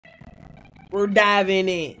We're diving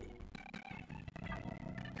in.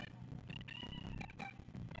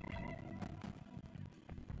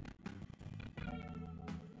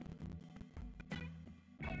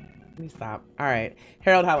 Let me stop. All right,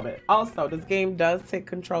 Harold Halibut. Also, this game does take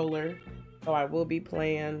controller, so I will be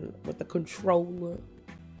playing with the controller.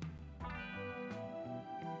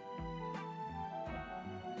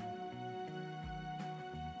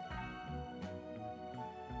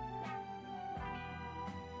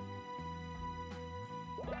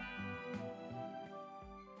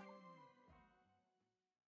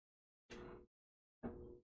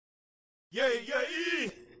 Yeah, yeah,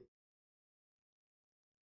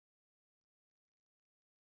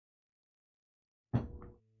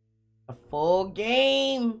 A full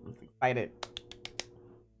game. I'm excited.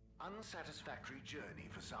 Unsatisfactory journey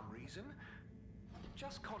for some reason?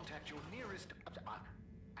 Just contact your nearest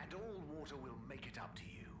and all water will make it up to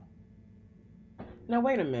you. Now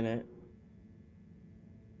wait a minute.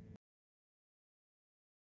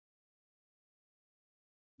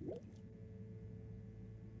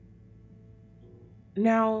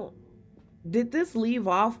 Now, did this leave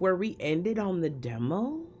off where we ended on the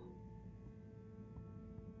demo?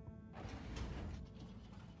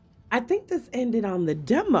 I think this ended on the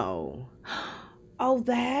demo. Oh,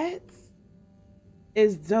 that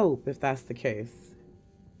is dope if that's the case.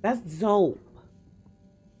 That's dope.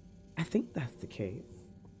 I think that's the case.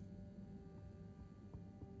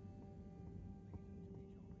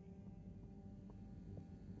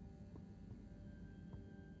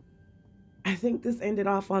 I think this ended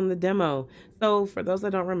off on the demo. So for those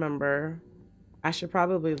that don't remember, I should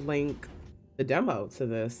probably link the demo to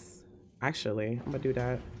this. Actually, I'm gonna do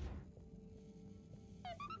that.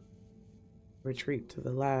 Retreat to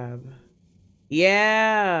the lab.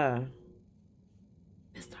 Yeah.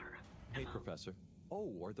 Hey, Professor.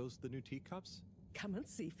 Oh, are those the new teacups? Come and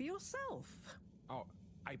see for yourself. Oh,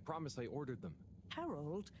 I promise I ordered them.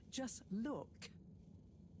 Harold, just look.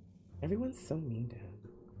 Everyone's so mean to him.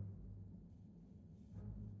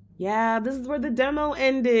 Yeah, this is where the demo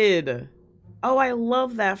ended. Oh, I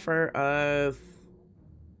love that for us.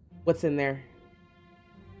 What's in there?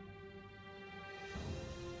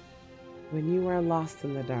 When you are lost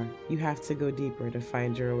in the dark, you have to go deeper to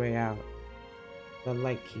find your way out. The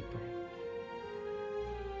Lightkeeper.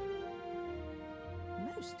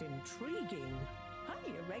 Most intriguing.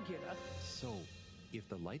 Highly irregular. So, if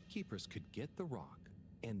the Lightkeepers could get the rock,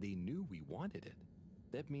 and they knew we wanted it,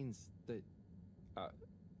 that means that,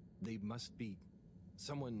 they must be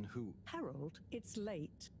someone who... Harold, it's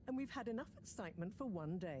late, and we've had enough excitement for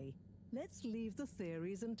one day. Let's leave the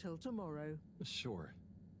theories until tomorrow. Sure.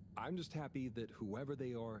 I'm just happy that whoever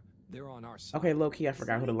they are, they're on our side. Okay, low-key, I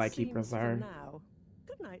forgot who the So it Lightkeepers seems are. for now.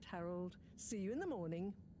 Good night, Harold. See you in the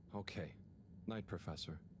morning. Okay. Night,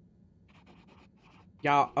 Professor.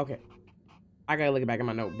 Y'all, okay. I gotta look back at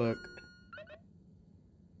my notebook.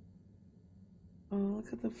 Oh,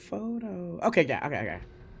 look at the photo. Okay, yeah, okay.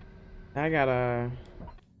 I gotta...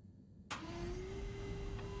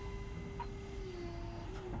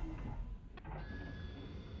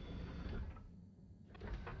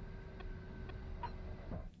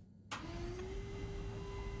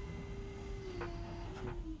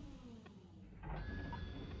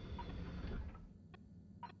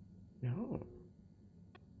 No.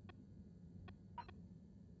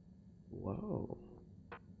 Whoa.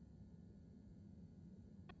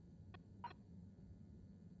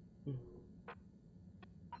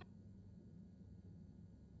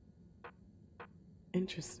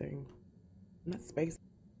 Interesting. Not space.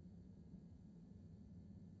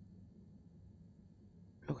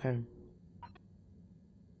 Okay.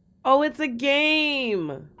 Oh, it's a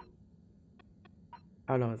game.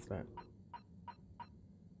 Oh, no, it's not.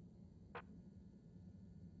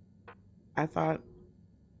 I thought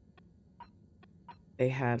they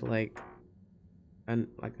had like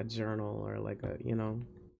a journal or like a, you know.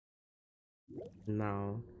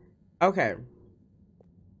 No. Okay.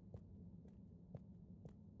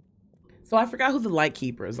 So I forgot who the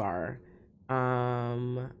Lightkeepers are.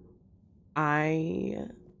 I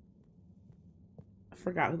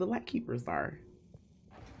forgot who the Lightkeepers are.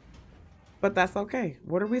 But that's okay.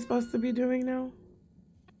 What are we supposed to be doing now?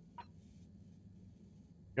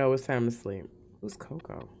 Oh, it's time to sleep. Who's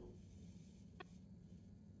Coco?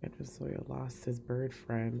 Edward Sawyer lost his bird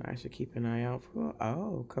friend. I should keep an eye out for...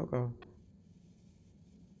 Oh, Coco.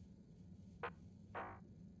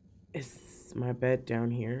 Is my bed down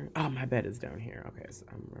here? Oh, my bed is down here. Okay, so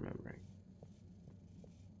I'm remembering.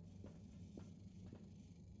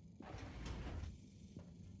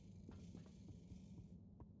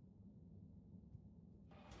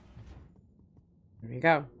 There we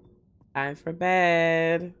go. Time for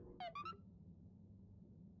bed.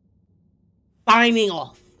 Signing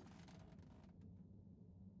off.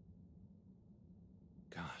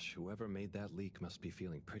 Gosh, whoever made that leak must be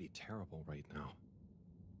feeling pretty terrible right now.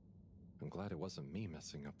 I'm glad it wasn't me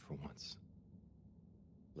messing up for once.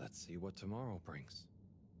 Let's see what tomorrow brings.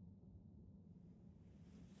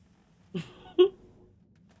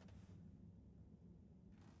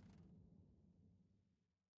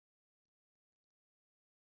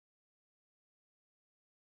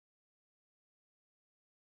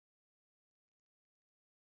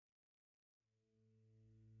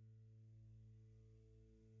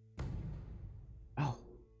 Oh.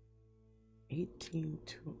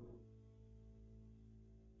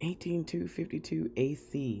 18252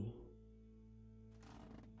 AC.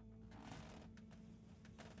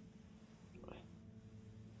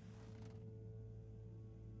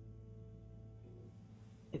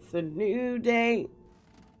 It's a new day.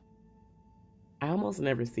 I almost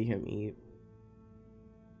never see him eat.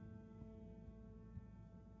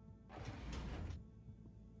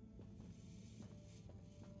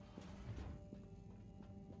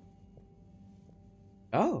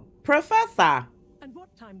 Oh, Professor. And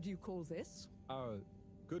what time do you call this?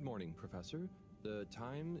 Good morning, Professor. The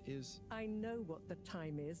time is... I know what the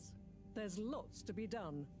time is. There's lots to be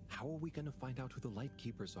done. How are we gonna find out who the Light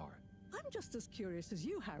Keepers are? I'm just as curious as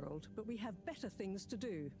you, Harold, but we have better things to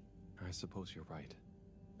do. I suppose you're right.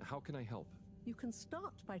 How can I help? You can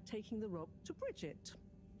start by taking the rock to Bridget.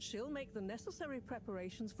 She'll make the necessary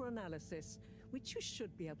preparations for analysis, which you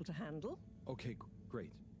should be able to handle. Okay,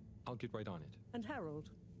 great. I'll get right on it. And Harold,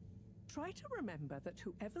 try to remember that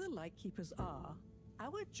whoever the Lightkeepers are,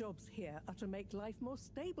 our jobs here are to make life more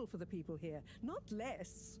stable for the people here, not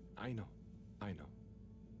less. I know.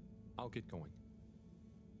 I'll get going.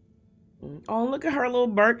 Oh, look at her little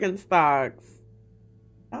Birkenstocks.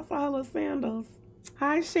 That's all her little sandals.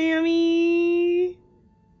 Hi, Shammy.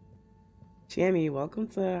 Shammy, welcome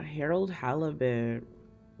to Harold Halibut.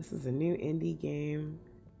 This is a new indie game.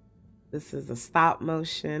 This is a stop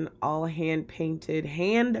motion, all hand painted,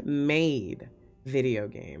 handmade video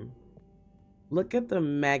game. Look at the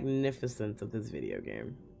magnificence of this video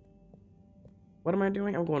game. What am I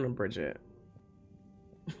doing? I'm going to Bridget.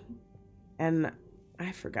 And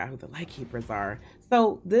I forgot who the Lightkeepers are.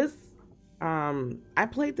 So this, I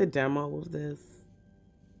played the demo of this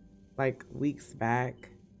like weeks back,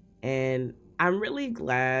 and I'm really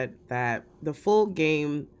glad that the full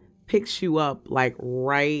game picks you up like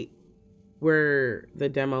right where the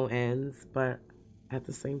demo ends, but at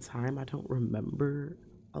the same time, I don't remember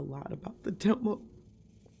a lot about the demo.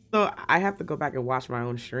 So I have to go back and watch my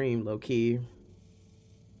own stream, low key.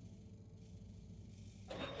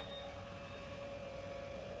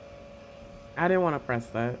 I didn't want to press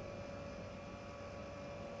that.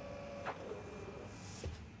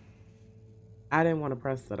 I didn't want to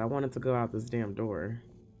press that. I wanted to go out this damn door.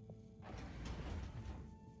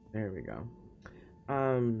 There we go.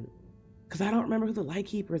 Because I don't remember who the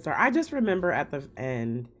Lightkeepers are. I just remember at the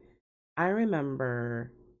end, I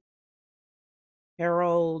remember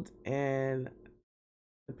Harold and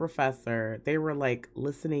the professor, they were like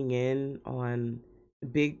listening in on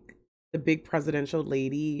the big presidential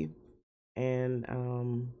lady, and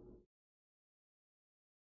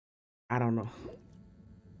I don't know.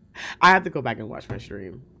 I have to go back and watch my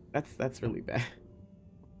stream. That's really bad.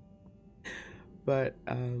 But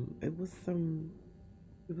it was some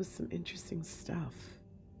interesting stuff.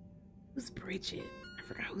 Who's Bridget? I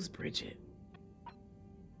forgot who's Bridget.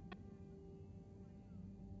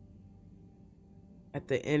 At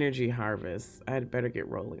the energy harvest. I had better get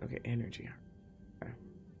rolling. Okay, energy harvest.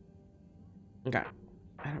 Okay.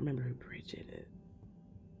 I don't remember who Bridget is.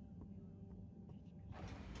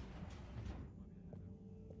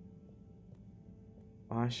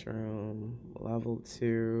 Washroom, level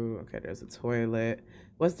 2. Okay, there's a toilet.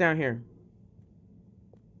 What's down here?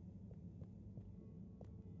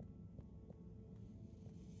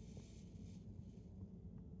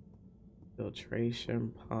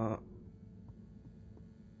 Filtration pump.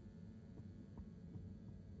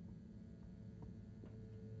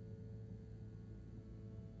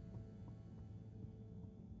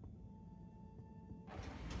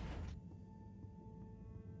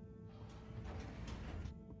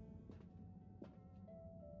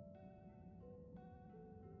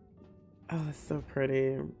 Oh, that's so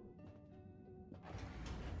pretty.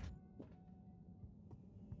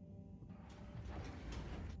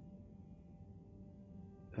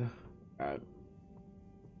 Oh, God.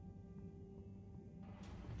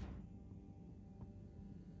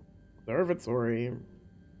 Observatory.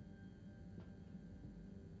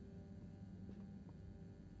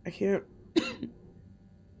 I can't.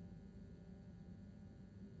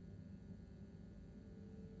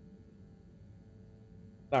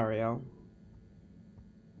 Sorry, y'all.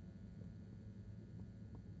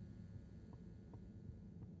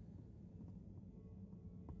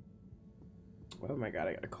 Oh my god,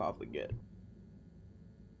 I gotta cough again.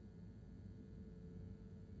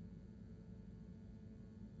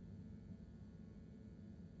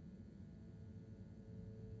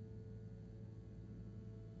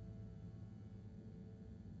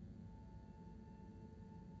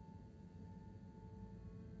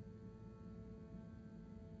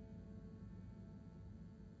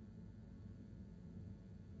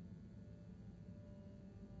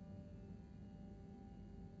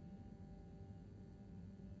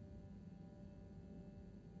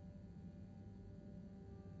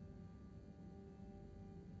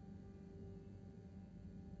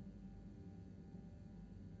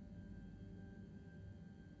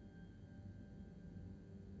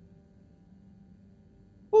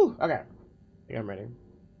 Whew, okay. I think I'm ready.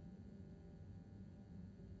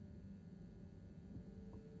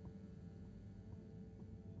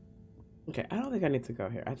 Okay, I don't think I need to go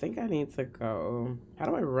here. I think I need to go... How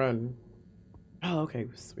do I run? Oh, okay,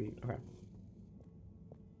 sweet. Okay.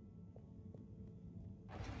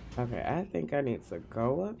 Okay, I think I need to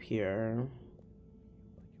go up here.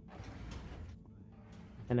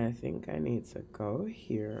 And I think I need to go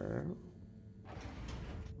here.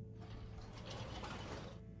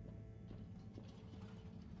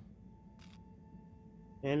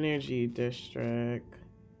 Energy district.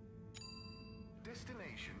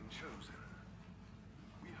 Destination chosen.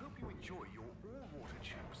 We hope you enjoy your all-water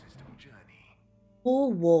tube system journey.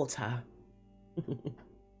 All water.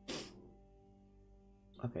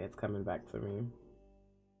 Okay, it's coming back to me.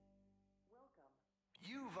 Welcome.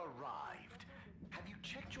 You've arrived. Have you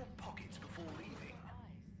checked your pockets before leaving?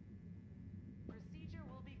 Procedure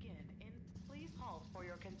will begin in. Please halt for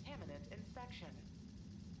your contaminant inspection.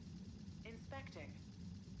 Inspecting.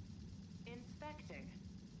 Inspecting.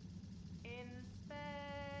 Inspecting.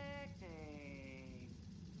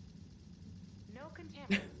 No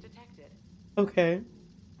contaminants detected. Okay.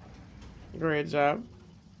 Great job.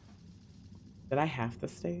 Did I have to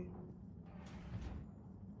stay?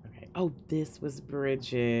 Okay. Oh, this was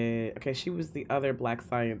Bridget. Okay, she was the other black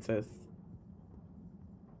scientist.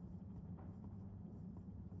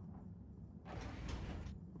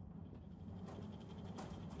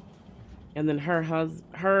 And then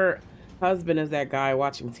her husband is that guy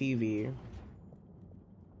watching TV.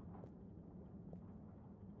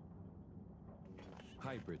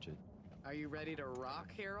 Hi, Bridget. Are you ready to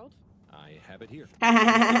rock, Harold? I have it here.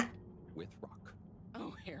 With rock.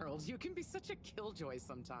 Oh, Harold, you can be such a killjoy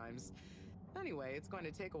sometimes. Anyway, it's going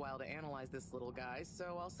to take a while to analyze this little guy,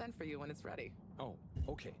 so I'll send for you when it's ready. Oh,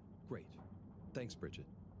 okay. Great. Thanks, Bridget.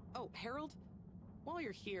 Oh, Harold, while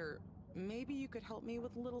you're here, maybe you could help me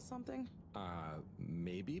with a little something?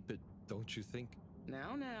 Maybe, but don't you think...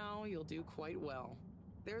 Now, you'll do quite well.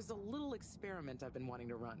 There's a little experiment I've been wanting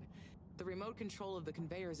to run. The remote control of the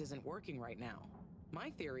conveyors isn't working right now. My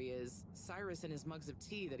theory is Cyrus and his mugs of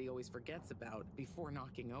tea that he always forgets about before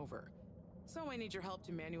knocking over. So I need your help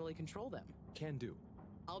to manually control them. Can do.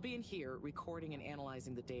 I'll be in here recording and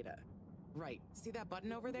analyzing the data. Right, see that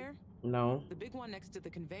button over there? No. The big one next to the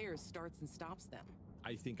conveyors starts and stops them.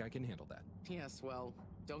 I think I can handle that. Yes, well,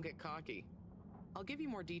 don't get cocky. I'll give you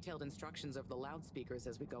more detailed instructions over the loudspeakers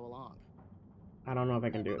as we go along. I don't know if I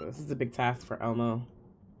can do this. This is a big task for Elmo.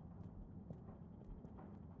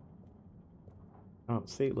 Oh,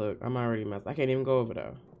 see, look, I'm already messed. I can't even go over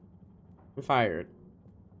there. I'm fired.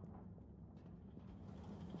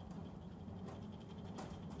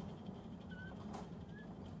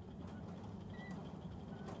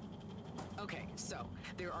 Okay, so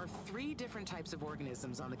there are 3 different types of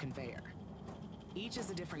organisms on the conveyor. Each is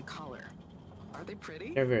a different color. Are they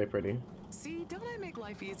pretty? They're very pretty. See, don't I make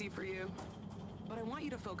life easy for you? But I want you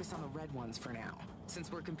to focus on the red ones for now, since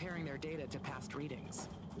we're comparing their data to past readings.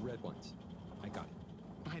 Red ones. I got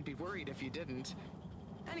it. I'd be worried if you didn't.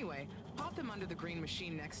 Anyway, pop them under the green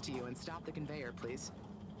machine next to you and stop the conveyor, please.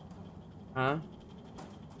 Huh?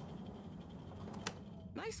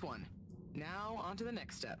 Nice one. Now, on to the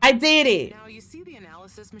next step. I did it! Now, you see the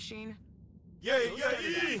analysis machine? Yeah, Go yeah, start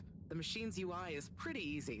it yeah. up. The machine's UI is pretty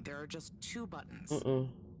easy. There are just 2 buttons.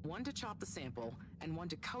 One to chop the sample, and one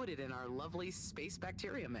to coat it in our lovely space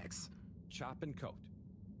bacteria mix. Chop and coat.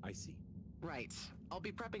 I see. Right. I'll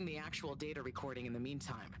be prepping the actual data recording in the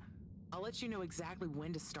meantime. I'll let you know exactly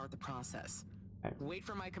when to start the process. Okay. Wait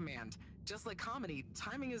for my command. Just like comedy,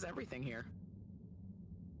 timing is everything here.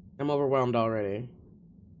 I'm overwhelmed already.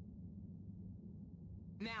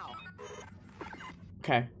 Now.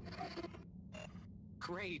 Okay.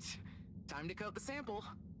 Great. Time to coat the sample.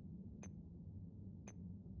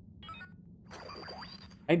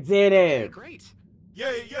 I did Okay, it. great.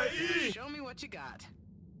 Yeah, Show me what you got.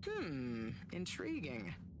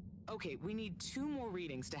 Intriguing. Okay, we need 2 more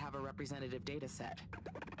readings to have a representative data set.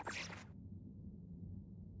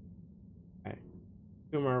 Okay.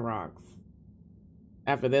 2 more rocks.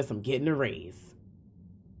 After this, I'm getting a raise.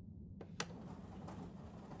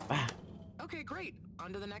 Ah. Okay, great.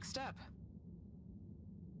 On to the next step.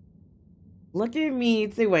 Look at me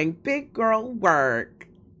doing big girl work.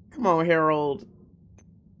 Come on, Harold.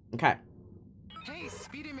 Okay. Hey,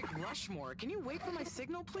 Speedy McRushmore, can you wait for my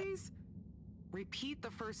signal, please? Repeat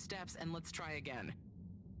the first steps and let's try again.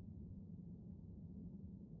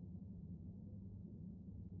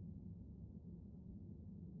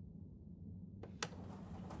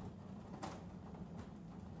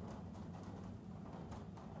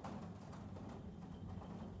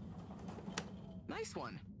 Nice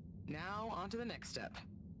one. Now, on to the next step.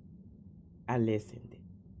 I listened.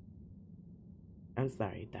 I'm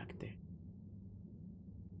sorry, doctor.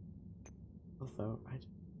 Also, I just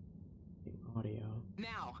think audio.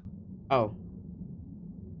 Now. Oh.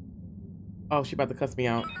 Oh, she about to cuss me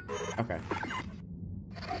out. Okay.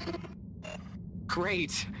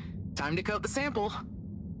 Great. Time to coat the sample.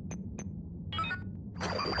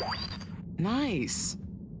 Nice.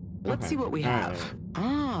 Let's Okay. see what we All have. right.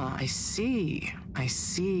 Ah, I see. I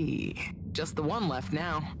see. Just the one left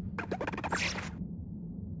now.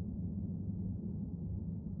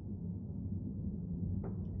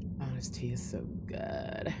 Oh, this tea is so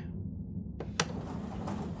good.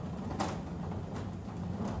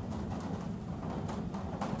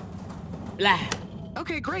 Blah.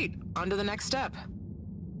 Okay, great. On to the next step.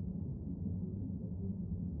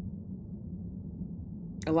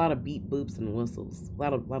 A lot of beep boops and whistles. A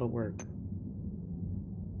lot of work.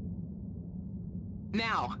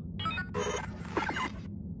 Now.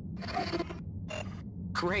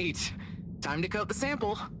 Great. Time to coat the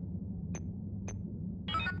sample.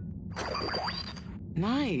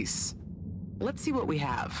 Nice. Let's see what we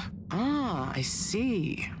have. Ah, I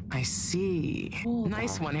see. I see. Hold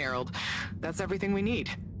Nice on. one, Harold. That's everything we need.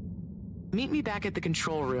 Meet me back at the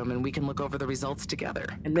control room and we can look over the results together.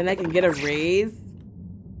 And then I can get a raise.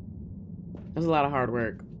 That's a lot of hard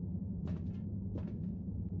work.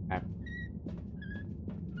 Okay.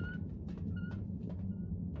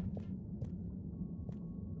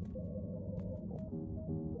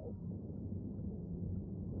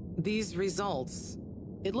 These results.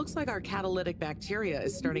 It looks like our catalytic bacteria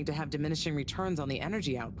is starting to have diminishing returns on the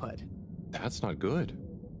energy output. That's not good,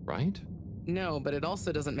 right? No, but it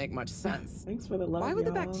also doesn't make much sense. Thanks for the love. Why would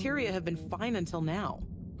the y'all. bacteria have been fine until now?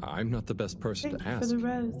 I'm not the best person Thank to you for ask. the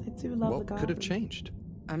rose. I do love What the could have garden. changed?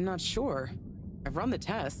 I'm not sure. I've run the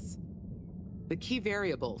tests. The key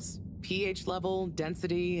variables, pH level,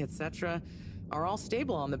 density, etc., are all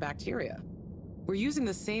stable on the bacteria. We're using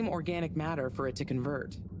the same organic matter for it to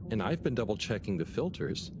convert. And I've been double checking the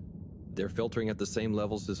filters. They're filtering at the same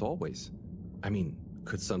levels as always. I mean,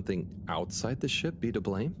 could something outside the ship be to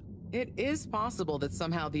blame? It is possible that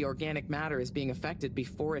somehow the organic matter is being affected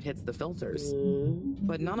before it hits the filters.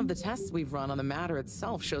 But none of the tests we've run on the matter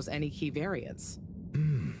itself shows any key variants.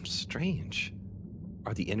 Strange.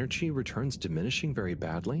 Are the energy returns diminishing very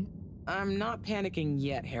badly? I'm not panicking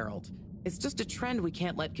yet, Harold. It's just a trend we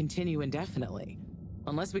can't let continue indefinitely.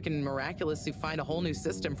 Unless we can miraculously find a whole new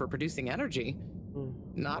system for producing energy.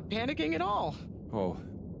 Not panicking at all. Oh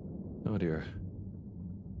dear.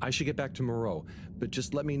 I should get back to Moreau, but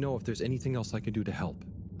just let me know if there's anything else I can do to help.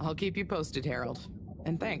 I'll keep you posted, Harold.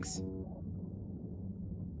 And thanks.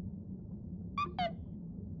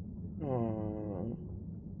 Aww.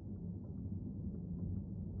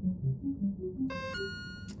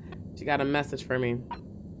 She got a message for me.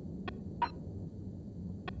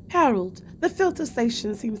 Harold, the filter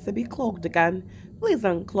station seems to be clogged again. Please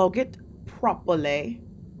unclog it properly.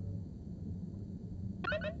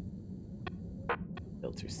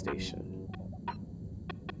 Filter station.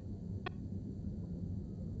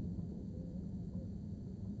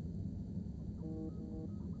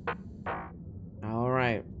 All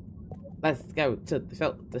right. Let's go to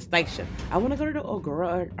the station. I want to go to the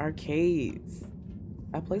Ogura arcades.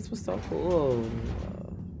 That place was so cool.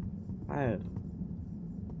 I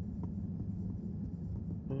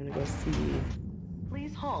want to go see.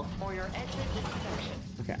 Please halt for your exit disinfection.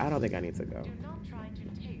 Okay, I don't think I need to go. Do not try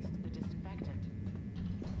to taste the disinfectant.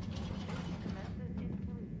 Commences in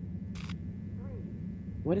 3,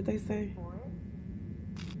 What did they say? 4,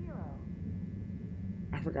 0.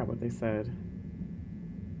 I forgot what they said.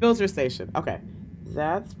 Filter station. Okay.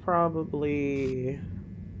 That's probably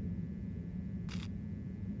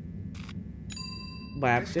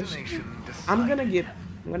lab dish. Destination I'm gonna decided.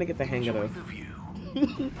 get the hang of Enjoy this. the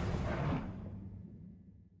view.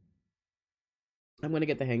 I'm gonna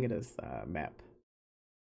get the hang of this map.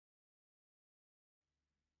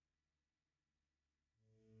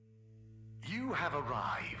 You have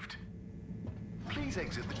arrived. Please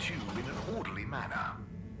exit the tube in an orderly manner.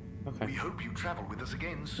 Okay. We hope you travel with us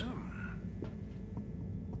again soon.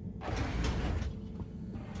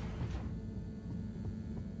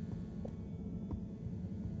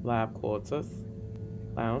 Lab quarters.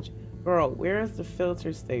 Lounge. Girl, where is the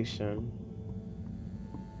filter station?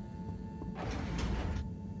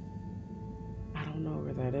 I don't know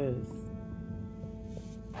where that is.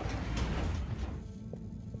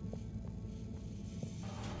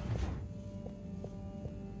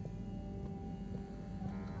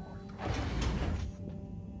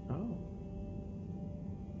 Oh.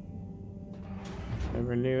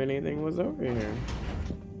 Never knew anything was over here.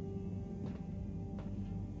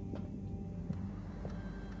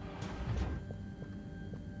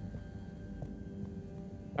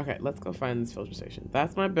 Okay, let's go find this filter station.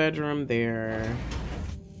 That's my bedroom there.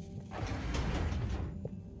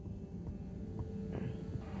 Okay.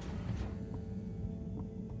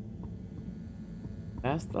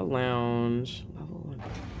 That's the lounge. Level 1.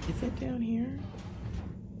 Is it down here?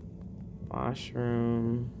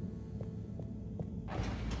 Washroom.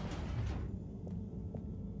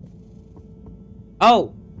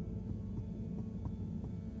 Oh!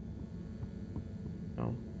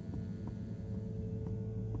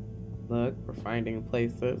 Look, we're finding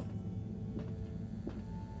places.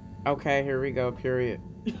 Okay, here we go, period.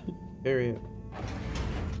 Period.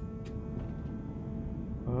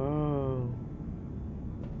 Oh.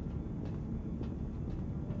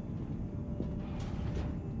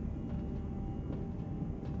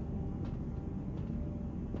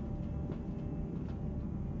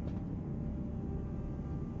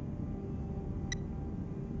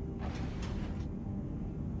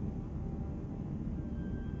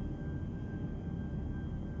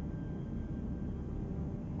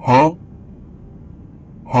 Huh?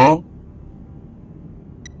 Huh?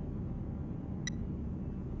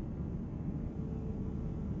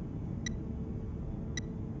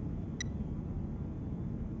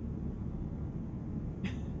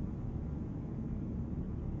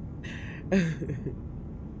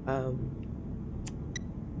 um.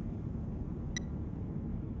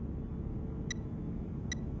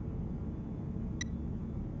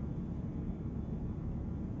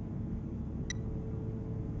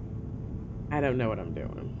 I don't know what I'm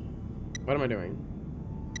doing. What am I doing?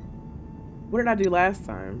 What did I do last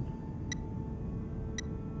time?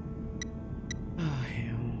 Oh,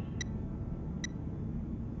 hell.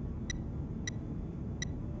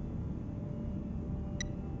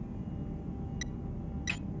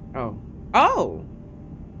 Oh. Oh!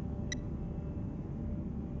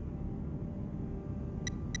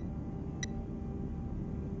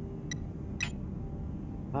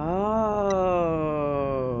 Oh.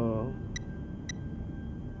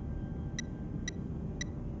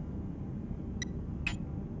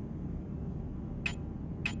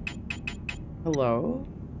 Hello?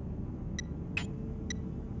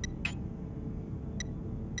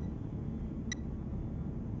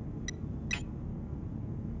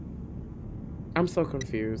 I'm so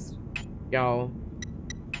confused. Y'all,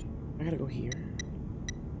 I gotta go here.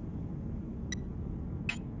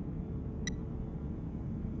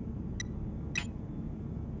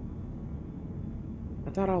 I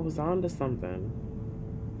thought I was on to something.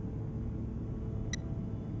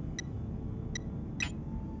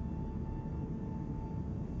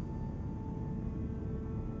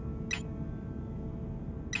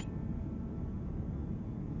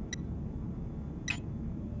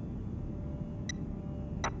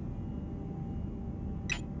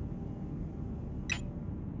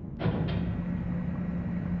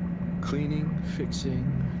 Cleaning, fixing,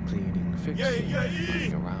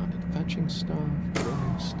 going around and fetching stuff,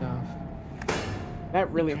 doing stuff.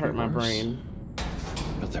 That really hurt my Worse. brain.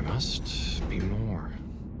 But there must be more.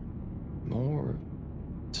 More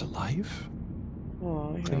to life?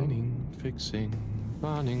 Oh, yeah. Cleaning, fixing,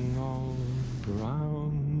 running all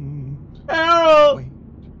around. Help! Wait.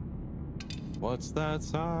 What's that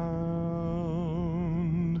sound?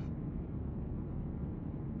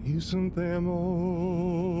 Isn't there more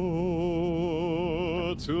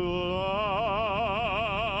to life?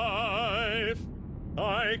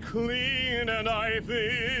 I clean and I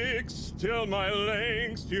fix till my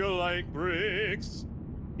legs feel like bricks.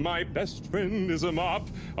 My best friend is a mop.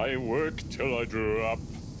 I work till I drop.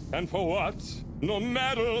 And for what? no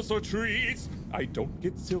medals or treats. I don't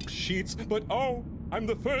get silk sheets, but oh, I'm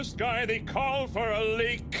the first guy they call for a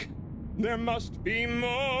lake. There must be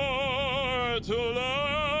more to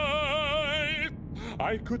life.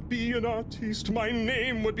 I could be an artiste, my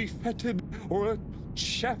name would be feted, or a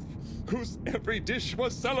chef whose every dish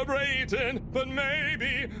was celebrated. But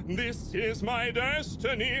maybe this is my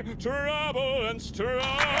destiny, trouble and strife.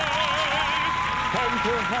 And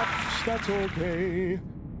perhaps that's okay.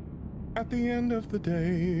 At the end of the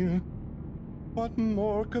day, what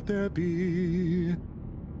more could there be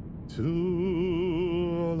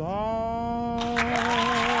to life?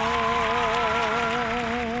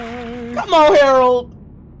 Come on, Harold.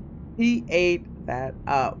 He ate that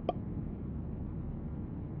up.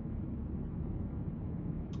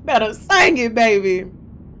 Better sing it, baby.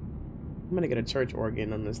 I'm gonna get a church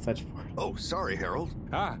organ on this touch board. Oh, sorry, Harold.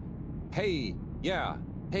 Ah, hey, yeah.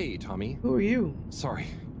 Hey, Tommy. Who are you? Sorry,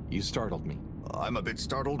 you startled me. I'm a bit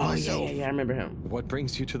startled Oh, myself. yeah, I remember him. What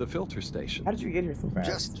brings you to the filter station? How did you get here so fast?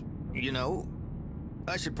 Just, you know,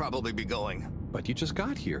 I should probably be going. But you just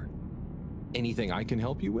got here. Anything I can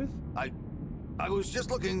help you with? I was just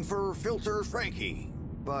looking for Filter Frankie,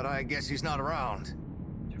 but I guess he's not around.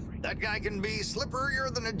 That guy can be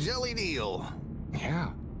slipperier than a jellied eel.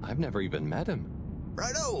 Yeah, I've never even met him.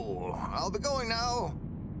 Righto, I'll be going now.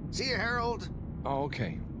 See you, Harold. Oh,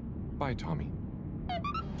 okay. Bye, Tommy.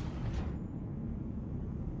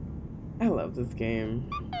 I love this game.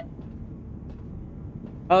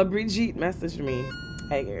 Oh, Brigitte messaged me.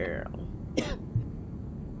 Hey, girl.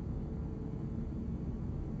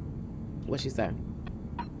 What'd she say?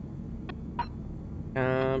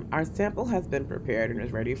 Our sample has been prepared and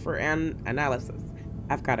is ready for an analysis.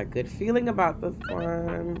 I've got a good feeling about this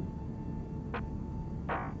one.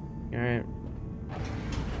 All right.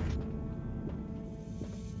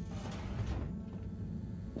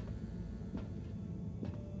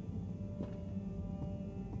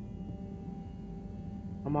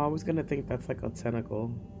 I'm always gonna think that's like a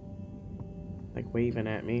tentacle, like waving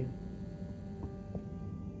at me.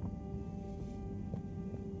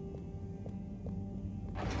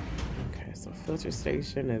 Okay, so filter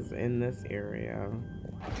station is in this area.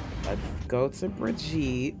 Let's go to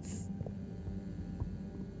Brigitte's.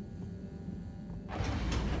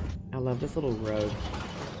 I love this little rug.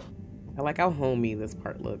 I like how homey this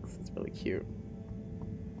part looks. It's really cute.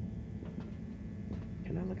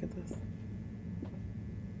 Can I look at this?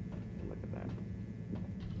 Look at that.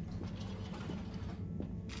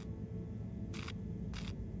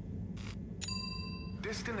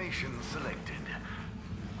 Destination selected.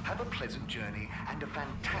 Have a pleasant journey and a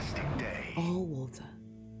fantastic day. Oh, Walter.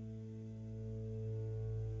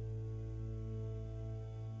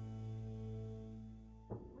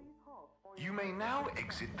 You may now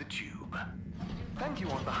exit the tube. Thank you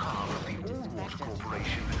on behalf of the All Water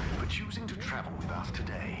Corporation for choosing to travel with us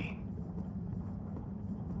today.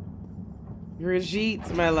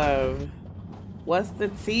 Brigitte, my love. What's the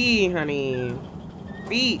tea, honey?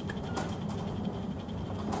 Speak.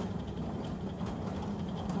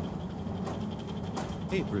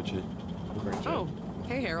 Hey, Bridget. Oh,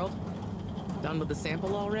 hey, Harold. Done with the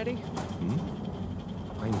sample already?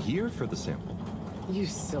 I'm here for the sample. You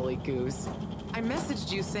silly goose. I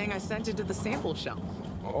messaged you saying I sent it to the sample shelf.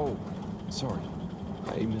 Oh, sorry.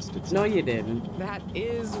 I missed it. No, you didn't. That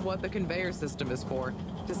is what the conveyor system is for.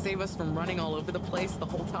 To save us from running all over the place the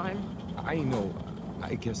whole time. I know.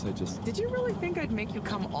 I guess I just... Did you really think I'd make you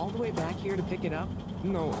come all the way back here to pick it up?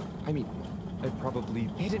 No, I mean, I probably...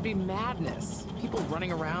 It'd be madness. People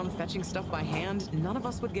running around, fetching stuff by hand. None of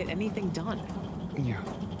us would get anything done. Yeah,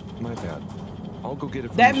 my bad. I'll go get it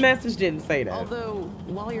from That the message didn't say that. Although,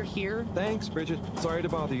 while you're here... Thanks, Bridget. Sorry to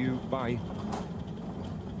bother you. Bye.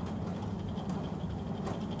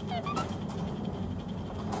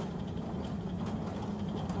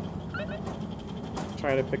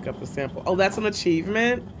 Try to pick up the sample. Oh, that's an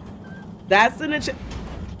achievement? That's an achievement.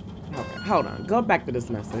 Okay, hold on. Go back to this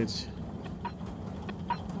message.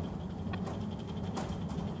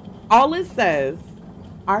 All it says,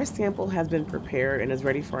 our sample has been prepared and is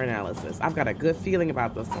ready for analysis. I've got a good feeling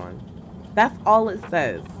about this one. That's all it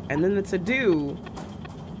says. And then the to-do,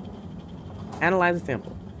 analyze the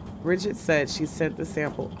sample. Bridget said she sent the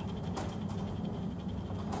sample.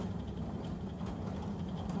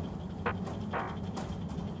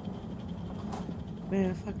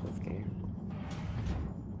 Man, fuck this game.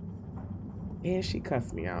 And she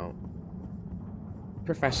cussed me out.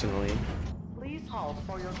 Professionally. Please halt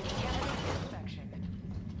for your contaminant inspection.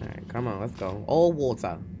 Alright, come on, let's go. All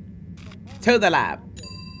water. To the lab.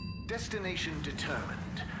 Destination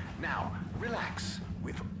determined. Now, relax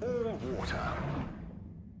with all water.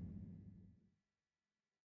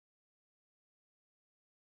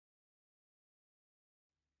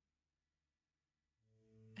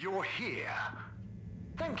 You're here.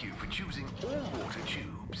 Thank you for choosing all water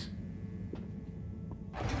tubes.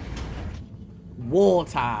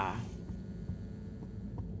 Water. All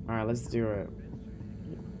right, let's do it.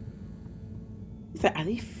 He said, are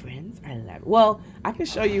they friends? I love it. Well, I can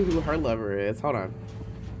show you who her lover is. Hold on.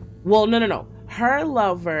 Well, no. Her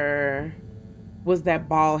lover was that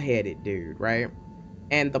bald-headed dude, right?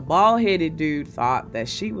 And the bald-headed dude thought that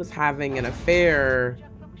she was having an affair.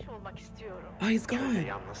 Oh, he's gone.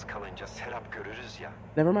 Yalnız kalınca serap görürüz ya.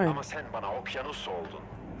 Never mind. Ama sen bana okyanus oldun.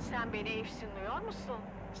 Sen beni efsunluyor musun?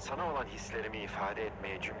 Sana olan hislerimi ifade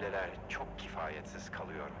etmeye cümleler çok kifayetsiz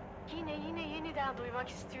kalıyor. Yine yeniden duymak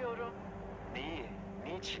istiyorum. Neyi,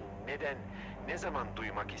 niçin, neden, ne zaman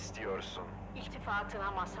duymak istiyorsun?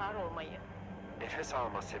 İltifatına mazhar olmayı. Nefes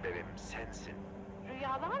alma sebebim sensin.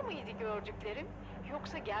 Rüyalar mıydı gördüklerim?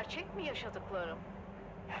 Yoksa gerçek mi yaşadıklarım?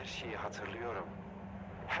 Her şeyi hatırlıyorum.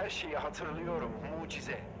 Her şeyi hatırlıyorum.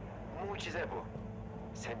 Mucize. Mucize bu.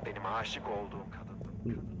 Sen benim aşık olduğum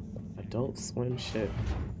kadındın. Adult Swim shit.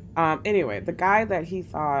 Anyway, the guy that he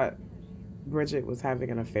thought Bridget was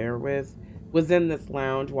having an affair with was in this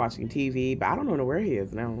lounge watching TV, but I don't know where he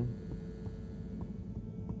is now.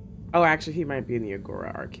 Oh, actually, he might be in the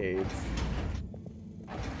Agora arcades.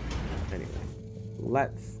 Anyway,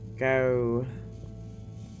 let's go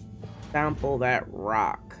sample that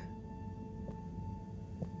rock.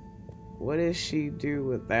 What does she do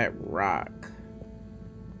with that rock?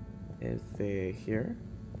 Is it here?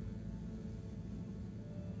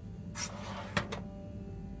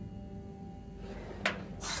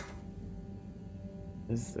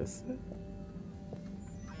 Is this it?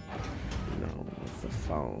 No, it's a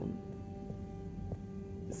phone.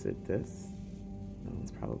 Is it this? No,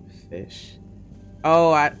 it's probably fish.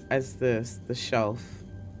 Oh, it's this, the shelf.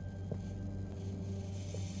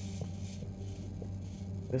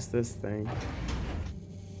 It's this thing.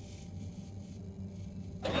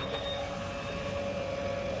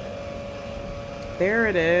 There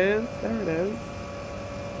it is. There it is.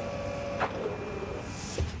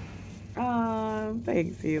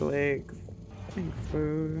 Thanks, Helix. Thanks,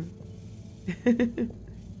 boo.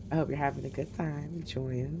 I hope you're having a good time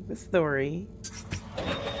enjoying the story.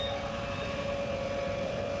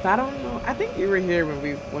 So I don't know. I think you were here when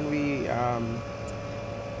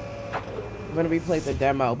we played the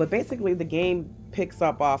demo, but basically the game picks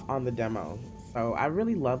up off on the demo. So I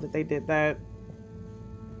really love that they did that.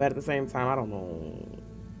 But at the same time, I don't know.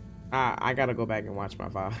 I gotta go back and watch my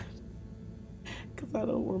VOD because I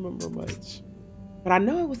don't remember much. But I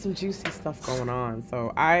know it was some juicy stuff going on,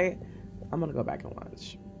 so I'm gonna go back and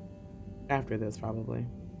watch after this probably.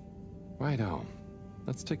 Righto.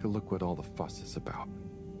 Let's take a look what all the fuss is about.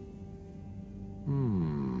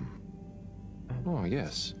 Oh,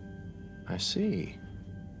 yes. I see.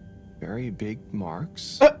 Very big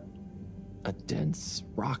marks. A dense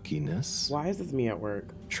rockiness. Why is this me at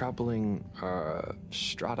work? Troubling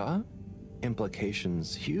strata.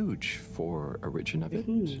 Implications huge for origin of it.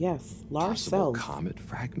 Yes, large Possible cells. Comet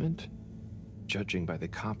fragment. Judging by the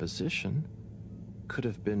composition, could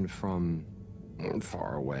have been from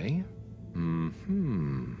far away.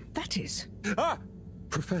 That is. Ah!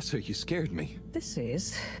 Professor, you scared me. This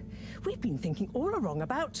is. We've been thinking all along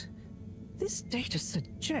about. This data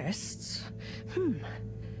suggests.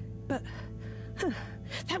 But.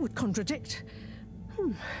 That would contradict.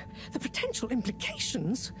 The potential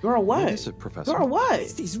implications. Girl, what? What is it, Professor? Girl, what?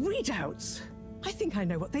 It's these readouts. I think I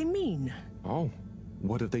know what they mean. Oh,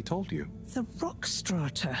 what have they told you? The rock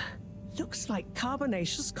strata looks like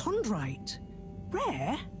carbonaceous chondrite.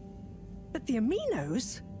 Rare, but the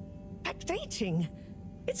aminos backdating.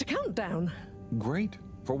 It's a countdown. Great.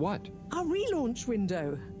 For what? Our relaunch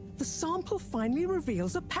window. The sample finally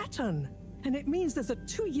reveals a pattern. And it means there's a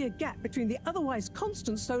 2-year gap between the otherwise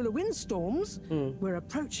constant solar windstorms. We're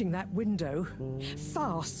approaching that window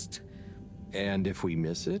fast. And if we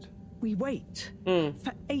miss it? We wait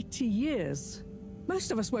for 80 years. Most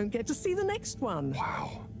of us won't get to see the next one.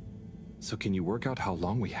 Wow. So can you work out how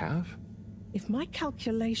long we have? If my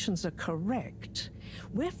calculations are correct,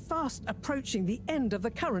 we're fast approaching the end of the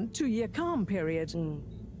current 2-year calm period.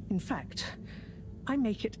 In fact, I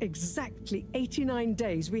make it exactly 89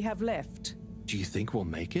 days we have left. Do you think we'll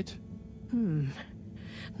make it?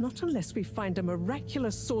 Not unless we find a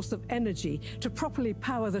miraculous source of energy to properly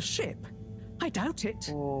power the ship. I doubt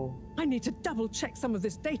it. I need to double-check some of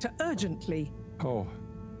this data urgently. Oh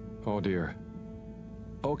dear.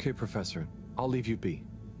 Okay, Professor. I'll leave you be.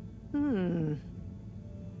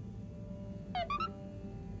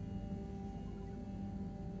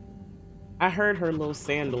 I heard her little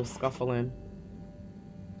sandals scuffling.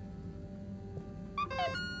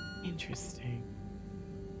 Interesting.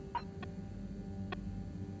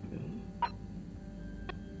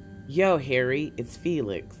 Yo, Harry, it's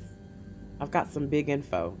Felix. I've got some big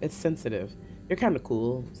info. It's sensitive. You're kind of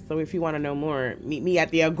cool. So if you want to know more, meet me at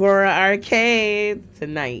the Agora Arcade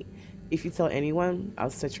tonight. If you tell anyone, I'll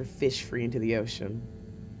set your fish free into the ocean.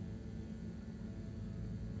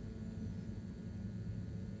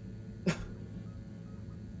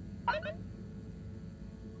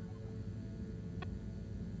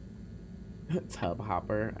 Tub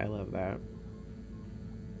hopper. I love that.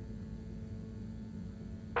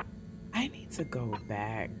 I need to go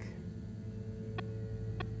back.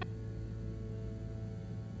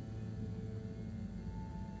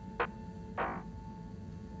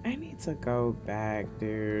 I need to go back,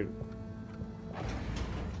 dude.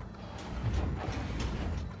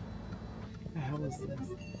 What the hell is this?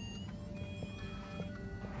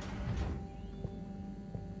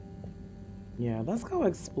 Yeah, let's go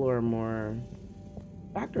explore more.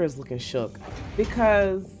 Doctor is looking shook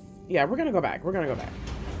because, yeah, we're gonna go back. We're gonna go back.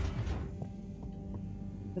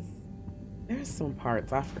 There's some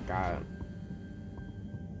parts I forgot.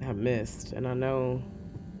 I missed, and I know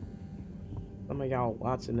some of y'all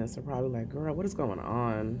watching this are probably like, girl, what is going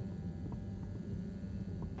on?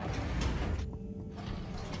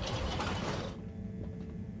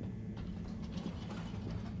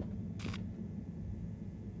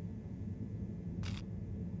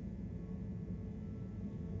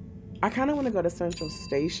 I kind of want to go to Central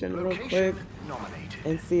Station real quick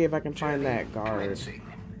and see if I can find that guard.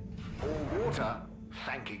 All water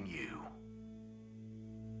thanking you.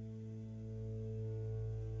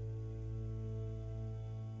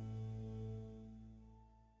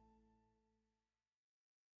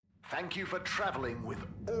 Thank you for traveling with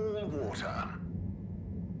all water.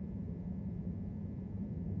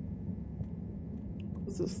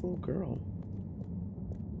 Who's this little girl?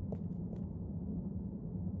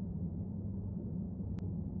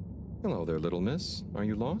 Hello there, little miss. Are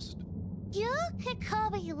you lost? You could call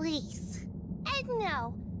me Lise. And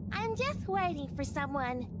no, I'm just waiting for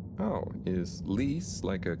someone. Oh, is Lise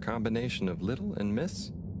like a combination of little and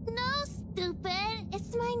miss? No, stupid.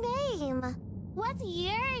 It's my name. What's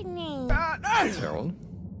your name? It's Harold.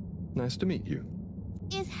 Nice to meet you.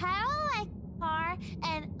 Is Harold like car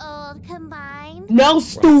and old combined? No,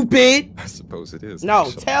 stupid! I suppose it is. No,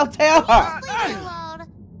 actually. tell her! Leave me alone.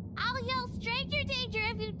 I'll yell stranger danger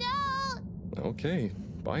if you don't. Okay,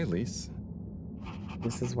 bye, Lise.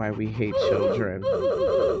 This is why we hate children.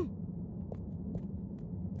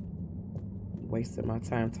 Wasting my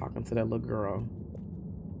time talking to that little girl.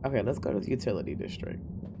 Okay, let's go to the utility district.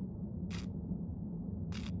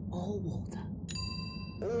 All water.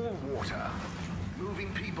 All water.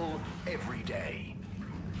 Moving people every day.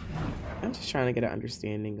 I'm just trying to get an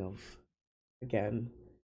understanding of, again,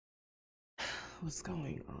 what's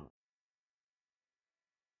going on.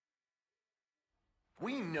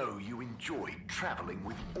 We know you enjoyed traveling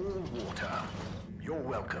with all water. You're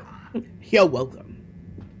welcome. You're welcome.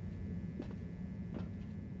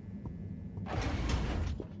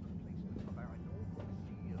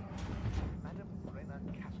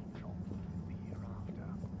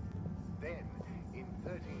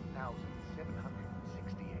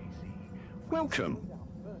 Welcome.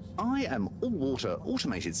 I am All-Water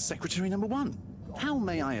Automated Secretary number 1. How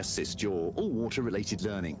may I assist your all-water related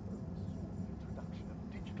learning?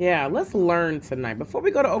 Yeah, let's learn tonight. Before we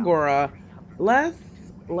go to Agora, let's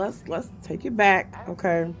take it back,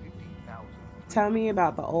 okay? Tell me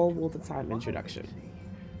about the all water time introduction.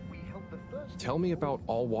 Tell me about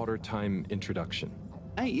all water time introduction.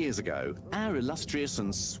 8 years ago, our illustrious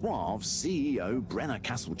and suave CEO, Brenner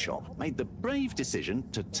Castlechop, made the brave decision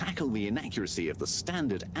to tackle the inaccuracy of the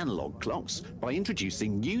standard analog clocks by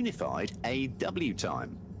introducing unified AW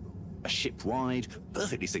time. A ship-wide,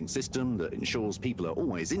 perfectly synced system that ensures people are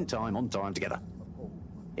always in time, on time together.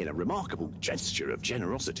 In a remarkable gesture of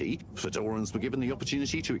generosity, Fedorans were given the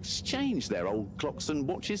opportunity to exchange their old clocks and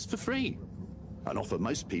watches for free. An offer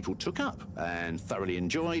most people took up and thoroughly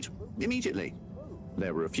enjoyed immediately.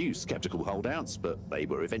 There were a few skeptical holdouts, but they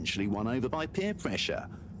were eventually won over by peer pressure.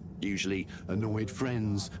 Usually annoyed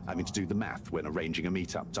friends having to do the math when arranging a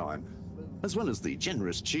meet-up time, as well as the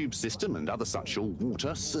generous tube system and other such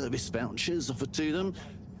all-water service vouchers offered to them.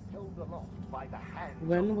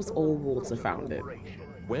 When was All Water founded?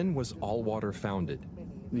 When was All Water founded?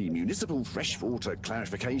 The Municipal Freshwater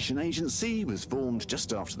Clarification Agency was formed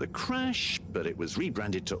just after the crash, but it was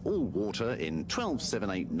rebranded to All Water in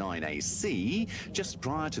 12789 AC, just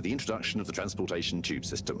prior to the introduction of the transportation tube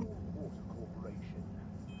system.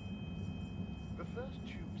 The first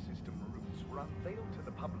tube system routes were unveiled to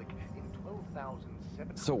the public in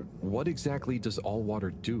 12,700. So, what exactly does All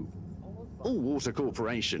Water do? All Water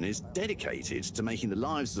Corporation is dedicated to making the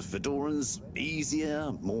lives of Fedorans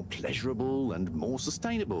easier, more pleasurable, and more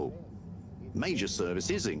sustainable. Major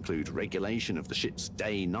services include regulation of the ship's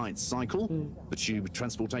day-night cycle, the tube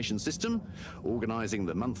transportation system, organising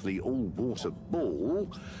the monthly all-water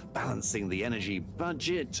ball, balancing the energy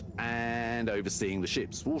budget, and overseeing the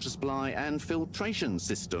ship's water supply and filtration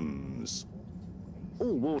systems.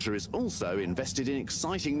 All Water is also invested in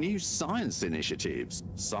exciting new science initiatives,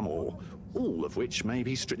 some or all of which may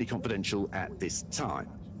be strictly confidential at this time.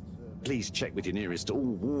 Please check with your nearest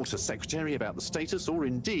all-water secretary about the status or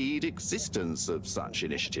indeed existence of such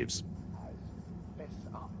initiatives.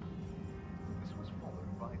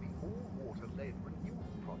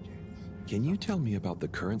 Can you tell me about the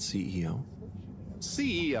current CEO?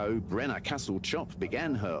 CEO Brenna Castle-Chop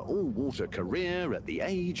began her all-water career at the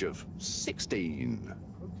age of 16.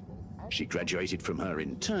 She graduated from her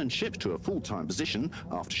internship to a full-time position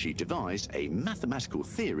after she devised a mathematical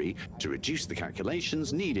theory to reduce the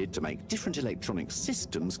calculations needed to make different electronic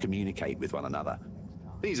systems communicate with one another.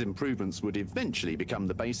 These improvements would eventually become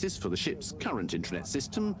the basis for the ship's current intranet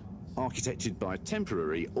system, architected by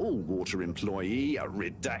temporary all-water employee,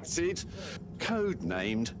 redacted,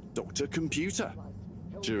 codenamed Dr. Computer.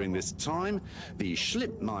 During this time, the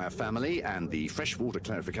Schlippmeyer family and the Freshwater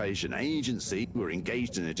Clarification Agency were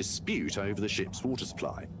engaged in a dispute over the ship's water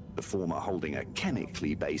supply, the former holding a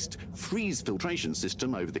chemically based freeze filtration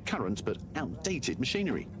system over the current but outdated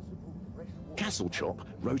machinery. Castle-Chop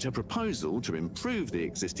wrote a proposal to improve the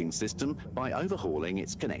existing system by overhauling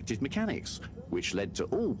its connected mechanics, which led to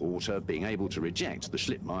All Water being able to reject the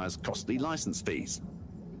Schlippmeyer's costly license fees.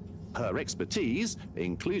 Her expertise,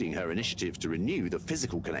 including her initiative to renew the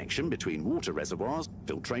physical connection between water reservoirs,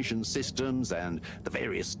 filtration systems, and the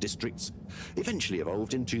various districts, eventually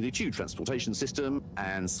evolved into the tube transportation system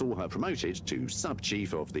and saw her promoted to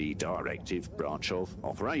sub-chief of the directive branch of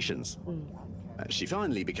operations. She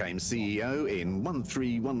finally became CEO in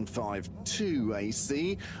 13152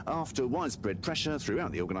 AC after widespread pressure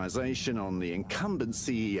throughout the organization on the incumbent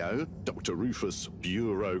CEO, Dr. Rufus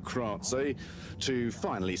Bureaucracy, to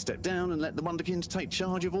finally step down and let the Wonderkind take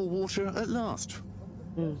charge of All Water at last.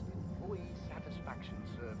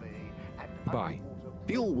 Bye.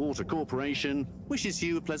 The All Water Corporation wishes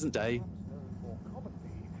you a pleasant day.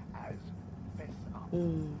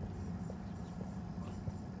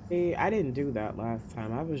 Hey, I didn't do that last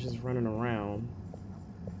time. I was just running around.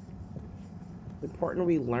 It's important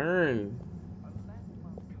we learn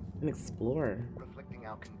and explore. Reflecting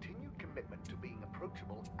our continued commitment to being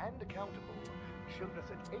approachable and accountable, showed us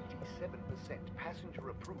an 87% passenger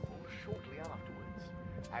approval shortly afterwards.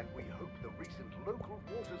 And we hope the recent local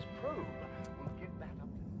waters probe will get that up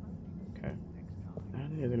to Okay. I don't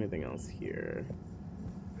think there's anything else here.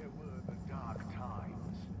 There were the dark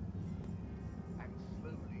times. And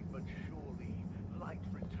slowly but surely, light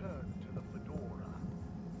returned to the Fedora.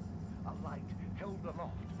 A light held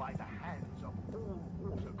aloft by the hands of All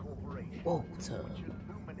Water Corporation. Water. Which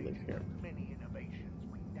illuminated many innovations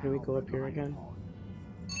Can we go up here again?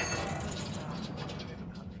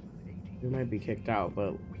 We might be kicked out,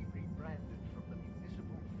 but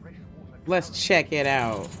let's check it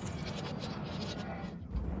out.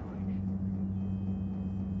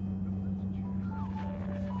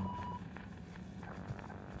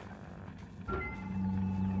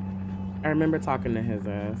 I remember talking to his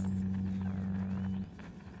ass.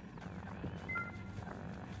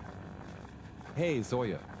 Hey,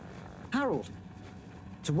 Zoya. Harold,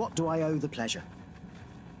 to what do I owe the pleasure?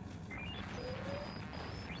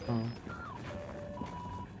 Oh.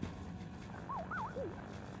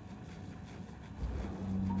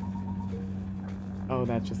 Oh,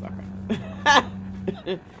 that just okay.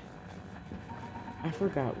 I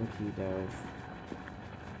forgot what he does.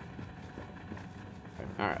 Okay.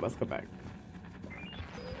 All right, let's go back.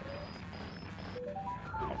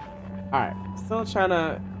 All right, still trying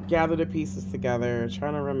to gather the pieces together,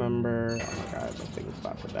 trying to remember. Oh my god, this thing is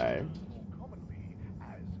about to die.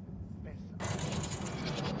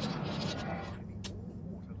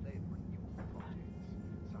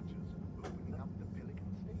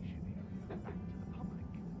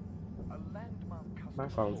 My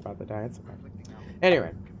phone's about to die. It's okay.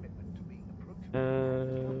 Anyway.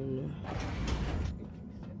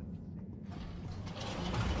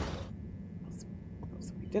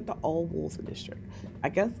 So we did the All Water District. I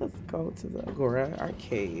guess let's go to the Agora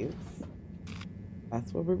Arcades.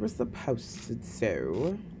 That's what we were supposed to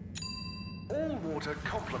do. All Water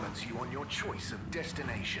compliments you on your choice of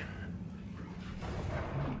destination.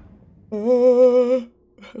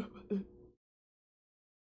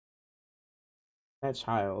 That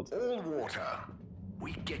child. All Water.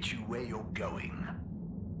 We get you where you're going.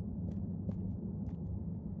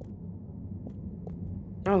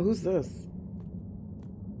 Oh, who's this?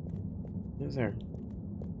 Who's her?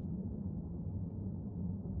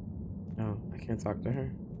 Oh, I can't talk to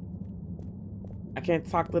her. I can't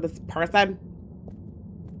talk to this person.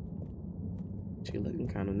 She looking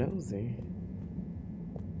kind of nosy.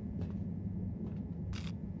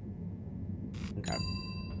 Okay.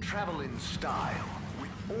 Travel in style.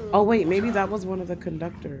 Oh wait, maybe that was one of the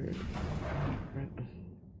conductors.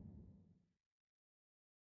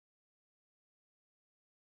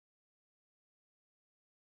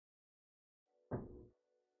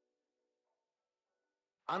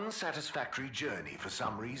 Unsatisfactory journey for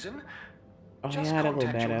some reason. Oh Just yeah, that little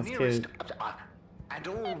contact your badass nearest, kid. and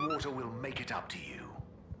all water will make it up to you.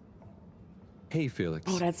 Hey, Felix.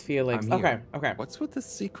 Oh, that's Felix. I'm Okay, here. okay. What's with the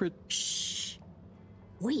secret? Shh.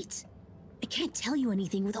 Wait. I can't tell you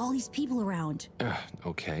anything with all these people around.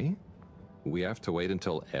 Okay. We have to wait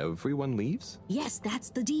until everyone leaves? Yes, that's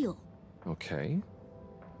the deal. Okay.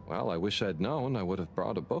 Well, I wish I'd known. I would have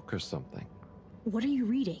brought a book or something. What are you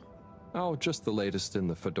reading? Oh, just the latest in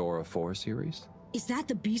the Fedora 4 series. Is that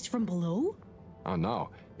the beast from below? Oh no,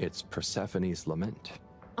 it's Persephone's Lament.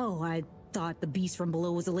 Oh, I thought the beast from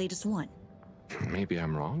below was the latest one. Maybe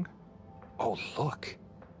I'm wrong? Oh, look.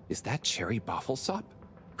 Is that Cherry Bofflesop?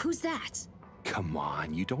 Who's that? Come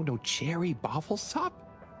on, you don't know Cherry Bofflesop?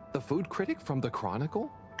 The food critic from the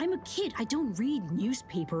Chronicle? I'm a kid. I don't read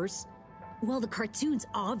newspapers. Well, the cartoons,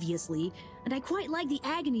 obviously. And I quite like the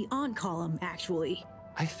Agony On column, actually.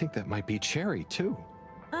 I think that might be Cherry, too.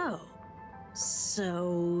 Oh.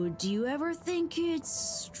 So, do you ever think it's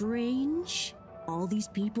strange? All these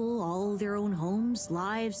people, all their own homes,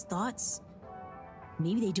 lives, thoughts?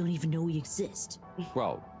 Maybe they don't even know we exist.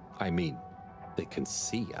 Well, I mean, they can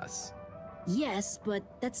see us. Yes, but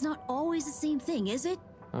that's not always the same thing, is it?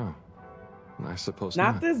 Oh, I suppose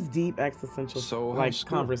Not not. this deep existential So, like how's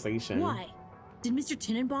school? conversation. Why? Did Mr.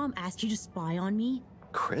 Tenenbaum ask you to spy on me?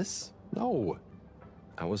 Chris? No.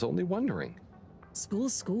 I was only wondering.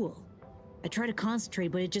 School's school. I try to concentrate,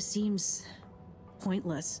 but it just seems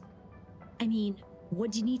pointless. I mean,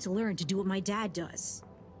 what do you need to learn to do what my dad does?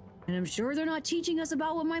 And I'm sure they're not teaching us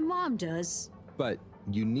about what my mom does. But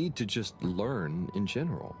you need to just learn in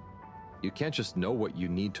general. You can't just know what you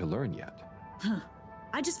need to learn yet. Huh.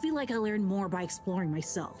 I just feel like I learn more by exploring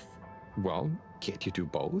myself. Well, can't you do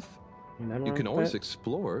both? Nothing You wrong can with always that.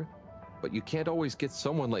 explore, but you can't always get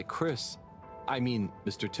someone like Chris, I mean,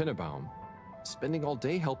 Mr. Tenenbaum, spending all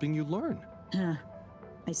day helping you learn. Huh.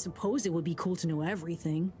 I suppose it would be cool to know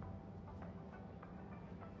everything.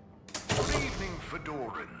 Good evening,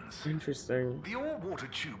 Fedorans. Interesting. The all-water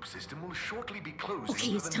tube system will shortly be closing Okay,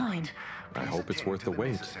 for it's the time. night. I hope it's attend worth to the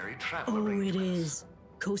wait. necessary travel Oh, it arrangements. is.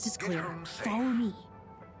 Coast is Get clear. home safe. Follow me.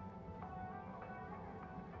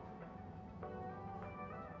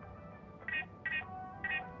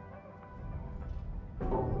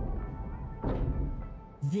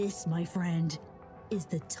 This, my friend, is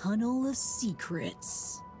the Tunnel of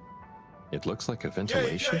Secrets. It looks like a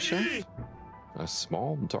ventilation shaft? A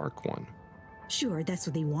small, dark one. Sure, that's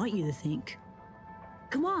what they want you to think.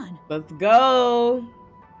 Come on. Let's go.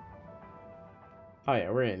 Oh yeah,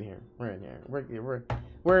 we're in here. We're in here.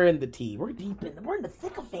 We're in the tea. We're deep in. We're in the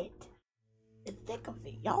thick of it. The thick of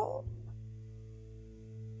it, y'all.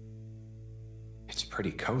 It's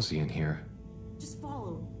pretty cozy in here. Just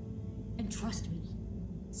follow. And trust me.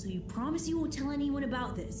 So you promise you won't tell anyone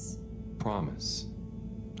about this? Promise.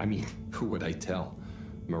 I mean, who would I tell?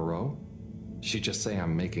 Moreau? She'd just say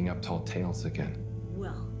I'm making up tall tales again.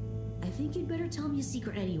 Well, I think you'd better tell me a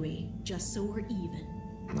secret anyway, just so we're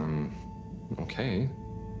even. Okay.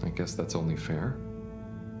 I guess that's only fair.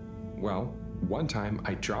 Well, one time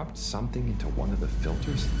I dropped something into one of the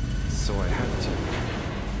filters, so I had to...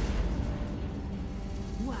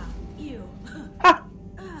 Wow, ew.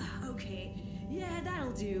 Okay, yeah,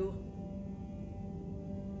 that'll do.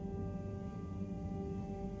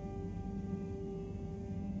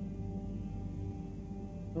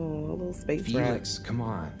 Oh, a little space Felix, come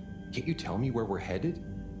on. Can't you tell me where we're headed?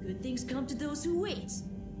 Good things come to those who wait.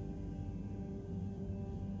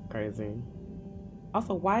 Crazy.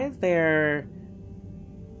 Also, why is there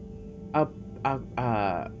a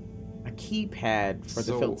keypad for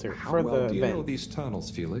the filter How for well the do you know vents? these tunnels,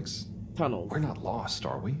 Felix? Tunnels. We're not lost,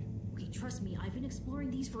 are we? Okay, trust me, I've been exploring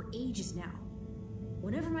these for ages now.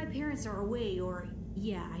 Whenever my parents are away or,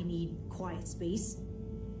 yeah, I need quiet space,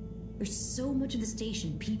 there's so much of the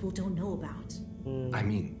station people don't know about. I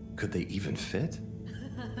mean, could they even fit?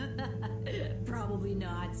 Probably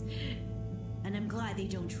not. And I'm glad they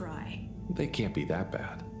don't try. They can't be that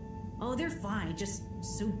bad. Oh, they're fine, just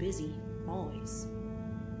so busy, always.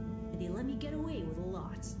 They let me get away with a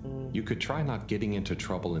lot. You could try not getting into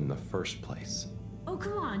trouble in the first place. Oh,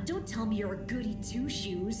 come on, don't tell me you're a goody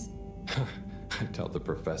two-shoes. I doubt the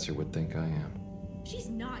professor would think I am. She's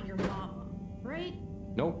not your mama, right?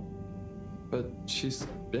 Nope. But she's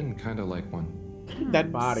been kind of like one.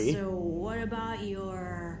 That body. So what about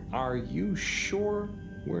your... Are you sure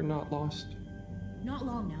we're not lost? Not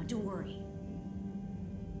long now, don't worry.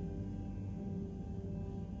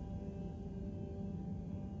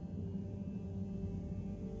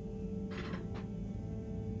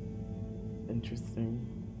 Interesting.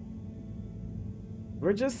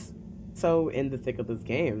 We're just so in the thick of this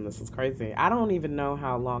game. This is crazy. I don't even know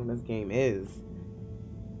how long this game is,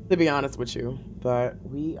 to be honest with you. But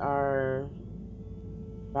we are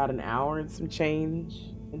about an hour and some change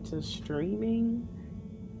into streaming.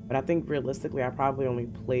 But I think realistically, I probably only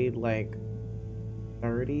played like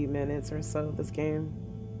 30 minutes or so of this game.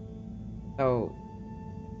 So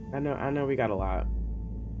I know we got a lot.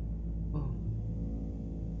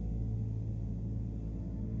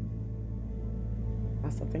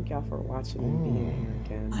 So thank y'all for watching and being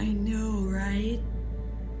here again. I know, right?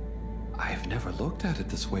 I've never looked at it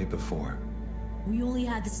this way before. We only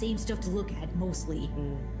had the same stuff to look at, mostly.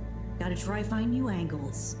 Gotta try find new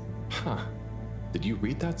angles. Huh. Did you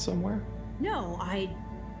read that somewhere? No, I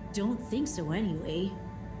don't think so anyway.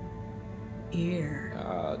 Here.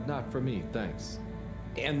 Not for me, thanks.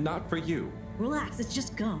 And not for you. Relax, it's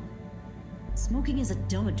just gum. Smoking is a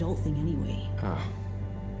dumb adult thing anyway.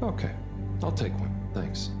 Oh, okay. I'll take one.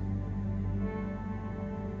 Thanks.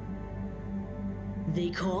 They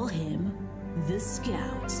call him the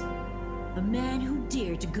Scout. A man who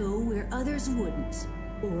dared to go where others wouldn't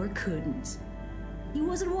or couldn't. He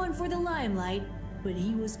wasn't one for the limelight, but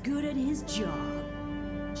he was good at his job.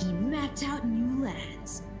 He mapped out new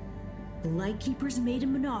lands. The Lightkeepers made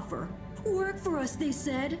him an offer. Work for us, they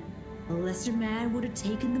said. A lesser man would have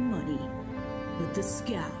taken the money. But the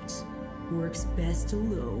Scout works best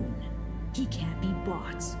alone. He can't be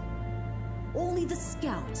bought. Only the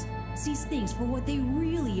Scout sees things for what they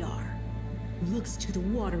really are. Looks to the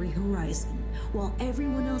watery horizon while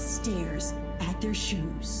everyone else stares at their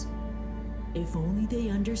shoes. If only they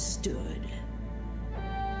understood.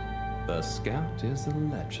 The Scout is a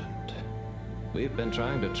legend. We've been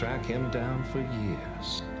trying to track him down for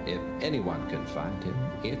years. If anyone can find him,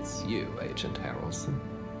 it's you, Agent Harrelson.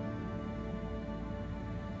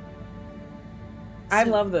 I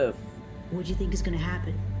love this. What do you think is gonna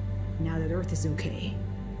happen now that Earth is okay?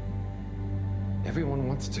 Everyone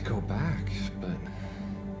wants to go back, but...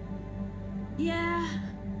 Yeah,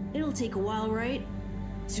 it'll take a while, right?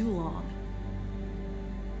 Too long.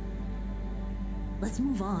 Let's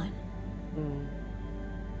move on.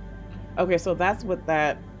 Okay, so that's what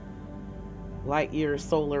that light year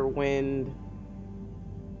solar wind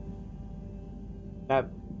that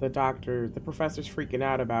the professor's freaking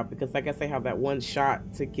out about, because I guess they have that one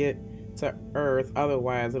shot to get to Earth.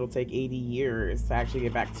 Otherwise, it'll take 80 years to actually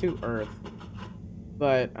get back to Earth.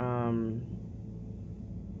 But I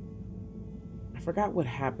forgot what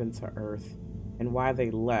happened to Earth and why they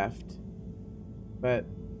left. But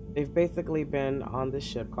they've basically been on this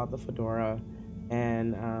ship called the Fedora,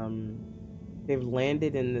 and they've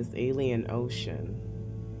landed in this alien ocean.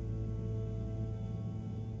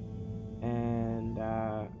 And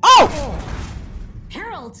oh!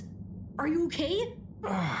 Harold, are you okay?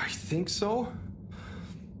 I think so.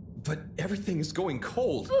 But everything is going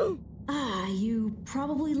cold. You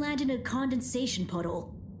probably landed in a condensation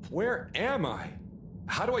puddle. Where am I?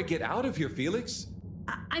 How do I get out of here, Felix?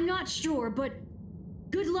 I'm not sure, but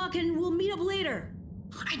good luck and we'll meet up later.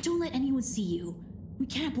 Don't let anyone see you. We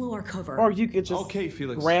can't blow our cover. Or you could just okay,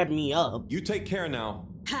 Felix. grab me up. You take care now.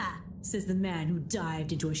 Ha! Says the man who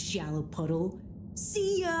dived into a shallow puddle.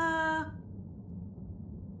 See ya!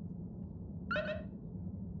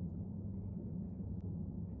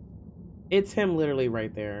 It's him literally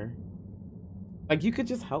right there. Like, you could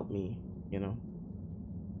just help me, you know?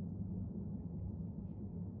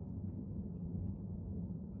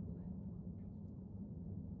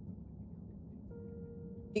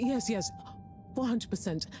 Yes,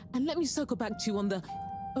 400%. And let me circle back to you on the...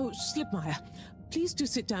 Oh, Slipmeyer, please do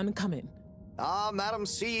sit down and come in. Madam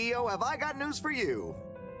CEO, have I got news for you?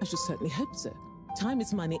 I should certainly hope so. Time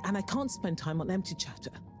is money, and I can't spend time on empty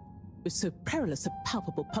chatter. With so perilous a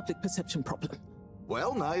palpable public perception problem.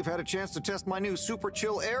 Well, now you've had a chance to test my new super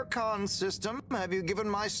chill aircon system. Have you given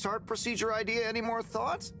my start procedure idea any more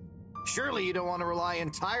thought? Surely you don't want to rely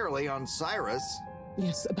entirely on Cyrus.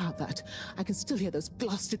 Yes, about that. I can still hear those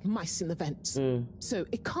blasted mice in the vents. So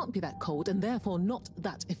it can't be that cold and therefore not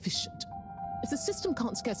that efficient. If the system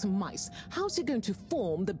can't scare some mice, how's it going to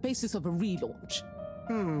form the basis of a relaunch?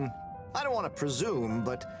 I don't want to presume,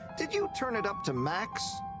 but did you turn it up to max?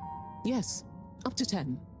 Yes, up to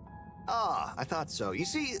 10. Ah, I thought so. You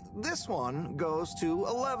see, this one goes to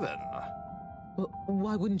 11. Well,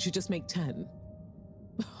 why wouldn't you just make 10?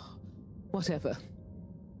 Whatever.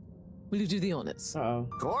 Will you do the honors? Of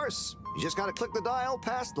course. You just gotta click the dial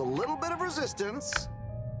past the little bit of resistance.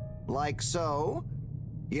 Like so.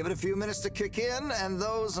 Give it a few minutes to kick in, and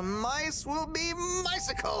those mice will be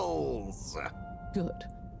micicles! Good.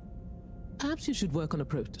 Perhaps you should work on a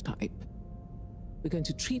prototype. We're going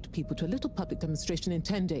to treat people to a little public demonstration in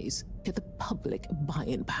 10 days. Get the public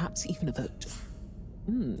buy-in, perhaps even a vote.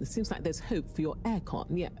 It seems like there's hope for your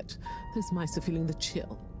aircon yet. Those mice are feeling the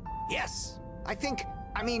chill. Yes!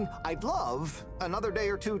 I'd love another day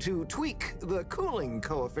or two to tweak the cooling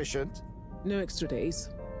coefficient. No extra days.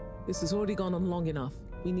 This has already gone on long enough.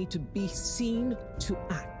 We need to be seen to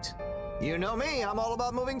act. You know me, I'm all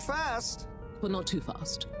about moving fast. But not too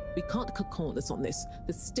fast. We can't cut corners on this.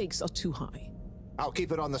 The stakes are too high. I'll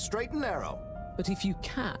keep it on the straight and narrow. But if you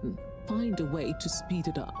can, find a way to speed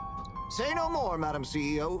it up. Say no more, Madam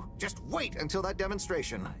CEO. Just wait until that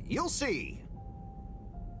demonstration. You'll see.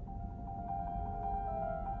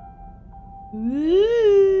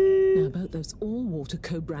 Now about those all-water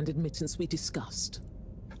co-branded mittens we discussed.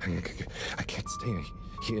 I can't stay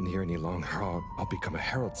in here any longer. I'll become a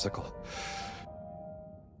herald sickle.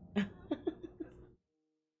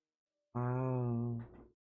 Wow.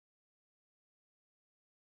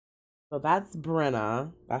 So that's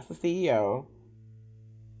Brenna. That's the CEO.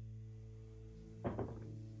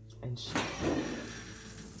 And she...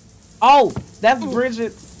 Oh, that's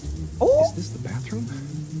Bridget. Oh, is this the bathroom?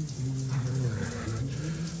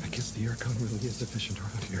 I guess the aircon really is efficient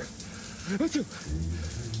around here.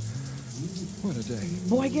 What a day.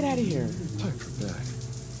 Boy, get out of here. Time for bed.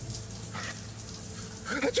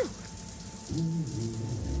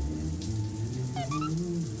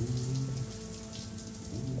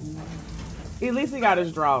 At least he got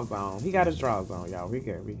his drawers on. He got his drawers on, y'all. We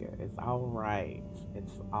good. We good. It's all right.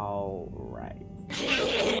 It's all right.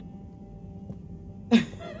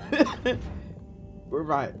 We're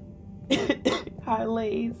right. Hi,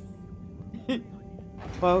 Lace.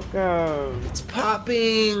 Welcome. It's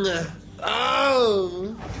popping.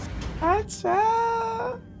 Oh. Hi,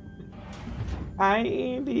 child. Hi,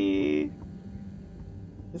 Andy.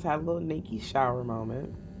 Just had a little naked shower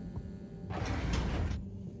moment.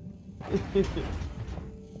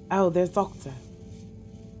 Oh, there's Doctor.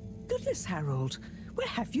 Goodness, Harold. Where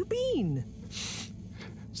have you been?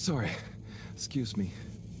 Sorry. Excuse me.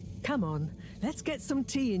 Come on, let's get some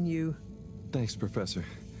tea in you. Thanks, Professor.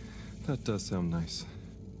 That does sound nice.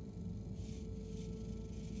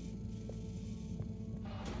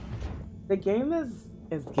 The game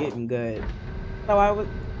is getting good. So I would...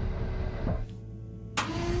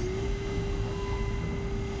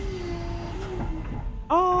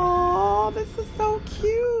 Oh, this is so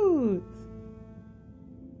cute.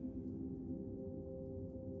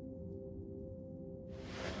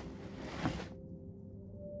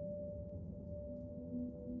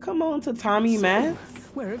 Come on to Tommy Matt.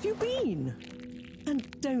 Where have you been?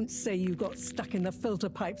 And don't say you got stuck in the filter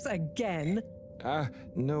pipes again.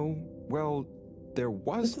 No. Well, there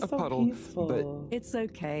was a puddle, peaceful. but... It's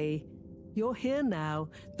okay. You're here now.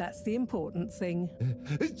 That's the important thing.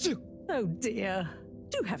 Oh dear.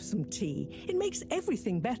 Do have some tea. It makes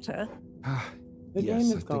everything better. The yes, game I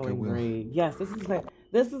is think I going will. great. Yes, this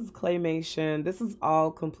is claymation. This is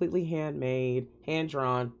all completely handmade, hand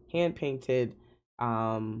drawn, hand painted.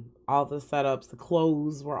 All the setups, the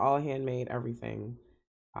clothes were all handmade. Everything.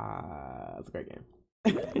 It's a great game.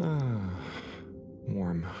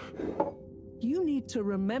 Warm. You need to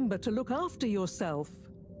remember to look after yourself.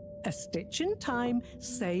 A stitch in time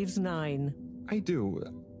saves 9. I do.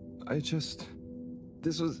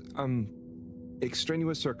 This was,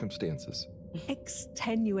 extraneous circumstances.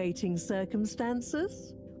 Extenuating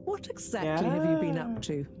circumstances? What exactly have you been up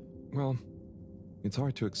to? Well, it's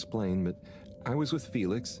hard to explain, but I was with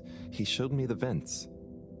Felix. He showed me the vents.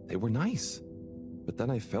 They were nice. But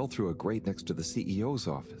then I fell through a grate next to the CEO's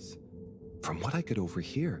office. From what I could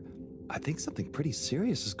overhear, I think something pretty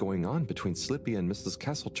serious is going on between Slippy and Mrs.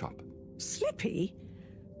 Kesselchop. Slippy?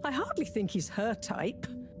 I hardly think he's her type.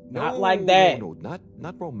 Not like that. No,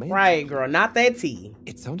 not romantic. Right, girl. Not that tea.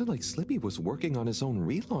 It sounded like Slippy was working on his own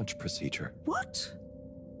relaunch procedure. What?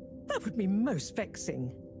 That would be most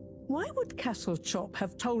vexing. Why would Kesselchop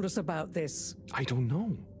have told us about this? I don't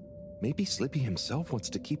know. Maybe Slippy himself wants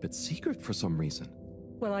to keep it secret for some reason.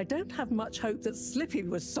 Well, I don't have much hope that Slippy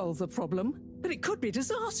would solve the problem, but it could be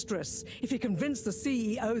disastrous if he convinced the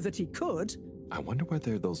CEO that he could. I wonder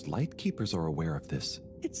whether those Lightkeepers are aware of this.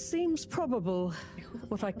 It seems probable.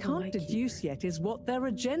 What I can't deduce yet is what their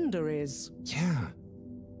agenda is. Yeah.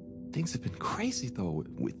 Things have been crazy, though,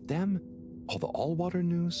 with them, all the all-water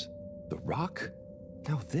news, the rock,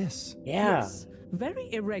 now this. Yeah. Yes,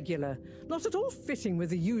 very irregular, not at all fitting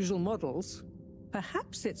with the usual models.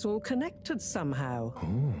 Perhaps it's all connected somehow.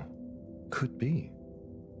 Oh, could be.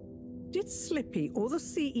 Did Slippy or the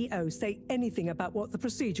CEO say anything about what the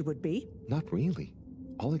procedure would be? Not really.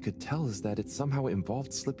 All I could tell is that it somehow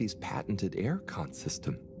involved Slippy's patented aircon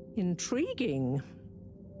system. Intriguing.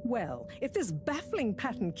 Well, if this baffling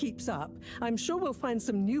pattern keeps up, I'm sure we'll find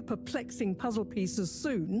some new perplexing puzzle pieces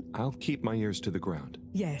soon. I'll keep my ears to the ground.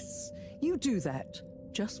 Yes, you do that.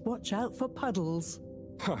 Just watch out for puddles.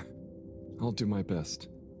 Ha! I'll do my best.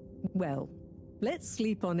 Well, let's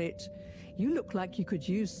sleep on it. You look like you could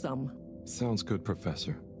use some. Sounds good,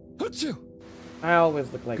 Professor. Achoo! I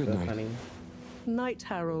always look like Good this, night. honey. Night,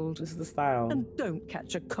 Harold. This is the style. And don't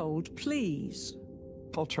catch a cold, please.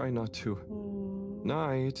 I'll try not to.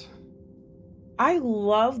 Night. I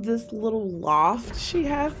love this little loft she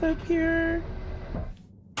has up here.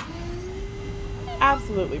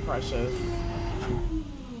 Absolutely precious.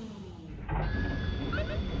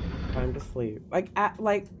 Time to sleep. God,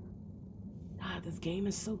 this game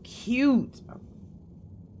is so cute.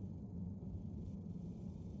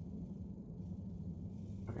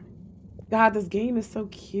 Okay. God, this game is so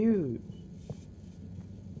cute.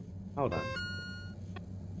 Hold on.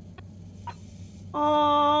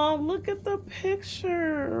 Oh, look at the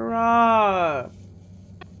picture. I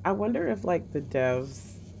wonder if like the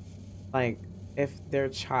devs, like if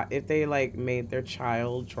they like made their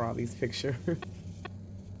child draw these pictures.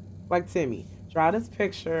 Like Timmy, draw this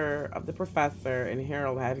picture of the professor and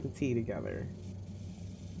Harold having tea together.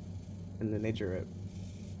 And then they drew it.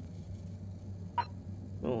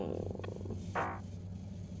 Oh.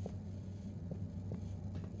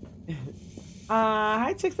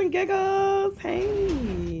 Hi Chicks and Giggles.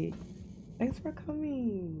 Hey. Thanks for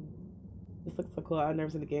coming. This looks so cool. I've never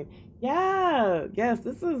seen the game. Yeah. Yes,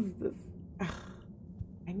 this. I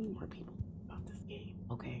need more people about this game.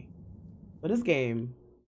 Okay. So this game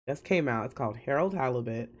just came out. It's called Harold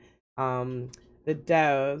Halibut. The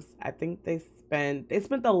devs, I think they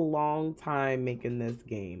spent a long time making this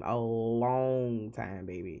game. A long time,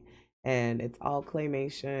 baby. And it's all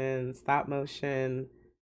claymation, stop motion.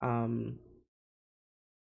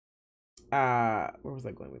 Where was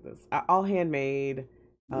I going with this? All handmade,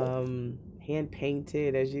 hand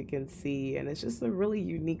painted, as you can see, and it's just a really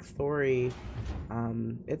unique story.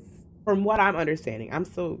 It's from what I'm understanding. I'm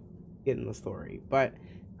still getting the story, but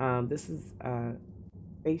this is a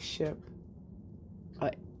spaceship,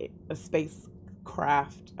 a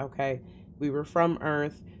spacecraft. Okay, we were from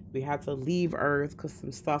Earth. We had to leave Earth because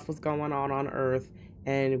some stuff was going on Earth,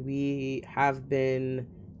 and we have been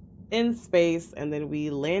in space, and then we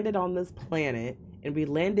landed on this planet, and we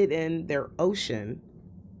landed in their ocean,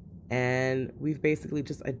 and we've basically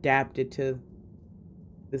just adapted to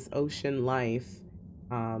this ocean life,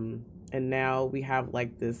 and now we have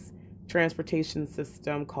like this transportation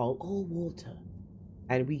system called all water,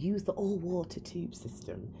 and we use the all water tube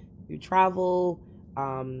system to travel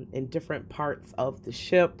in different parts of the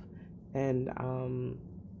ship, and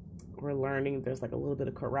we're learning there's like a little bit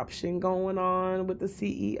of corruption going on with the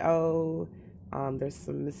CEO. There's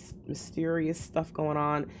some mysterious stuff going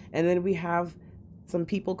on. And then we have some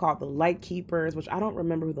people called the Lightkeepers, which I don't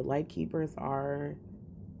remember who the Lightkeepers are.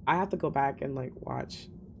 I have to go back and like watch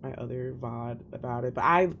my other VOD about it. But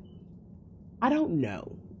I don't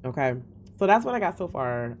know. Okay. So that's what I got so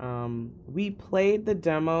far. We played the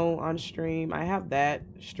demo on stream. I have that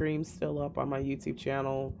stream still up on my YouTube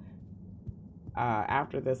channel.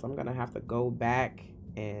 After this, I'm gonna have to go back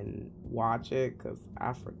and watch it because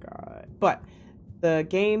I forgot. But the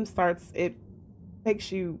game it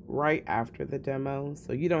takes you right after the demo,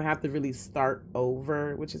 so you don't have to really start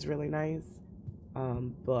over, which is really nice.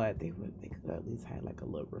 But they could at least have like a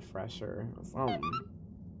little refresher or something.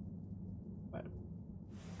 But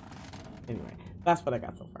anyway, that's what I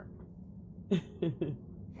got so far.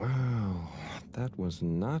 Wow, that was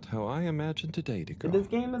not how I imagined today to go. This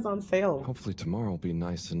game is on sale. Hopefully tomorrow will be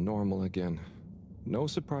nice and normal again. No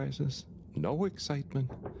surprises, no excitement,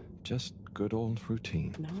 just good old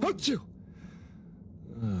routine. No. Achoo!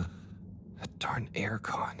 That darn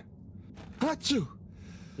aircon. Achoo!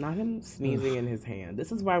 Not him sneezing in his hand.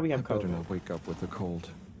 This is why we have I better COVID. not wake up with a cold.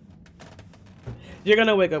 You're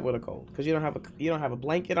gonna wake up with a cold because you don't have a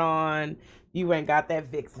blanket on. You ain't got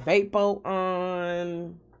that Vicks Vapo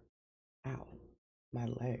on. Ow, my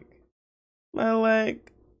leg. My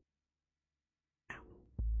leg.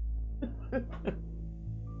 Ow.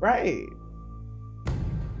 Right.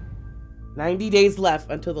 90 days left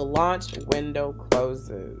until the launch window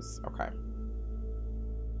closes. Okay.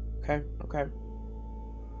 Okay, okay.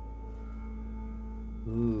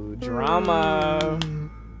 Ooh, drama.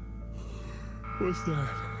 What's that?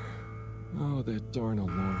 Oh, that darn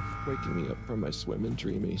alarm. Waking me up from my swimming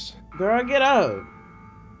dreamies. Girl, get up.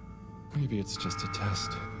 Maybe it's just a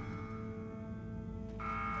test.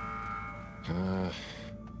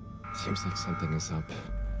 Seems like something is up.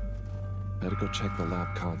 Better go check the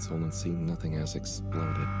lab console and see nothing has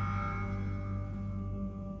exploded.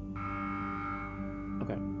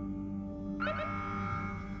 Okay.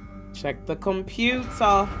 Check the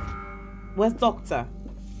computer. Where's Doctor?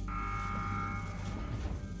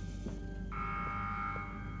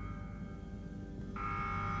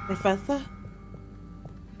 Professor?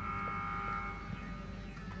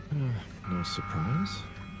 No surprise.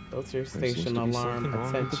 Filter There seems station to be alarm. something wrong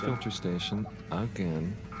with the Attention. filter station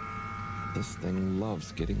again. This thing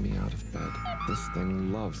loves getting me out of bed. This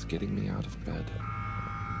thing loves getting me out of bed.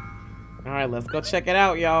 All right, let's go check it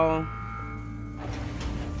out, y'all.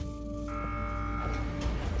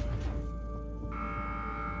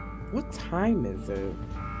 What time is it?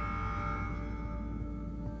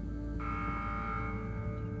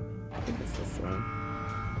 I think it's this one.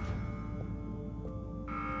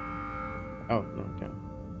 Oh, no, okay.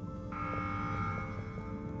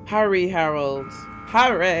 Hurry, Harold.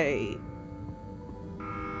 Hurry!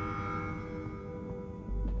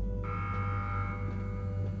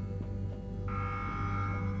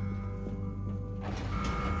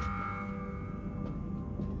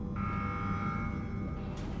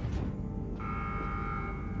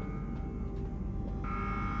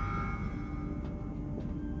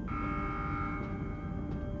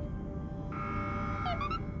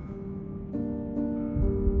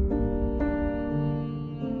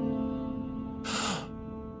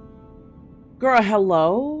 Girl,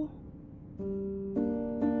 hello?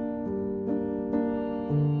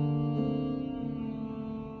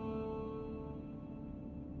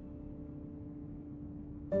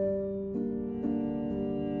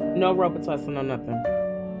 No robot tussle, no nothing.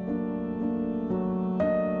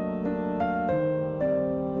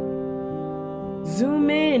 Zoom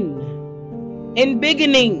in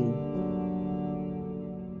beginning.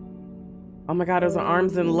 Oh my God, those are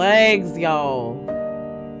arms and legs, y'all.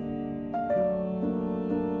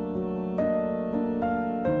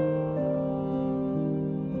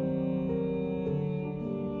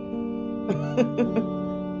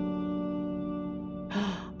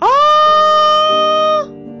 Oh!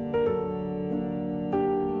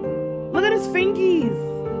 Look at his fingies.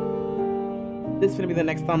 This is gonna be the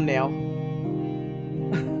next thumbnail.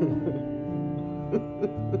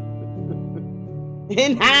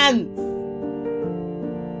 Enhance.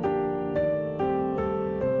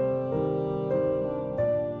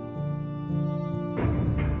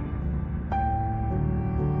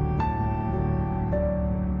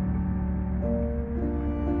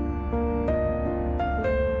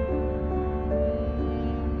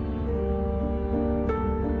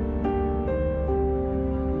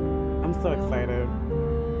 I'm so excited.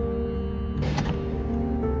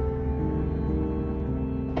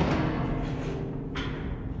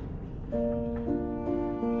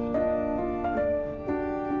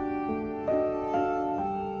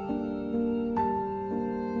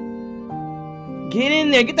 Get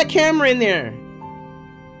in there. Get the camera in there.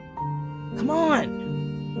 Come on.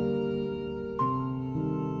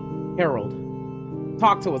 Harold.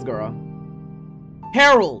 Talk to us, girl.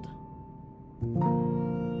 Harold.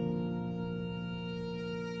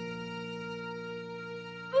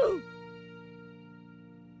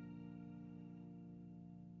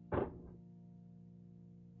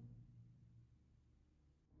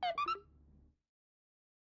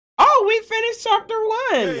 Oh, we finished chapter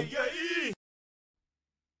 1.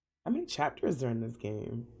 How many chapters are in this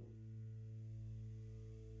game?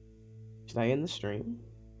 Should I end the stream?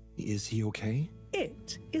 Is he okay?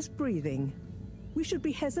 It is breathing. We should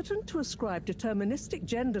be hesitant to ascribe deterministic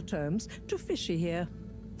gender terms to Fishy here.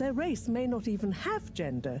 Their race may not even have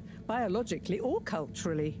gender, biologically or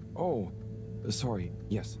culturally. Oh, sorry.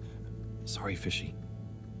 Yes. Sorry, Fishy.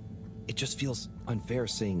 It just feels unfair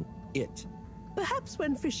saying it. Perhaps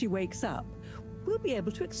when Fishy wakes up, we'll be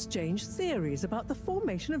able to exchange theories about the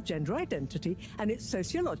formation of gender identity and its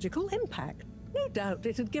sociological impact. No doubt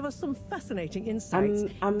it'd give us some fascinating insights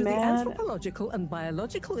I'm into the mad. anthropological and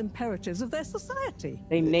biological imperatives of their society.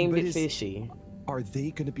 They named it Fishy. Are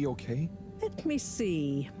they gonna be okay? Let me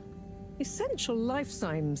see. Essential life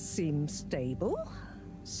signs seem stable.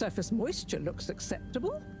 Surface moisture looks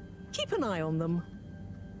acceptable. Keep an eye on them.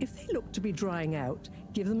 If they look to be drying out,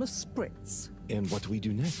 give them a spritz. And what do we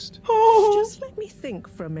do next? Just let me think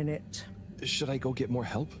for a minute. Should I go get more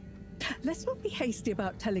help? Let's not be hasty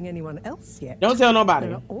about telling anyone else yet. Don't tell nobody.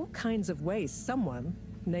 There are all kinds of ways someone,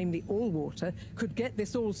 namely Allwater, could get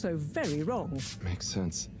this all so very wrong. Makes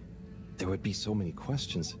sense. There would be so many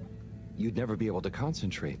questions. You'd never be able to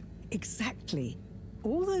concentrate. Exactly.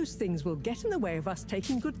 All those things will get in the way of us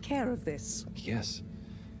taking good care of this. Yes.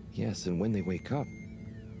 Yes, and when they wake up,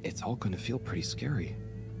 it's all gonna feel pretty scary.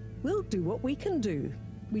 We'll do what we can do.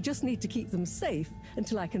 We just need to keep them safe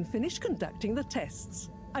until I can finish conducting the tests.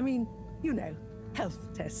 I mean, you know,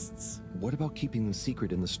 health tests. What about keeping them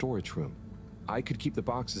secret in the storage room? I could keep the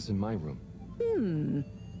boxes in my room.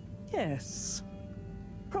 Yes.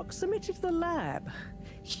 Proximity to the lab.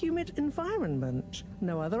 Humid environment.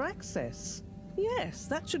 No other access. Yes,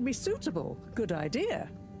 that should be suitable. Good idea.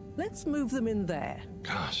 Let's move them in there.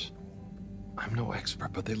 Gosh, I'm no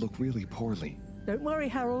expert, but they look really poorly. Don't worry,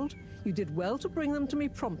 Harold. You did well to bring them to me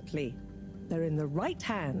promptly. They're in the right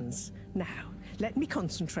hands. Now, let me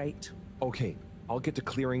concentrate. Okay, I'll get to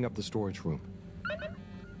clearing up the storage room.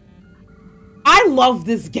 I love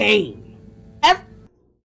this game.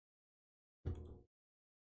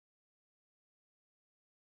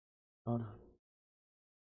 Hold on.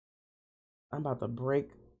 I'm about to break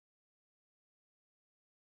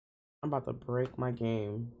my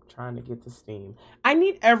game trying to get to Steam. I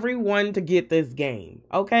need everyone to get this game,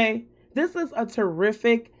 okay? This is a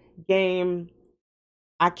terrific game.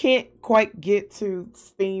 I can't quite get to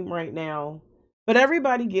Steam right now, but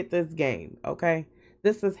everybody get this game, okay?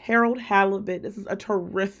 This is Harold Halibut. This is a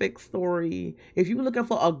terrific story. If you're looking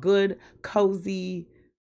for a good, cozy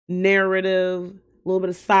narrative, a little bit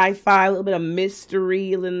of sci-fi, a little bit of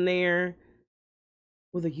mystery in there,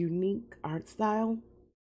 with a unique art style,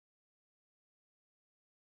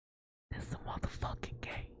 this is a motherfucking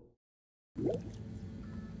game.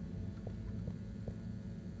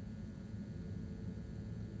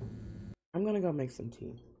 I'm gonna go make some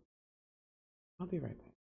tea. I'll be right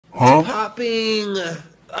back. Huh? Popping.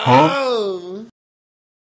 Oh.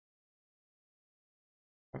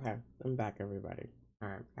 Okay, I'm back, everybody. All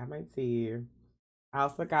right, got my tea. I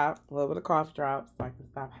also got a little bit of cough drops so I can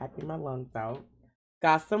stop hacking my lungs out.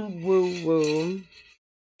 Got some woo woo.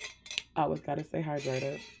 Always gotta stay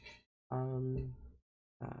hydrated.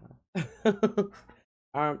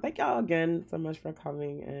 Thank y'all again so much for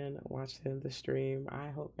coming and watching the stream. I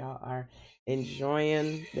hope y'all are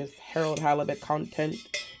enjoying this Harold Halibut content.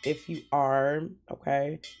 If you are,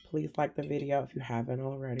 okay, please like the video if you haven't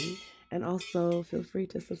already. And also feel free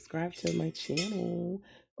to subscribe to my channel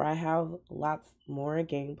where I have lots more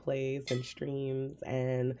gameplays and streams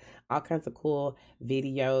and all kinds of cool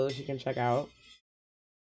videos you can check out.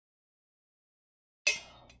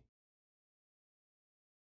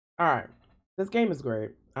 All right, this game is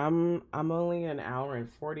great. I'm only an hour and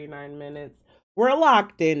 49 minutes. We're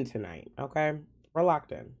locked in tonight, okay? We're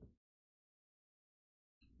locked in.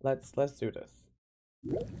 Let's do this.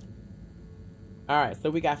 All right, so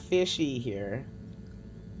we got Fishy here.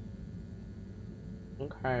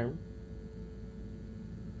 Okay.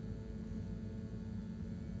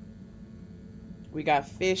 We got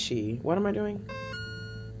Fishy. What am I doing?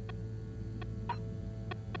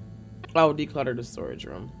 Oh, declutter the storage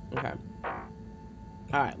room. Okay.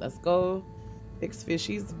 All right, let's go fix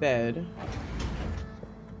Fishy's bed.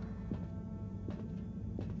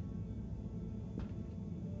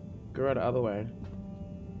 Go the other way.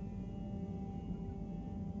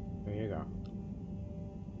 There you go.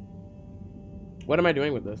 What am I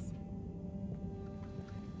doing with this?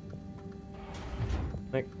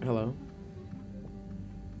 Like, hello?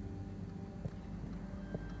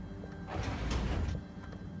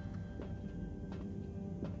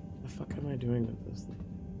 The fuck am I doing with this?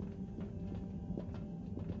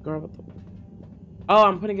 Girl, what the... Oh,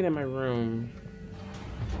 I'm putting it in my room.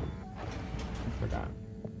 I forgot.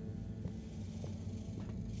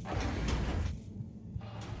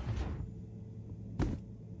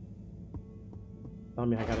 Tell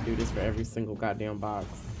me I gotta do this for every single goddamn box.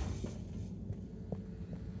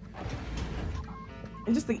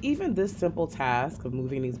 And just think, even this simple task of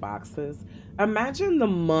moving these boxes, imagine the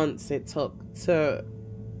months it took to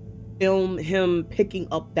film him picking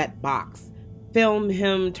up that box, film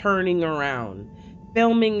him turning around,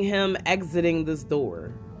 filming him exiting this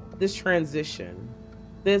door, this transition,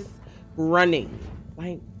 this running.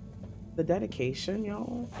 Like, the dedication,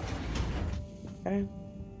 y'all. Okay.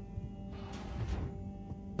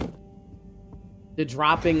 The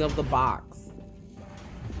dropping of the box.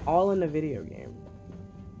 All in the video game.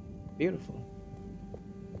 Beautiful.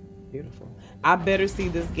 Beautiful. I better see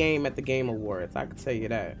this game at the Game Awards. I can tell you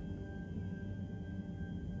that.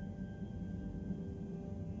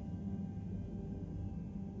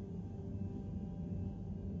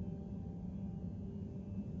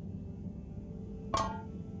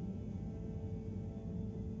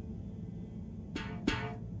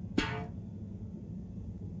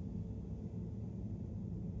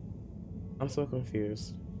 I'm so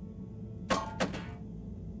confused.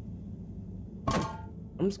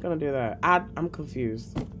 I'm just gonna do that. I'm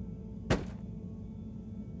confused.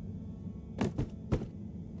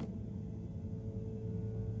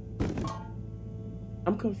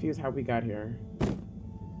 I'm confused how we got here.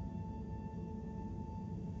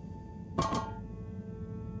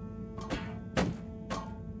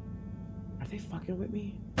 Are they fucking with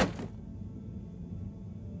me?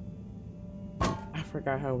 I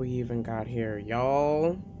forgot how we even got here,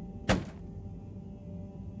 y'all.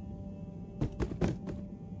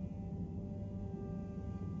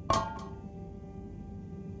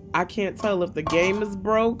 I can't tell if the game is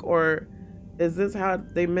broke or is this how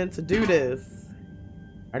they meant to do this?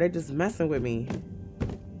 Are they just messing with me?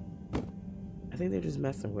 I think they're just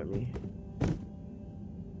messing with me.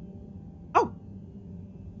 Oh!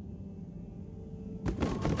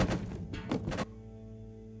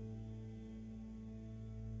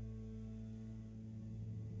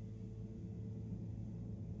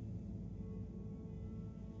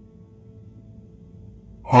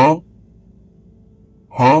 Huh?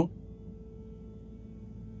 Huh?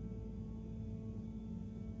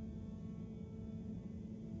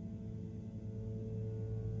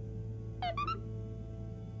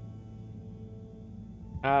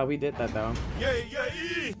 We did that though. Yay,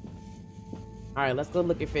 yay! All right, let's go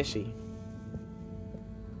look at Fishy.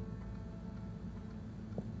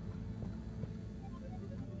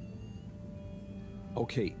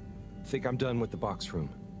 Okay, think I'm done with the box room.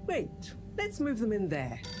 Wait, let's move them in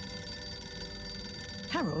there.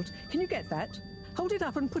 Harold, can you get that? Hold it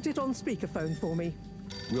up and put it on speakerphone for me.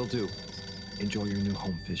 Will do. Enjoy your new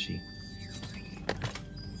home, Fishy.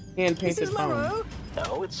 Hand painted This is Marrow?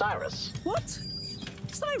 No, it's Cyrus. What?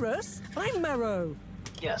 Cyrus? I'm Marrow.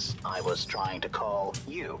 Yes, I was trying to call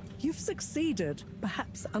you. You've succeeded,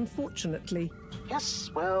 perhaps unfortunately.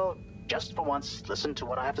 Yes, well, just for once, listen to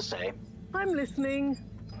what I have to say. I'm listening.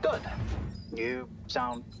 Good. You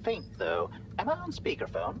sound faint, though. Am I on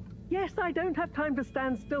speakerphone? Yes, I don't have time to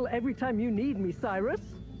stand still every time you need me, Cyrus.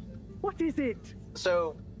 What is it?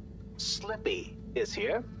 So, Slippy is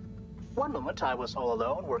here. One moment I was all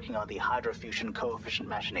alone working on the hydrofusion coefficient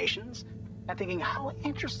machinations and thinking how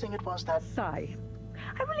interesting it was that... Sigh.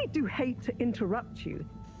 I really do hate to interrupt you,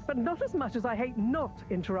 but not as much as I hate not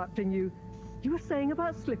interrupting you. You were saying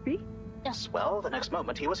about Slippy? Yes, well, the next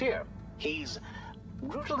moment he was here. He's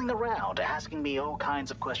rootling around, asking me all kinds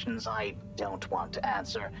of questions I don't want to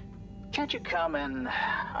answer. Can't you come and,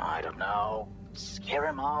 I don't know, scare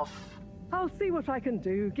him off? I'll see what I can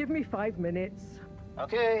do. Give me 5 minutes.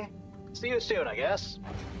 Okay. See you soon, I guess.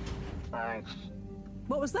 Thanks.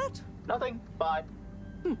 What was that? Nothing. Bye.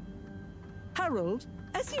 Harold,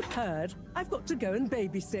 as you've heard, I've got to go and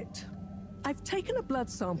babysit. I've taken a blood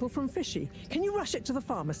sample from Fishy. Can you rush it to the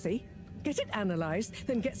pharmacy? Get it analyzed,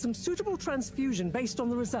 then get some suitable transfusion based on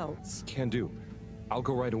the results. Can do. I'll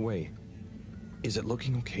go right away. Is it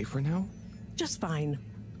looking okay for now? Just fine.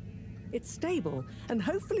 It's stable, and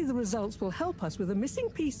hopefully the results will help us with the missing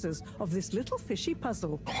pieces of this little fishy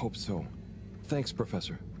puzzle. Hope so. Thanks,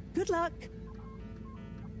 Professor. Good luck.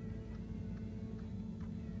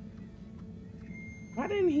 Why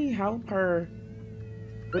didn't he help her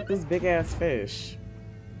with this big ass fish?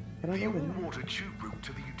 The all-water tube route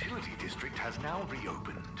to the utility district has now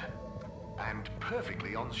reopened. And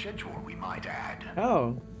perfectly on schedule, we might add.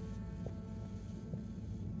 Oh.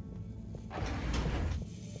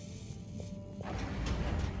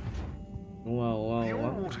 Whoa. The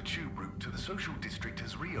all-water tube route to the social district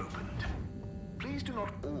has reopened. Please do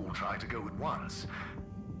not all try to go at once.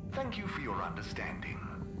 Thank you for your understanding.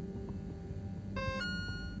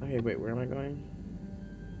 Okay, wait, where am I going?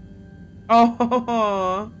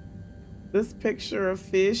 Oh, this picture of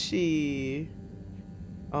Fishy.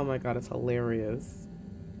 Oh my god, it's hilarious.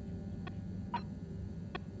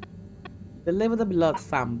 Deliver the blood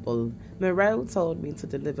sample. Moreau told me to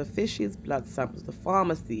deliver Fishy's blood sample to the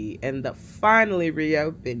pharmacy in the finally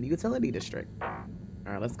reopened utility district.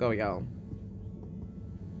 Alright, let's go, y'all.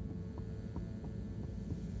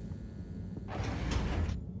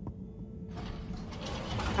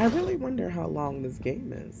 I really wonder how long this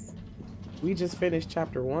game is. We just finished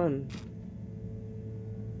chapter 1.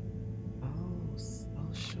 Oh,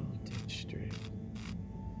 social district.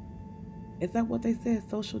 Is that what they said?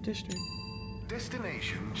 Social district?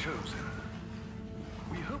 Destination chosen.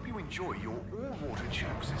 We hope you enjoy your all-water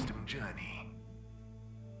tube system journey.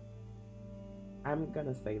 I'm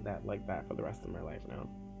gonna say that like that for the rest of my life now.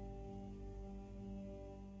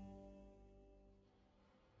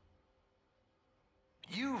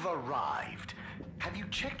 You've arrived. Have you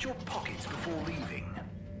checked your pockets before leaving?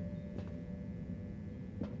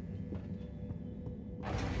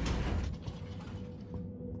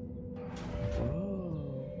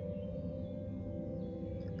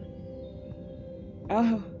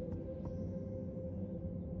 Oh.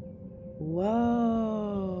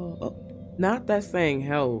 Whoa. Oh, not that saying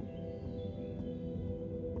help.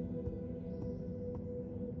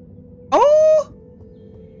 Oh!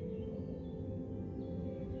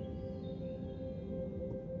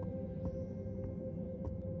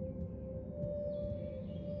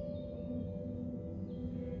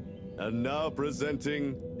 And now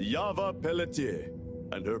presenting Yava Pelletier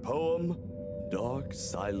and her poem, Dark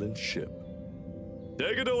Silent Ship.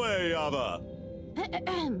 Take it away, Yava!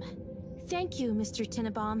 Thank you, Mr.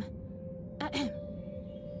 Tinnabaum.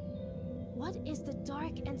 What is the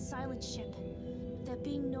dark and silent ship? That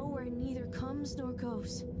being nowhere neither comes nor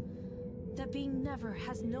goes. That being never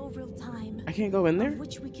has no real time. I can't go in there? Of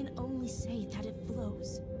which we can only say that it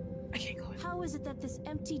flows. I can't go in. How is it that this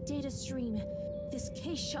empty data stream, this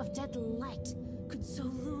cache of dead light, could so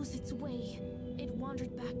lose its way? It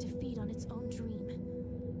wandered back to feed on its own dream.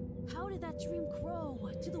 How did that dream grow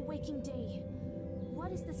to the waking day?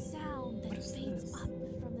 What is the sound that fades up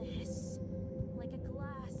from the hiss? Like a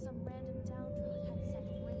glass some random downdraught had set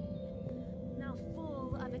ringing. Now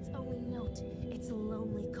full of its only note, its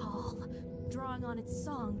lonely call, drawing on its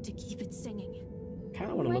song to keep it singing.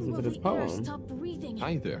 Kinda wanna listen to this poem. Stop breathing?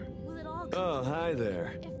 Hi there. Oh, hi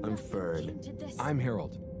there. I'm Fern. I'm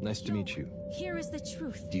Harold. Nice to meet you. Here is the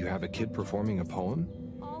truth. Do you have a kid performing a poem?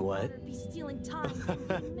 What? Be stealing time.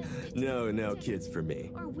 No kids for me.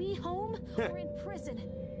 Are we home or in prison?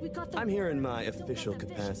 We got the I'm here in my official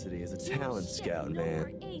capacity as a talent scout,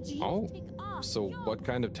 man. Oh, so what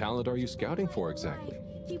kind of talent are you scouting for exactly?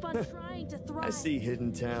 Keep on trying to thrive. I see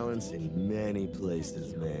hidden talents in many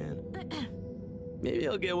places, man. Maybe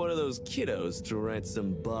I'll get one of those kiddos to write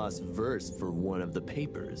some boss verse for one of the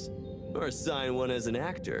papers. Or sign one as an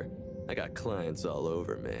actor. I got clients all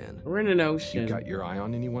over, man. We're in an ocean. You got your eye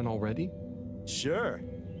on anyone already? Sure.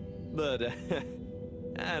 But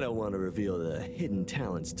I don't want to reveal the hidden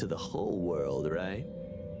talents to the whole world, right?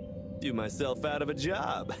 Do myself out of a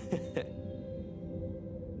job.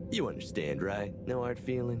 You understand, right? No hard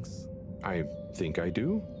feelings? I think I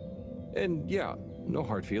do. And yeah, no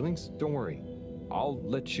hard feelings. Don't worry. I'll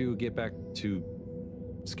let you get back to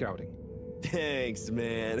scouting. Thanks,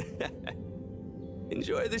 man.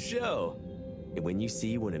 Enjoy the show. And when you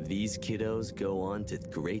see one of these kiddos go on to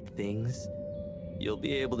great things, you'll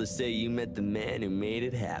be able to say you met the man who made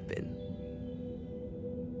it happen.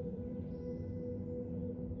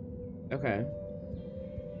 Okay.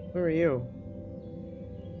 Who are you?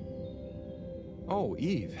 Oh,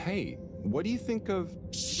 Eve, hey. What do you think of...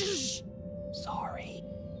 Shh! Sorry.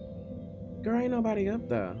 Girl, ain't nobody up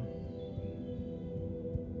there.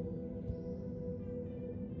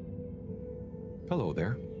 Hello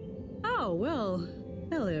there. Oh, well,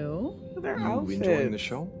 hello. Their you outfits. enjoying the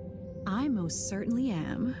show? I most certainly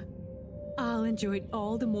am. I'll enjoy it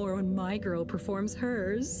all the more when my girl performs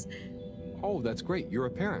hers. Oh, that's great. You're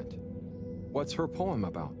a parent. What's her poem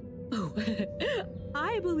about? Oh,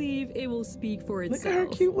 I believe it will speak for itself. Look at her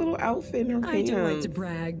cute little outfit in her I pants. don't like to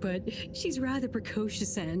brag, but she's rather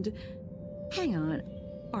precocious and... Hang on,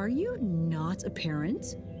 are you not a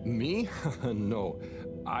parent? Me? No,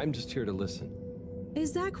 I'm just here to listen.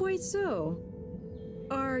 Is that quite so?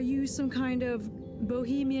 Are you some kind of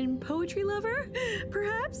bohemian poetry lover,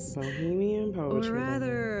 perhaps? Bohemian poetry Or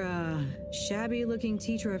rather, shabby-looking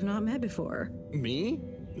teacher I've not met before. Me?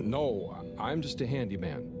 No, I'm just a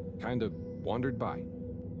handyman. Kind of wandered by.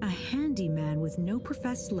 A handyman with no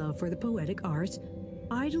professed love for the poetic art,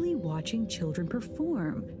 idly watching children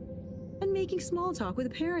perform. And making small talk with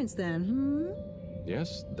the parents then,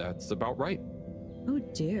 Yes, that's about right. Oh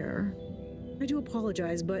dear. I do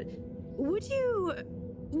apologize, but would you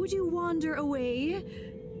wander away?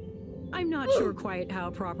 I'm not sure quite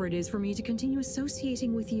how proper it is for me to continue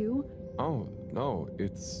associating with you. Oh, no,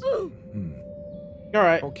 it's... All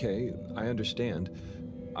right. Okay, I understand.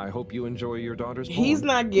 I hope you enjoy your daughter's poem. He's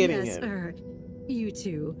not getting yes, it. You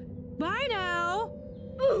too. Bye now!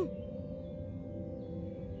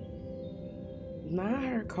 Not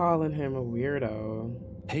her calling him a weirdo.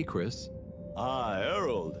 Hey, Chris. Ah,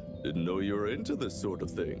 Harold. Didn't know you were into this sort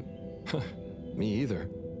of thing. Me either.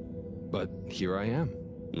 But here I am.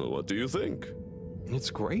 Well, what do you think?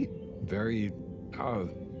 It's great. Very,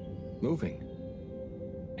 moving.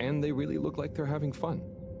 And they really look like they're having fun.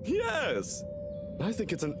 Yes! I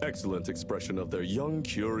think it's an excellent expression of their young,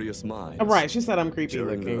 curious minds. Oh, right, she said I'm creepy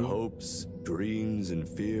Sharing looking. their hopes, dreams, and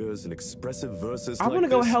fears in expressive verses I like want to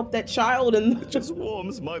go this. help that child in the... It just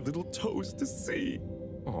warms my little toes to see.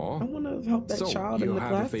 Aw. I want to help that child in the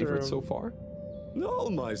classroom. You have a favorite so far?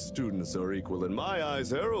 All my students are equal in my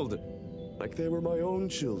eyes, Harold. Like they were my own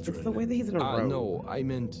children. It's the way that he's in a robe. No, I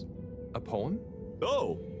meant a poem?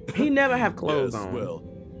 Oh! He never have clothes yes, on. Well,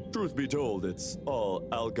 truth be told, it's all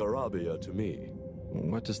algarabia to me.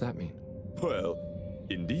 What does that mean? Well,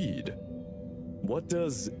 indeed. What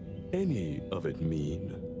does any of it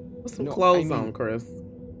mean? Put some clothes I mean, on, Chris.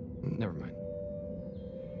 Never mind.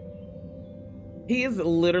 He is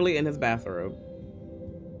literally in his bathrobe.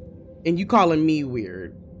 And you calling me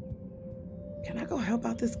weird. Can I go help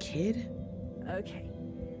out this kid? Okay.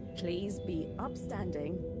 Please be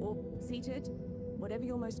upstanding or seated, whatever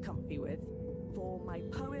you're most comfy with, for my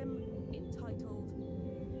poem entitled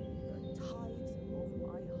The Tides of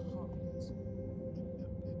My Heart.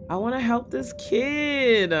 I want to help this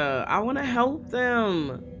kid. I want to help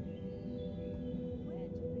them.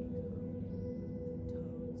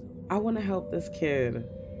 I want to help this kid.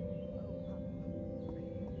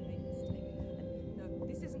 No,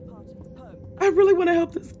 this isn't part of the poem. I really want to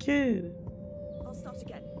help this kid. I'll start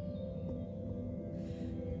again.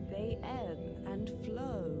 They ebb and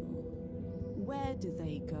flow. Where do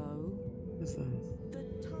they go? What's this? The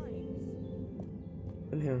tides.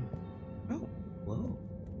 In here. Oh, whoa.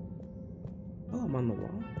 Oh, I'm on the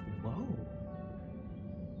wall. Whoa.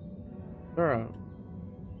 Girl.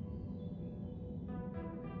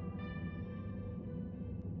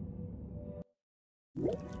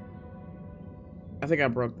 I think I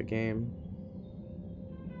broke the game.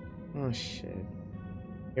 Oh, shit.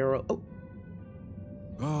 Arrow. Oh.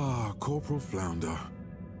 Ah, Corporal Flounder.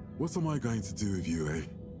 What am I going to do with you, eh?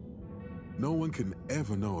 No one can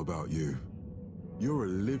ever know about you. You're a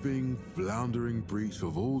living, floundering breach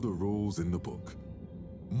of all the rules in the book.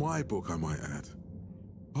 My book, I might add.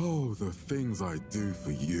 Oh, the things I do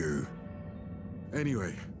for you.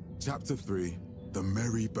 Anyway, Chapter 3, The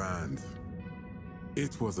Merry Band.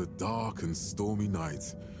 It was a dark and stormy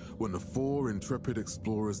night when the 4 intrepid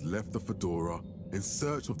explorers left the Fedora in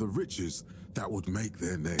search of the riches that would make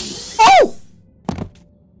their names. Oh!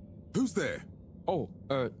 Who's there? Oh,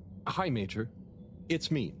 hi, Major.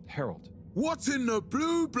 It's me, Harold. What in the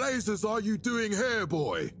blue blazers are you doing here,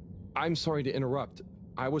 boy? I'm sorry to interrupt.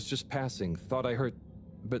 I was just passing, thought I heard,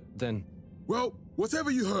 but then... Well, whatever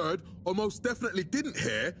you heard, or most definitely didn't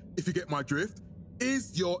hear, if you get my drift,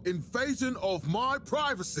 is your invasion of my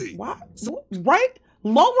privacy. What? Right?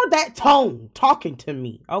 Lower that tone talking to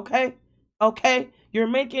me, okay? Okay? You're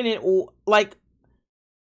making it like...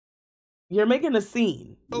 You're making a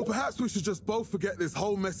scene. Oh, perhaps we should just both forget this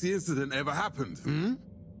whole messy incident ever happened, hmm?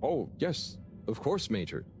 Oh, yes, of course,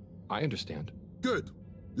 Major. I understand. Good.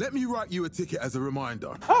 Let me write you a ticket as a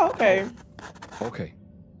reminder. Oh, okay. Okay.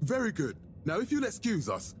 Very good. Now, if you'll excuse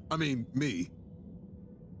us, I mean, me.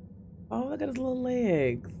 Oh, look at his little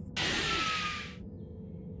legs.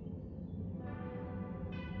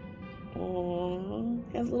 Oh,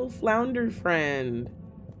 he has a little flounder friend.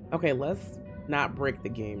 Okay, let's not break the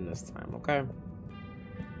game this time, okay?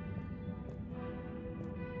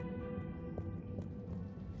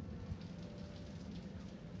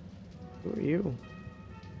 Who are you?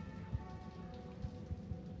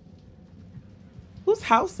 Whose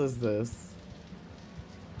house is this?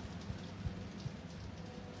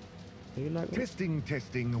 Testing,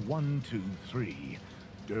 testing, 1, 2, 3.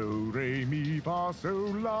 Do, re, mi, fa,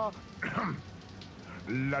 sol, la.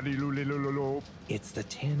 La, di, lu, li, lu, lu, lu. It's the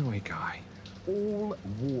tannoy guy. All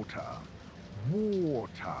water.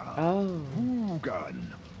 Water. Oh.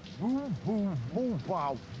 Woogan. Woo, woo, woo,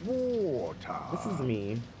 wah, water. This is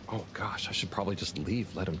me. Oh gosh, I should probably just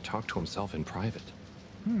leave, let him talk to himself in private.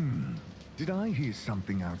 Did I hear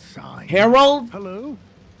something outside? Harold? Hello?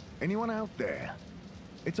 Anyone out there?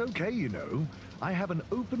 It's okay, you know. I have an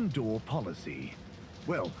open door policy.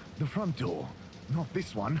 Well, the front door, not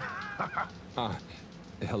this one.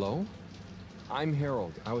 Hello? I'm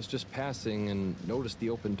Harold. I was just passing and noticed the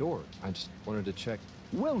open door. I just wanted to check.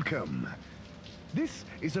 Welcome. This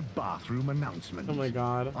is a bathroom announcement. Oh my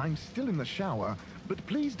god. I'm still in the shower, but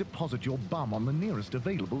please deposit your bum on the nearest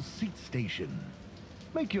available seat station.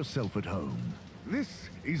 Make yourself at home. This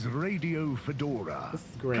is Radio Fedora. This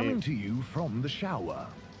is great. Coming to you from the shower.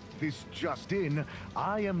 This just in,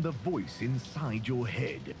 I am the voice inside your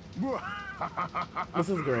head. This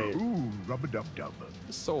is great. Ooh, rub-a-dub-dub.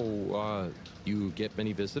 So, you get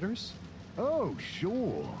many visitors? Oh,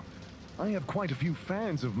 sure. I have quite a few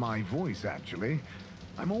fans of my voice, actually.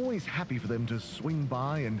 I'm always happy for them to swing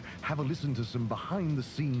by and have a listen to some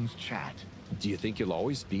behind-the-scenes chat. Do you think you'll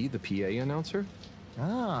always be the PA announcer?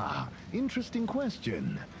 Ah, interesting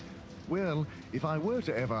question. Well, if I were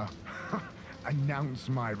to ever announce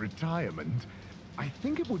my retirement, I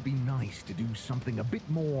think it would be nice to do something a bit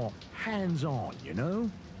more hands-on, you know?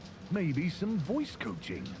 Maybe some voice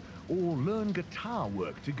coaching, or learn guitar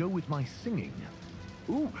work to go with my singing.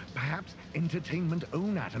 Ooh, perhaps Entertainment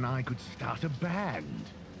Onat and I could start a band.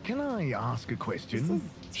 Can I ask a question?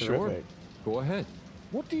 Sure. Go ahead.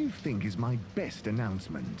 What do you think is my best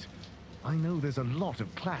announcement? I know there's a lot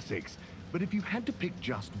of classics, but if you had to pick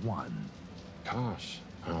just one. Gosh,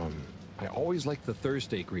 I always like the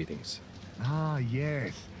Thursday greetings. Ah,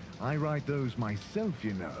 yes. I write those myself,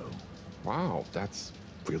 you know. Wow, that's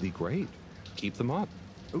really great. Keep them up.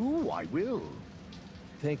 Ooh, I will.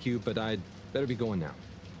 Thank you, but I'd better be going now.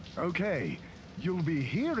 Okay, you'll be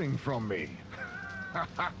hearing from me.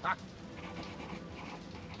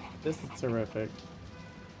 This is terrific.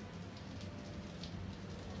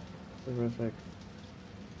 Terrific.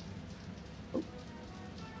 Oh.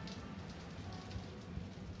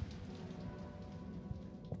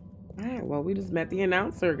 Alright, well, we just met the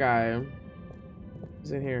announcer guy.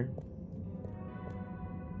 Who's in here?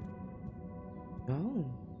 Oh.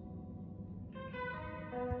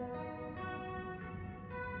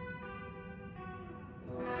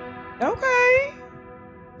 Okay.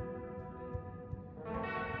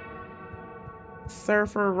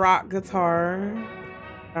 Surfer rock guitar.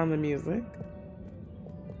 Found the music.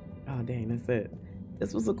 Oh, dang, that's it.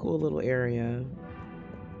 This was a cool little area.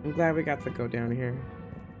 I'm glad we got to go down here.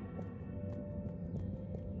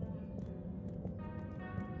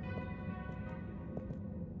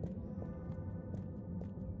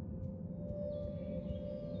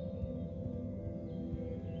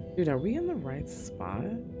 Dude, are we in the right spot?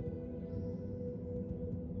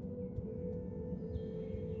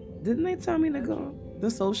 Didn't they tell me to go the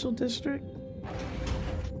social district?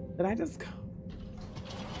 Did I just go?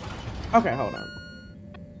 Okay, hold on.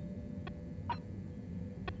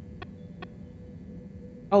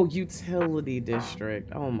 Oh, utility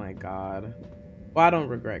district. Oh my god. Well, I don't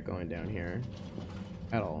regret going down here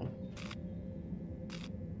at all.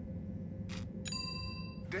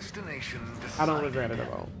 Destination decided. I don't regret it at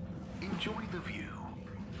all. Enjoy the view.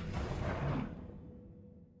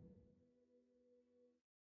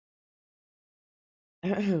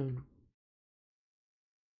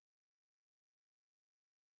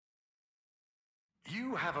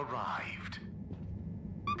 You have arrived.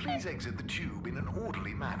 Please exit the tube in an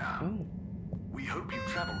orderly manner. Oh. We hope you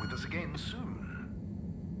travel with us again soon.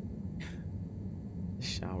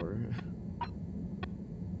 Shower.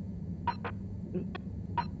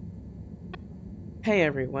 Hey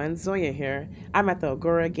everyone, Zoya here. I'm at the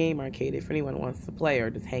Agora Game Arcade if anyone wants to play or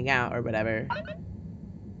just hang out or whatever.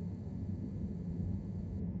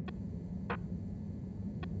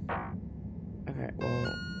 Okay,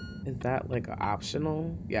 well, is that like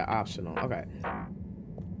optional? Yeah, optional. Okay.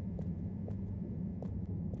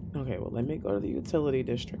 Okay, well, let me go to the utility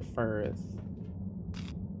district first.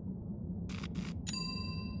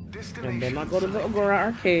 And then I'll go to the Agora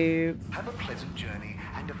Arcades. Have a pleasant journey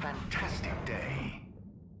and a fantastic day.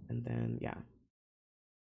 And then, yeah.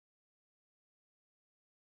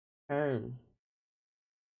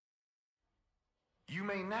 You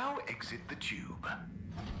may now exit the tube.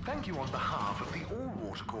 Thank you on behalf of the All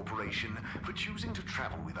Water Corporation for choosing to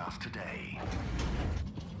travel with us today.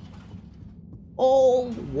 All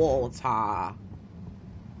water.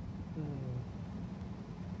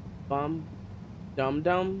 Dum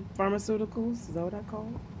Dum Pharmaceuticals? Is that what I call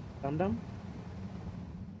it? Dum Dum?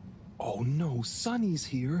 Oh no, Sonny's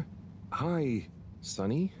here. Hi,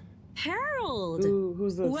 Sonny. Harold!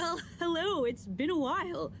 Who's this? Well, hello, it's been a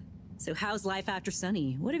while. So how's life after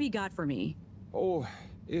Sunny? What have you got for me? Oh,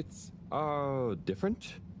 it's,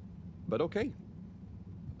 different, but okay.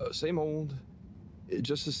 Same old,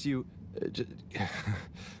 just as you,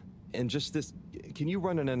 and just this, can you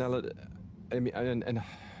run an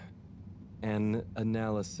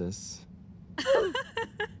analysis?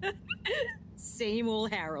 Same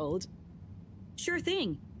old Harold. Sure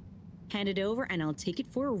thing. Hand it over and I'll take it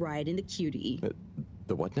for a ride in the QT.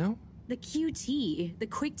 The what now? The QT. The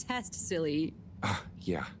quick test, silly.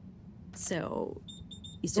 Yeah. So,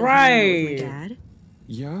 you still hanging out with my dad?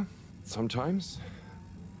 Yeah, sometimes.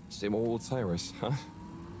 Same old Cyrus, huh?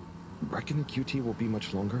 Reckon the QT will be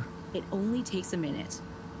much longer? It only takes a minute.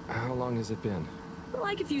 How long has it been?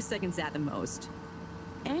 Like a few seconds at the most.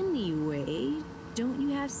 Anyway, don't you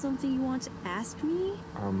have something you want to ask me?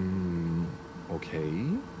 Okay.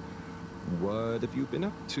 What have you been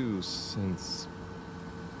up to since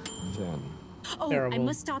then? Oh, Terrible. I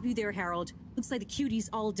must stop you there, Harold. Looks like the cutie's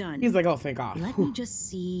all done. He's like, oh, thank God. Let me just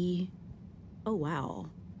see. Oh, wow.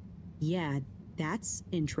 Yeah, that's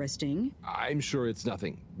interesting. I'm sure it's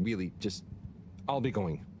nothing. Really, just... I'll be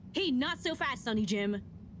going. Hey, not so fast, Sonny Jim.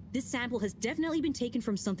 This sample has definitely been taken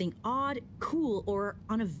from something odd, cool, or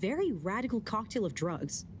on a very radical cocktail of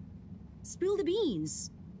drugs. Spill the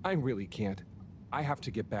beans. I really can't. I have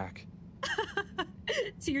to get back.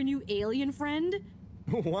 To your new alien friend?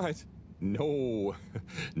 What? No,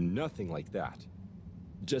 nothing like that.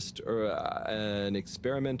 Just an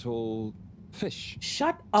experimental fish.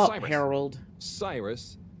 Shut up, Cyrus. Harold.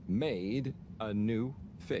 Cyrus made a new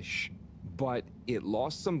fish, but it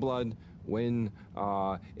lost some blood when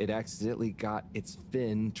it accidentally got its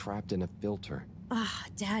fin trapped in a filter. Ah,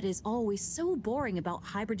 Dad is always so boring about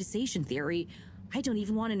hybridization theory. I don't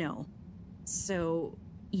even want to know. So,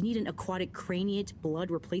 you need an aquatic craniate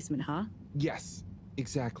blood replacement, huh? Yes,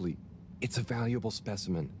 exactly. It's a valuable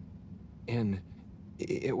specimen. And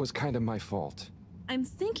it was kind of my fault. I'm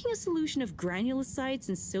thinking a solution of granulocytes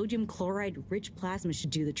and sodium chloride-rich plasma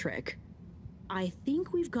should do the trick. I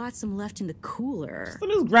think we've got some left in the cooler. So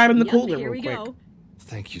just grabbing the cooler here real we quick. go.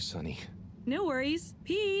 Thank you, Sonny. No worries.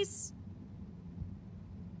 Peace.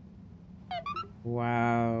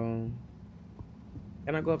 Wow.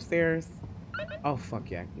 Can I go upstairs? Oh, fuck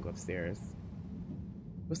yeah, I can go upstairs.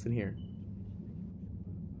 What's in here?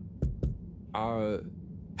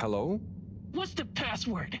 Hello? What's the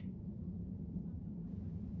password?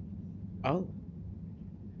 Oh.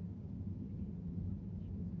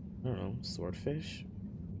 I don't know, swordfish?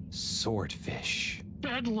 Swordfish.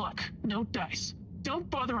 Bad luck. No dice. Don't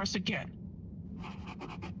bother us again.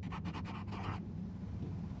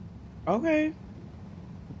 Okay.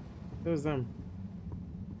 It was them.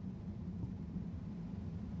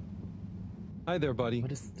 Hi there, buddy.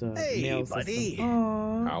 What is the Hey, mail buddy. system?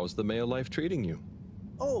 Aww. How's the mail life treating you?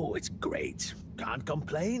 Oh, it's great. Can't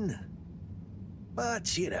complain.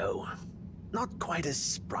 But, you know, not quite as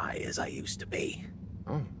spry as I used to be.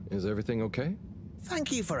 Oh, is everything okay?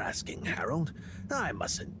 Thank you for asking, Harold. I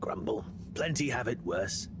mustn't grumble. Plenty have it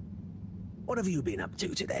worse. What have you been up to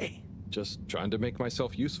today? Just trying to make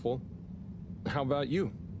myself useful. How about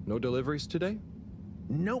you? No deliveries today?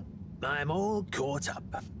 Nope, I'm all caught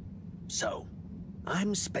up. So,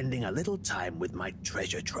 I'm spending a little time with my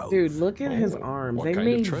treasure trove. Dude, look at his arms. what They kind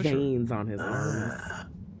of made treasure? veins on his arms.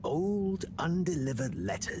 Old, undelivered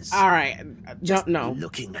letters. All right. Just No.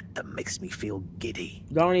 looking at them makes me feel giddy.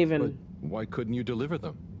 Don't even. But why couldn't you deliver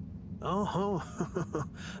them? Oh,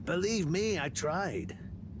 believe me, I tried.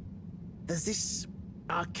 There's this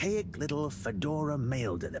archaic little Fedora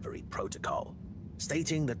mail delivery protocol,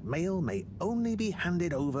 stating that mail may only be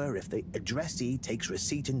handed over if the addressee takes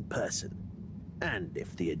receipt in person. And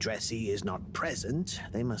if the addressee is not present,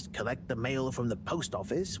 they must collect the mail from the post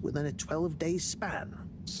office within a 12-day span.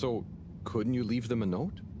 So, couldn't you leave them a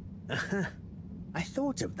note? I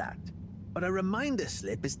thought of that, but a reminder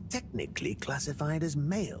slip is technically classified as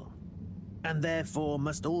mail, and therefore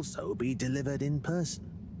must also be delivered in person.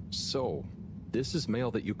 So, this is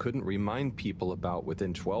mail that you couldn't remind people about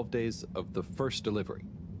within 12 days of the first delivery.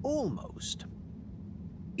 Almost.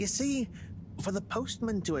 You see, for the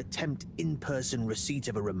postman to attempt in-person receipt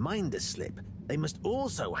of a reminder slip, they must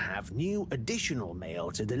also have new additional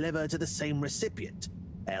mail to deliver to the same recipient.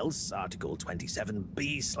 Else, Article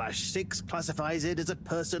 27B/6 classifies it as a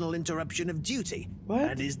personal interruption of duty,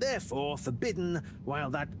 and is therefore forbidden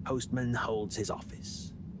while that postman holds his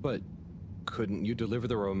office. But couldn't you deliver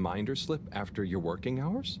the reminder slip after your working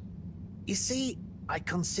hours? You see, I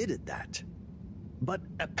considered that. But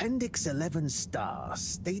Appendix 11 Star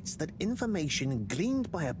states that information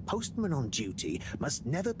gleaned by a postman on duty must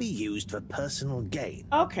never be used for personal gain.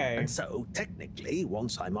 Okay. And so, technically,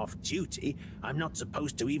 once I'm off duty, I'm not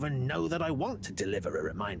supposed to even know that I want to deliver a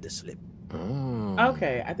reminder slip.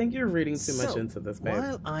 Okay, I think you're reading too much So, into this, babe.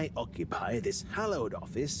 while I occupy this hallowed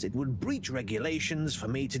office, it would breach regulations for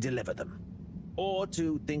me to deliver them, or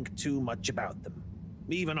to think too much about them,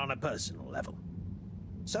 even on a personal level.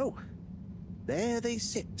 So, there they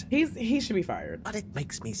sit. He should be fired. But it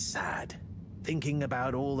makes me sad, thinking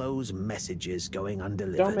about all those messages going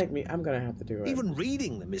undelivered. Don't make me. I'm gonna have to do it. Even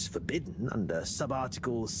reading them is forbidden under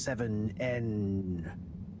subarticle 7N.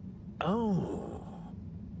 Oh.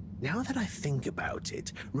 Now that I think about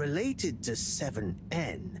it, related to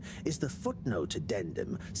 7N is the footnote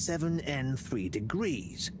addendum 7N 3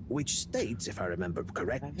 degrees, which states, if I remember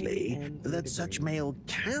correctly, that such mail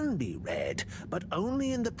can be read, but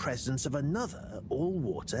only in the presence of another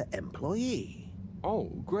all-water employee.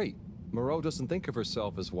 Oh, great. Moreau doesn't think of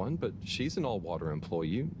herself as one, but she's an all-water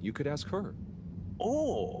employee. You could ask her.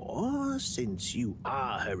 Or, since you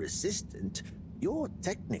are her assistant, you're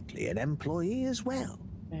technically an employee as well.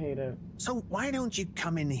 I hate it. So why don't you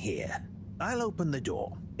come in here? I'll open the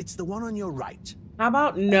door. It's the one on your right. How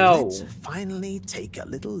about no? And let's finally take a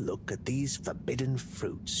little look at these forbidden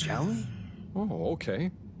fruits, shall we? Oh,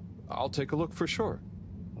 okay. I'll take a look for sure.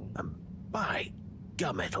 By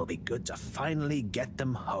gum, it'll be good to finally get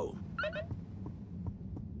them home.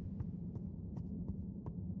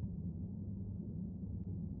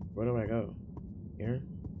 Where do I go? Here?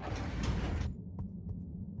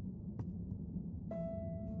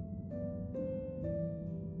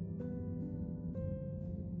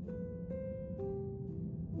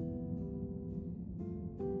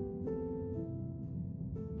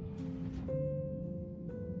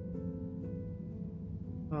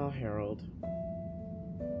 Oh, Harold.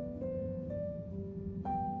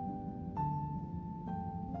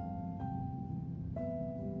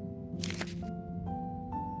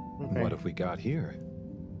 Okay. What have we got here?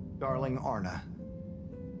 Darling Arna,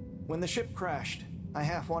 when the ship crashed, I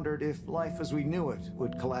half wondered if life as we knew it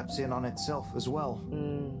would collapse in on itself as well.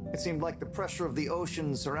 It seemed like the pressure of the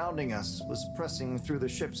ocean surrounding us was pressing through the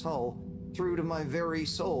ship's hull, through to my very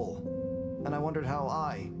soul. And I wondered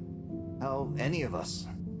how any of us,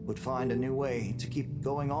 would find a new way to keep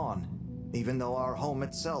going on, even though our home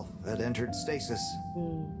itself had entered stasis.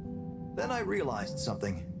 Then I realized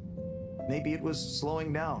something. Maybe it was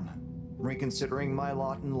slowing down, reconsidering my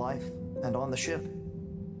lot in life and on the ship.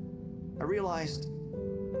 I realized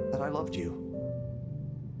that I loved you,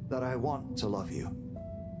 that I want to love you.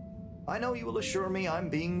 I know you will assure me I'm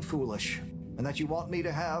being foolish, and that you want me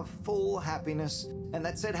to have full happiness, and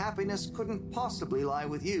that said happiness couldn't possibly lie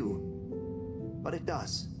with you. But it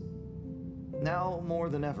does. Now, more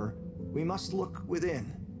than ever, we must look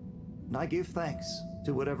within. And I give thanks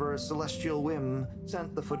to whatever celestial whim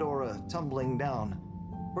sent the fedora tumbling down,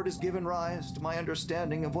 for it has given rise to my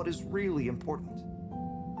understanding of what is really important.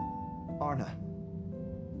 Arna,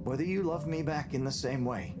 whether you love me back in the same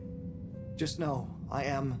way, just know I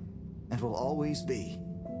am, and will always be,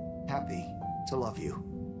 happy to love you.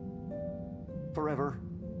 Forever,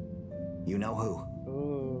 you know who.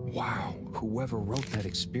 Wow, whoever wrote that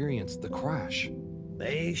experienced the crash.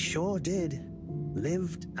 They sure did.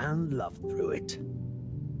 Lived and loved through it.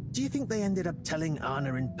 Do you think they ended up telling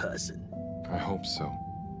Anna in person? I hope so.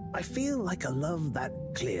 I feel like a love that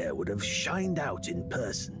clear would have shined out in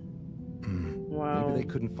person. Wow. Maybe they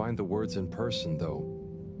couldn't find the words in person, though.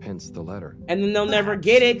 Hence the letter. And then they'll never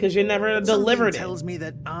get it because you never delivered it. Tells me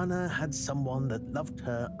that Anna had someone that loved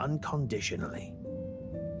her unconditionally.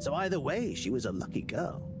 So either way, she was a lucky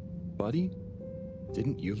girl. Buddy,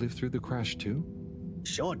 didn't you live through the crash too?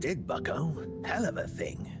 Sure did, bucko. Hell of a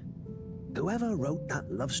thing. Whoever wrote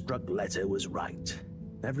that love-struck letter was right.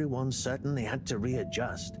 Everyone certainly had to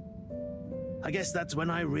readjust. I guess that's when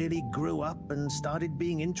I really grew up and started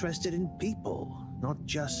being interested in people, not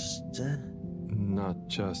just...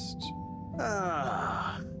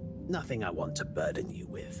 nothing I want to burden you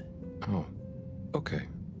with. Oh, okay.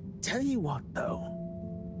 Tell you what, though.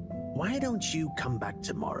 Why don't you come back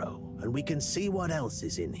tomorrow, and we can see what else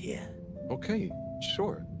is in here? Okay,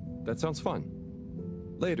 sure. That sounds fun.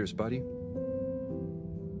 Laters, buddy.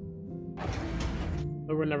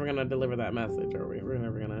 But we're never gonna deliver that message, are we? We're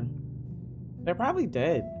never gonna... They're probably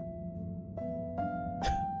dead.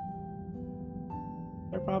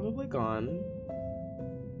 They're probably gone.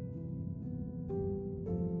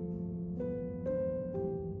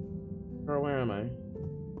 Or where am I?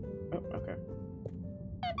 Oh, okay.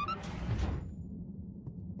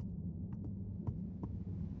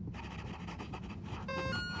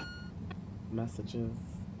 Messages.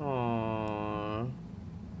 Aww.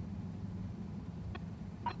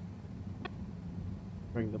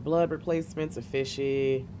 Bring the blood replacement to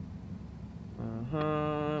Fishy.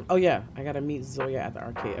 Oh yeah, I gotta meet Zoya at the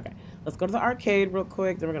arcade. Okay, let's go to the arcade real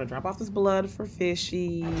quick. Then we're gonna drop off this blood for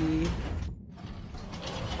Fishy.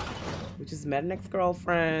 We just met an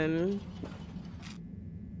ex-girlfriend.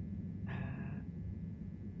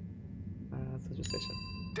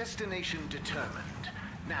 Destination determined.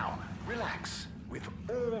 Now, relax with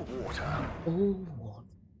all water. All water.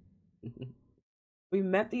 We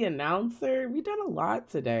met the announcer. We done a lot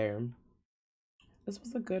today. This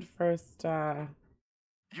was a good first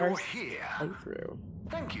You're First here. playthrough.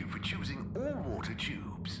 Thank you for choosing all water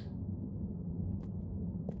tubes.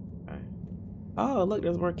 Okay. Oh, look,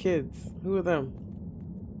 there's more kids. Who are them?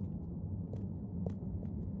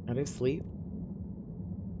 Are they asleep?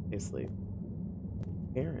 They sleep.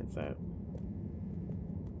 Parents at.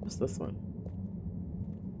 What's this one?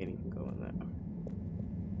 Can't even go in that.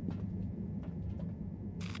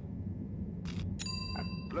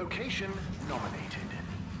 Location nominated.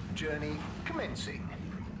 Journey commencing.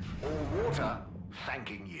 All water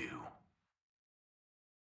thanking you.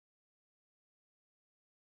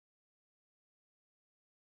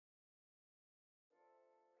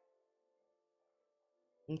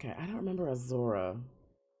 Okay, I don't remember Azora.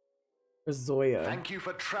 Or Zoya. Thank you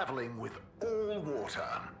for traveling with all water.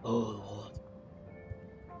 Oh,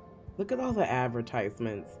 look at all the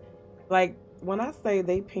advertisements. Like, when I say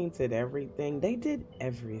they painted everything, they did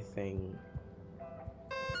everything.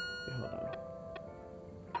 Hold on.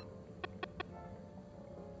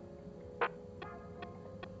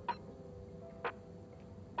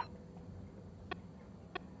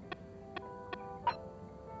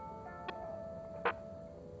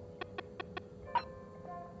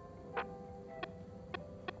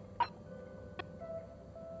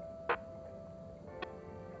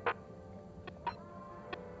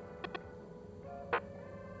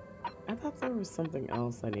 I thought there was something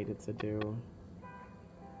else I needed to do.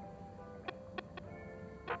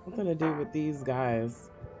 Something to do with these guys.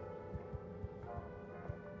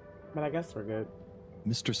 But I guess we're good.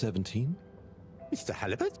 Mr. 17? Mr.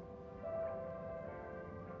 Halibut?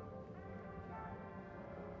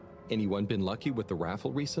 Anyone been lucky with the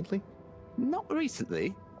raffle recently? Not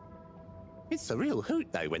recently. It's a real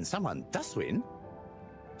hoot, though, when someone does win.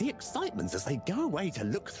 The excitement as they go away to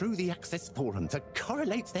look through the access forum to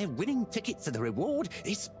correlate their winning tickets to the reward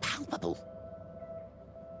is palpable.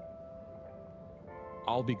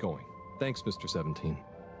 I'll be going. Thanks, Mr. 17.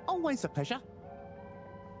 Always a pleasure.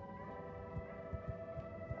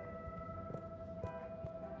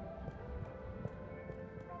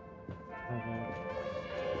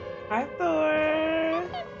 Hi, Thor.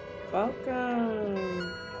 Welcome.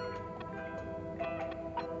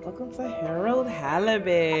 Welcome to Harold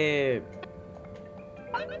Halibut.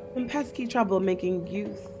 Some pesky trouble making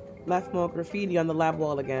youth left more graffiti on the lab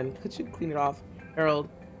wall again. Could you clean it off, Harold?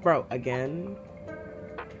 Bro, again?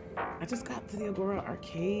 I just got to the Agora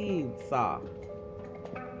Arcade, I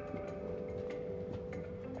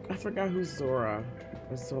forgot who's Zora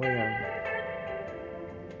or Zoya.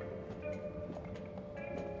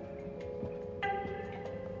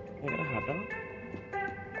 I got a hot dog.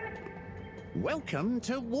 Welcome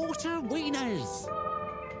to Water Wieners.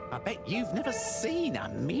 I bet you've never seen a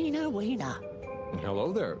meaner wiener.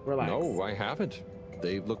 Hello there. Relax. No, I haven't.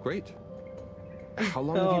 They look great. How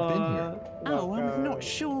long have you been here? Oh, I'm not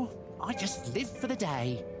sure. I just live for the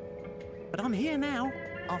day. But I'm here now,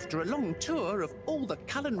 after a long tour of all the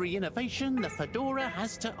culinary innovation the Fedora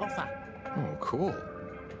has to offer. Oh, cool.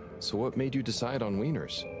 So what made you decide on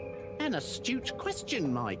wieners? An astute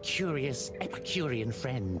question, my curious Epicurean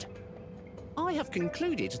friend. I have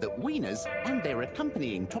concluded that wieners and their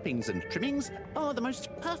accompanying toppings and trimmings are the most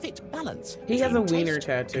perfect balance. He has a between wiener taste,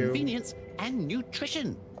 tattoo. convenience, and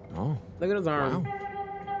nutrition. Oh. Look at his arm. Wow.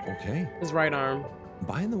 Okay. His right arm.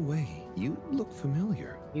 By the way, you look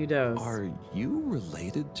familiar. You do. Are you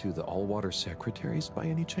related to the all-water secretaries by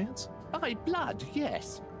any chance? By blood,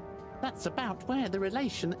 yes. That's about where the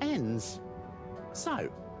relation ends. So,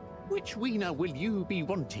 which wiener will you be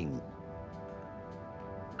wanting?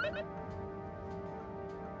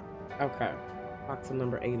 Okay. Box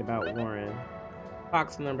number 8 about Warren.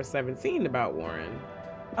 Box number 17 about Warren.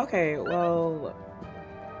 Okay, well.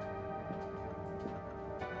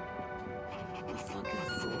 What the fuck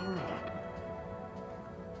is Zora?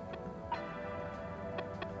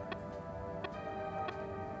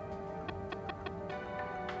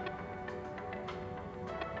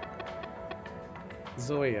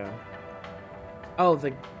 Zoya. Oh,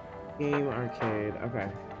 the game arcade. Okay.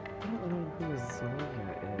 I don't know who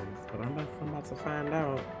Zoya is, but I'm about to find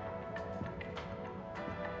out.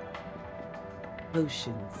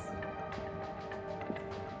 Potions.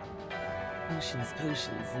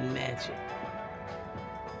 Potions, and magic.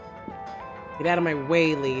 Get out of my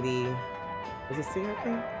way, lady. Is it see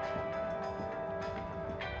okay?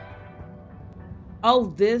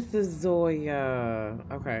 Oh, this is Zoya.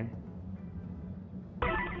 Okay.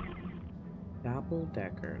 Double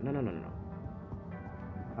decker. No.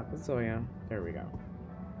 Talk with Zoya. There we go.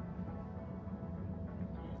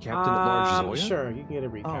 Captain at Large Zoya? Sure, you can get a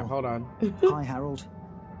recap. Oh. Hold on. Hi, Harold.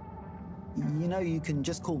 You know you can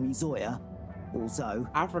just call me Zoya. Also,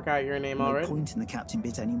 I forgot your name no already. point in the captain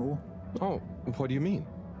bit anymore. Oh, what do you mean?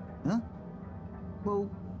 Huh? Well,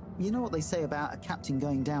 you know what they say about a captain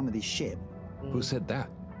going down with his ship? Who said that?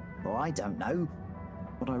 Well, I don't know,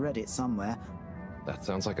 but I read it somewhere. That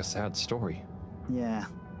sounds like a sad story. Yeah,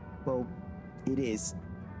 well, it is,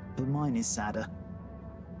 but mine is sadder.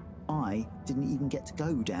 I didn't even get to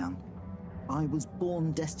go down. I was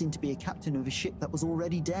born destined to be a captain of a ship that was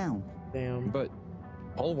already down. Damn. But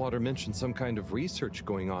Allwater mentioned some kind of research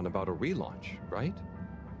going on about a relaunch, right?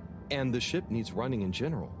 And the ship needs running in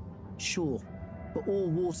general. Sure, but all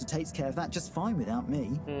water takes care of that just fine without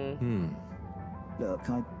me. Look,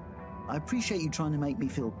 I appreciate you trying to make me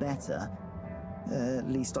feel better. At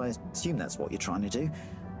least I assume that's what you're trying to do.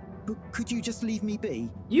 But could you just leave me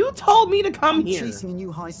be? You told me to come here. I'm chasing a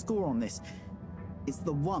new high score on this. It's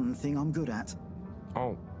the one thing I'm good at.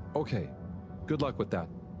 Oh, okay. Good luck with that.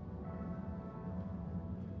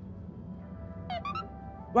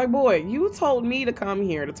 Like, boy, you told me to come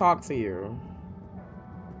here to talk to you.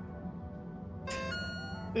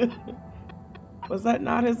 Was that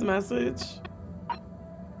not his message?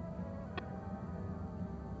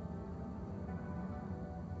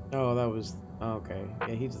 Oh, that was... Okay.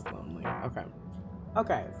 Yeah, he's just lonely. Okay.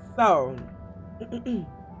 Okay, so...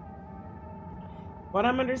 what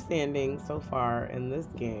I'm understanding so far in this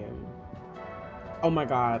game... Oh my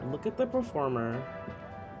god, look at the performer.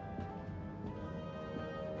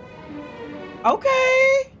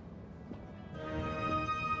 Okay.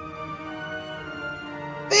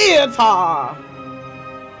 Theater.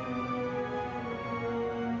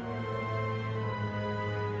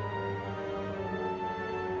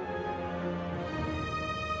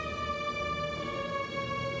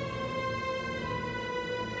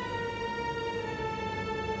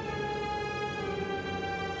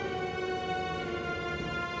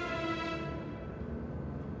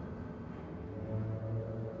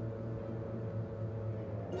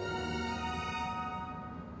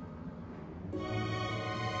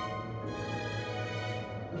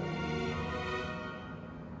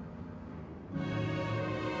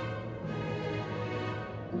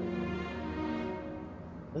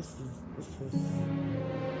 This is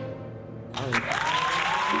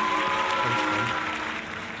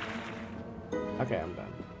okay, I'm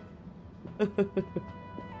done.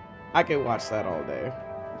 I could watch that all day.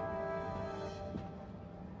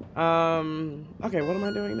 Okay, what am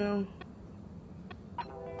I doing now?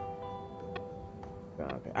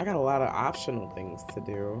 Okay, I got a lot of optional things to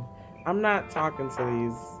do. I'm not talking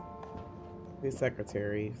to these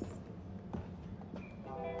secretaries.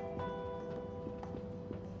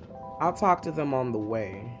 I'll talk to them on the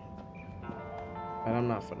way, but I'm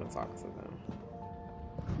not gonna talk to them.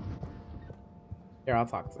 Here, I'll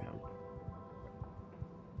talk to him.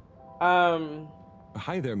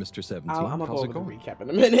 Hi there, Mr. 17. I'm gonna go How's over it the going? recap in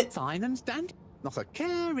a minute. Fine and dandy. Not a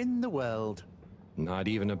care in the world. Not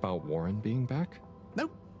even about Warren being back?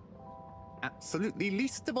 Nope. Absolutely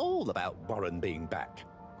least of all about Warren being back.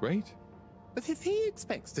 Great. But if he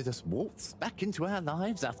expects to just waltz back into our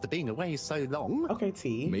lives after being away so long... Okay,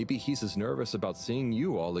 T. Maybe he's as nervous about seeing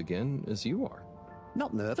you all again as you are.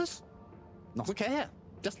 Not nervous. Not a care.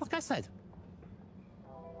 Just like I said.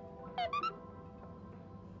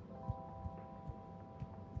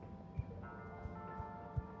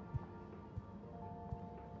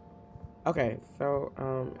 Okay, so,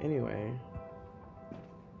 anyway.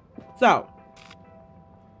 So.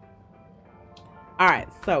 Alright,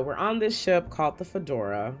 so we're on this ship called the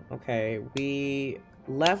Fedora. Okay, we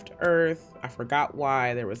left Earth. I forgot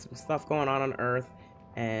why. There was some stuff going on Earth.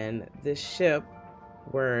 And this ship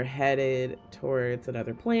were headed towards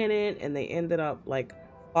another planet. And they ended up, like,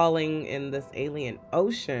 falling in this alien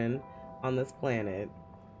ocean on this planet.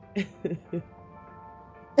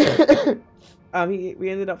 We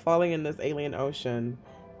ended up falling in this alien ocean.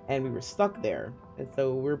 And we were stuck there. And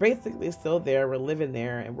so we're basically still there. We're living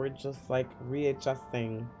there. And we're just like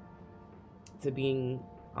readjusting to being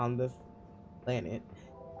on this planet.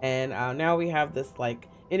 And now we have this like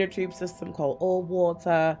inner tube system called Old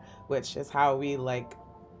Water, which is how we like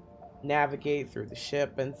navigate through the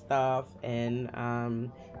ship and stuff. And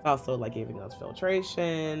it's also like giving us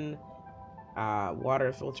filtration,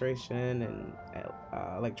 water filtration, and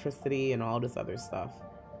electricity and all this other stuff.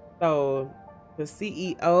 So the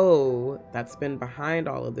CEO that's been behind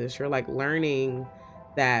all of this, you're like learning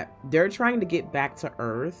that they're trying to get back to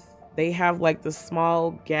Earth. They have like this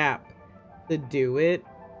small gap to do it.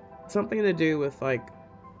 Something to do with like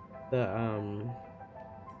the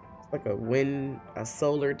it's like a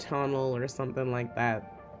solar tunnel or something like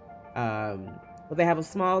that. But they have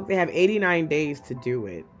 89 days to do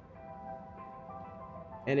it.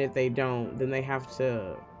 And if they don't, then they have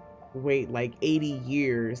to wait like 80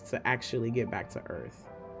 years to actually get back to Earth.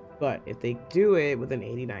 But if they do it within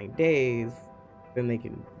 89 days, then they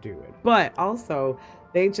can do it. But also,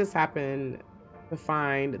 they just happen to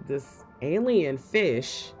find this alien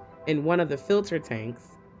fish in one of the filter tanks.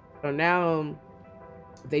 So now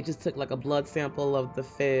they just took like a blood sample of the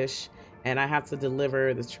fish, and I have to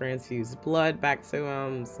deliver this transfused blood back to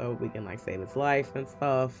him so we can like save his life and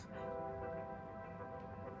stuff.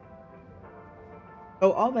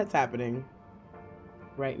 Oh, all that's happening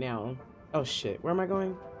right now. Oh shit, where am I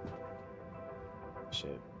going?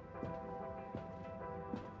 Shit.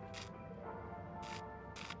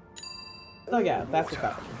 Oh yeah, that's what's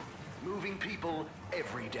happening. Moving people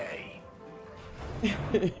every day.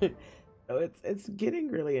 So it's getting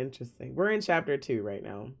really interesting. We're in chapter 2 right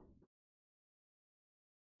now.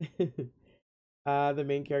 The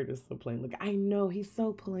main character is so plain. Look, I know he's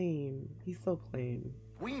so plain. He's so plain.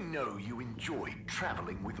 We know you enjoyed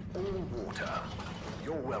traveling with all water.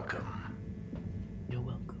 You're welcome. You're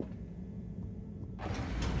welcome.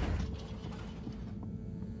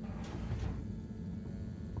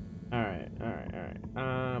 All right.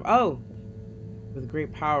 Oh, with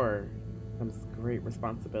great power comes great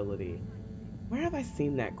responsibility. Where have I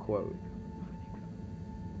seen that quote?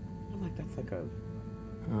 I feel like that's like a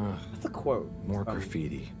that's a quote. More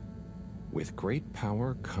graffiti. With great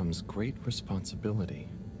power comes great responsibility.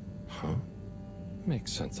 Huh?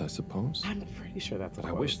 Makes sense, I suppose. I'm pretty sure that's a But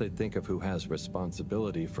I quote. wish they'd think of who has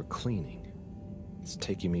responsibility for cleaning. It's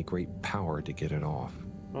taking me great power to get it off.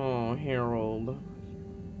 Oh, Harold.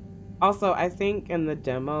 Also, I think in the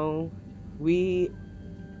demo, we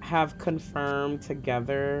have confirmed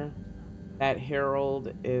together that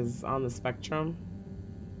Harold is on the spectrum.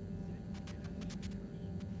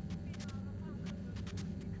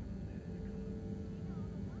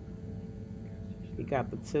 He got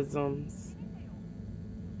the tisms.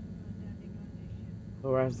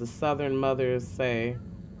 Or as the Southern mothers say,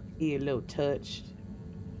 he a little touched.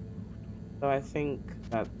 So I think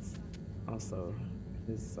that's also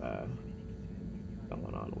is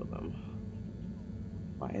going on with him.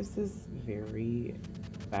 Why is this very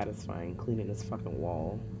satisfying cleaning this fucking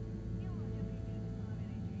wall?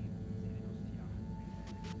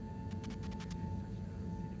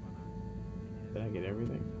 Did I get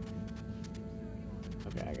everything?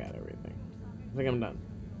 Okay, I got everything. I think I'm done.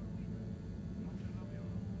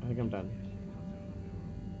 I think I'm done.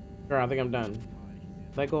 Girl, I think I'm done.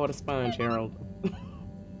 Let go of the sponge, Harold.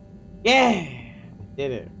 Yeah!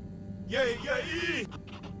 Did it. Yay! Good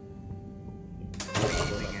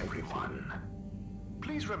evening, everyone.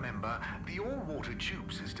 Please remember, the all-water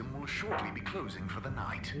tube system will shortly be closing for the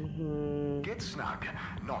night. Get snug,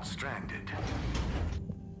 not stranded.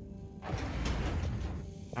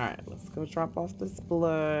 Alright, let's go drop off this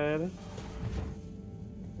blood.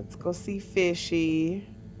 Let's go see Fishy.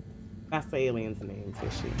 That's the alien's name,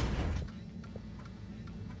 Fishy.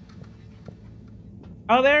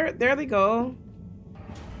 Oh, there they go.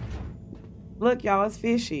 Look, y'all, it's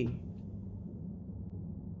Fishy.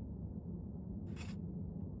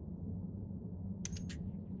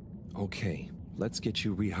 Okay, let's get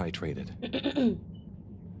you rehydrated.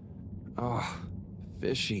 Ah,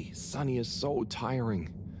 Fishy, Sunny is so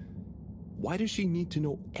tiring. Why does she need to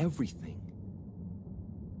know everything?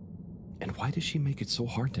 And why does she make it so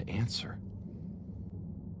hard to answer?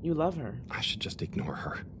 You love her. I should just ignore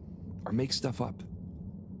her. Or make stuff up.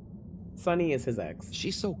 Sunny is his ex.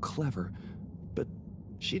 She's so clever, but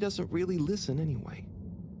she doesn't really listen anyway.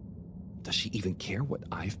 Does she even care what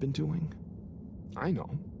I've been doing? I know.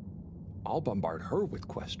 I'll bombard her with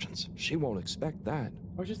questions. She won't expect that.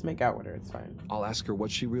 Or just make out with her, it's fine. I'll ask her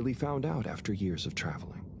what she really found out after years of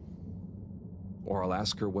traveling. Or I'll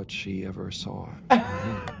ask her what she ever saw.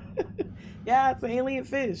 Yeah, it's an alien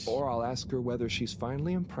fish. Or I'll ask her whether she's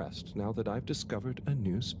finally impressed now that I've discovered a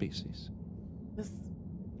new species.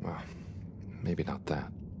 Well, maybe not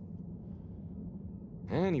that.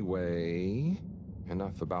 Anyway,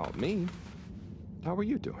 enough about me. How are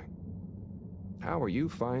you doing? How are you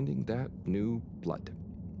finding that new blood?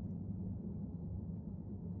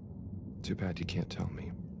 Too bad you can't tell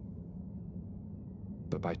me.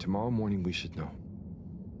 But by tomorrow morning, we should know.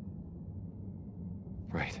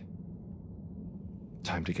 Right.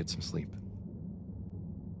 Time to get some sleep.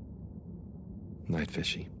 Night,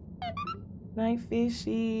 Fishy. Night,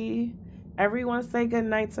 Fishy. Everyone say good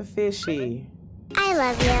night to Fishy. I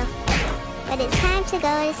love you, but it's time to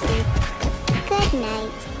go to sleep. Good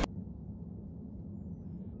night.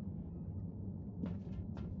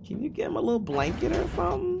 Can you get him a little blanket or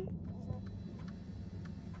something?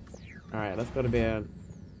 Alright, let's go to bed.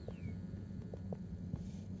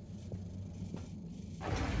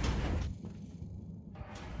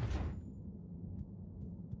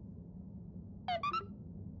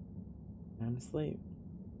 I'm asleep.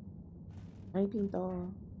 Hi,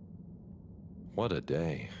 Pinto. What a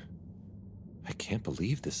day. I can't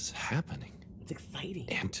believe this is happening. It's exciting.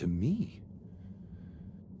 And to me.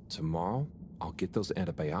 Tomorrow, I'll get those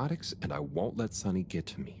antibiotics and I won't let Sonny get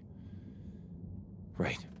to me.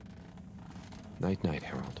 Right. Night-night,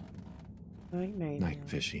 Harold. Night-night. Night,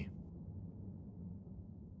 Fishy.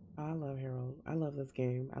 I love Harold. I love this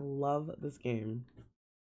game. I love this game.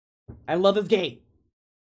 I love this game.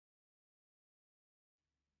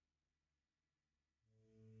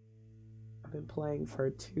 I've been playing for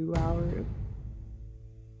 2 hours.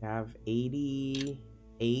 I have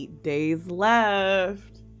 88 days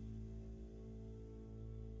left.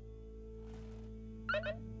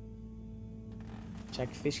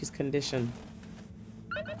 Check Fishy's condition.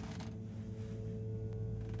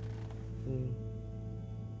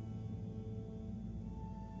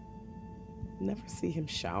 Never see him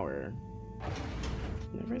shower.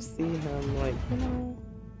 Never see him, like, you know,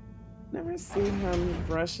 never see him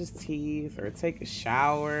brush his teeth or take a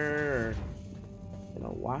shower or, you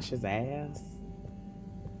know, wash his ass.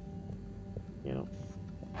 You know.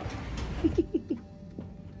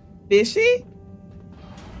 Fishy?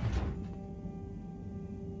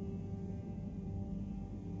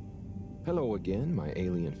 Hello again, my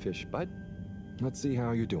alien fish bud. Let's see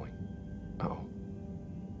how you're doing. Oh.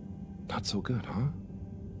 Not so good, huh?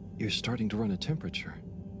 You're starting to run a temperature.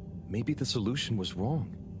 Maybe the solution was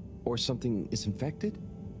wrong. Or something is infected?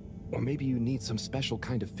 Or maybe you need some special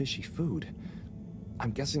kind of fishy food.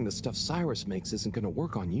 I'm guessing the stuff Cyrus makes isn't gonna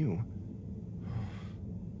work on you.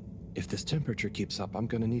 If this temperature keeps up, I'm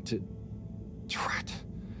gonna need to... Drat.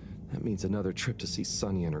 That means another trip to see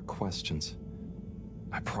Sunny and her questions.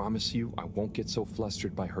 I promise you, I won't get so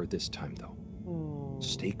flustered by her this time, though.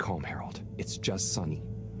 Stay calm, Harold. It's just Sunny.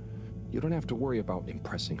 You don't have to worry about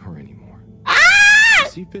impressing her anymore. Ah!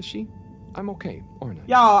 See, Fishy? I'm okay, aren't I?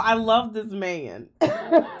 Y'all, I love this man.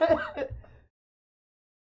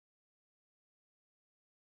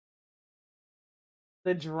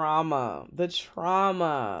 The drama, the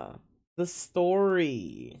trauma, the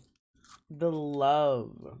story, the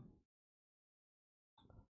love.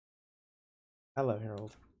 I love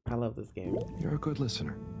Harold. I love this game. You're a good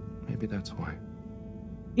listener. Maybe that's why.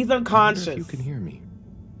 He's unconscious. I wonder if you can hear me.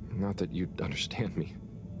 Not that you'd understand me.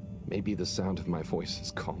 Maybe the sound of my voice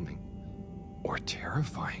is calming. Or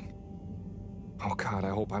terrifying. Oh God, I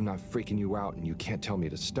hope I'm not freaking you out and you can't tell me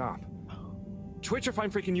to stop. Twitch if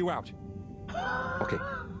I'm freaking you out. Okay,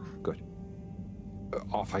 good.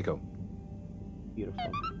 Off I go.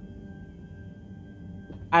 Beautiful.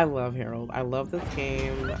 I love Harold. I love this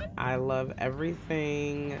game. I love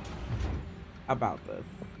everything about this.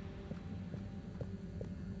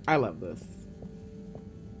 I love this.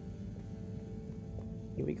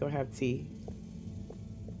 Can we go have tea?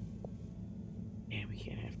 Yeah, we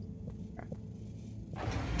can't have tea.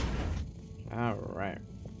 All right.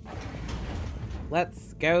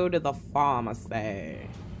 Let's go to the pharmacy.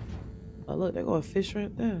 Oh, look, there go a fish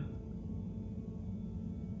right there.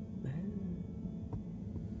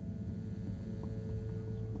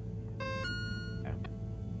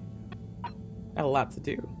 Got a lot to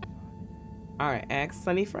do. All right, ask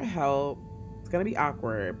Sunny for help. It's gonna be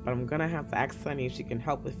awkward, but I'm gonna have to ask Sunny if she can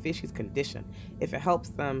help with Fishy's condition. If it helps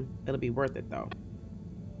them, it'll be worth it though.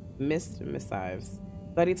 Miss Ives.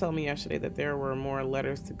 Buddy told me yesterday that there were more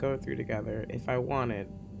letters to go through together if I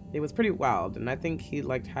wanted. It was pretty wild, and I think he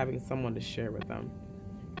liked having someone to share with them.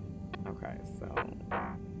 Okay, so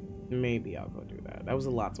maybe I'll go do that. That was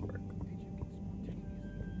a lot to work.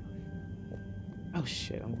 Oh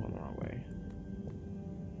shit, I'm going the wrong way.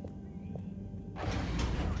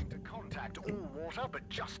 To contact all water, but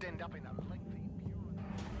just end up in a lengthy.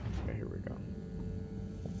 Okay, here we go.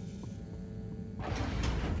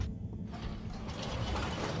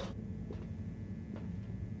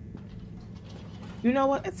 You know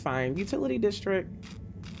what? It's fine. Utility district.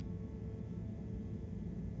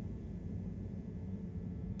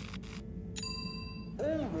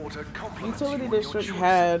 Utility district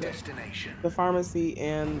had the pharmacy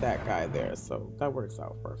and that guy there, so that works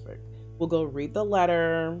out perfect. We'll go read the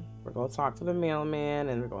letter. We're going to talk to the mailman,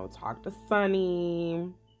 and we're going to talk to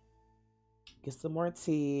Sunny. Get some more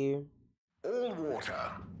tea. All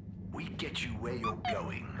water. We get you where you're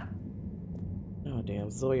going. Oh,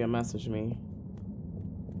 damn. Zoya messaged me.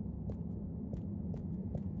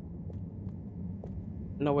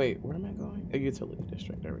 No, wait. Where am I going? A utility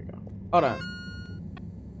district. There we go. Hold on.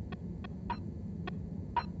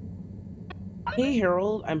 Hey,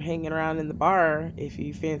 Harold. I'm hanging around in the bar. If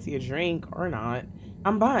you fancy a drink or not,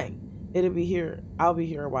 I'm buying. It'll be here. I'll be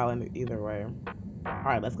here a while either way. All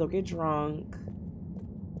right, let's go get drunk.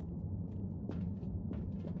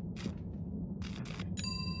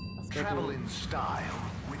 Travel in style.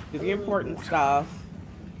 Do the important stuff,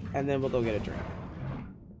 and then we'll go get a drink.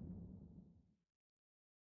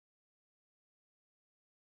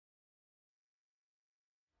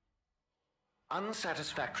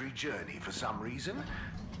 Unsatisfactory journey for some reason?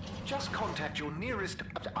 Just contact your nearest...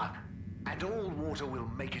 and all water will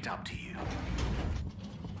make it up to you.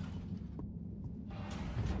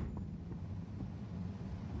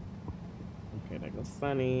 Okay, there goes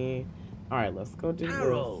Sunny. All right, let's go do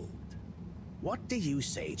Harold, what do you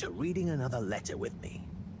say to reading another letter with me?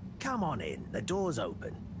 Come on in, the door's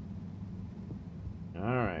open. All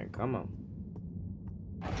right, come on.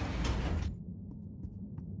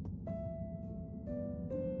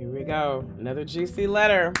 Here we go. Another juicy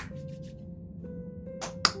letter.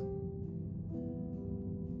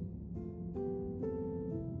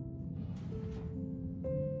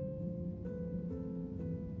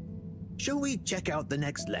 Shall we check out the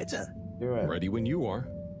next letter? Do it. Ready when you are.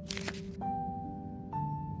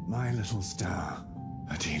 My little star,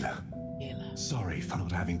 Attila. Sorry for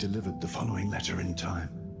not having delivered the following letter in time.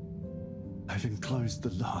 I've enclosed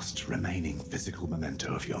the last remaining physical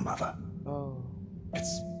memento of your mother. Oh.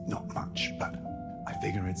 It's not much, but I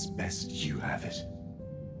figure it's best you have it.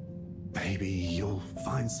 Maybe you'll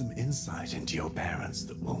find some insight into your parents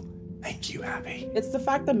that will make you happy. It's the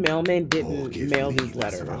fact the mailman didn't mail these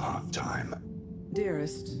less letters. of a hard time.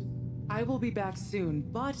 Dearest, I will be back soon,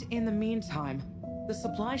 but in the meantime, the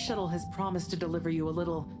supply shuttle has promised to deliver you a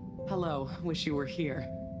little hello, wish you were here.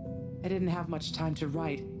 I didn't have much time to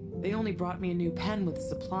write. They only brought me a new pen with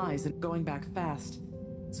supplies and going back fast.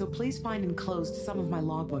 So please find enclosed some of my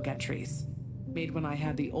logbook entries, made when I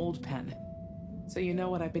had the old pen, so you know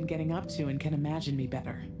what I've been getting up to and can imagine me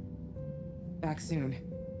better. Back soon.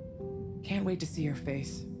 Can't wait to see your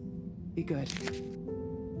face. Be good.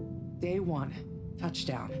 Day 1,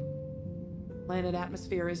 touchdown. Planet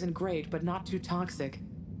atmosphere isn't great, but not too toxic.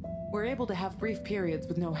 We're able to have brief periods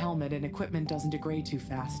with no helmet and equipment doesn't degrade too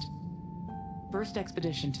fast. First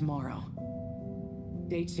expedition tomorrow.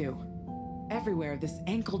 Day 2. Everywhere, this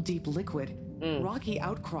ankle-deep liquid. Rocky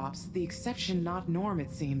outcrops, the exception not norm,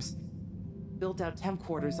 it seems. Built-out temp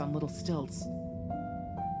quarters on little stilts.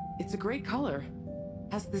 It's a great color.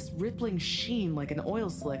 Has this rippling sheen like an oil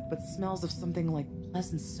slick, but smells of something like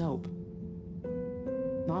pleasant soap.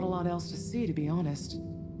 Not a lot else to see, to be honest.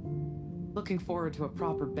 Looking forward to a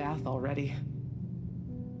proper bath already.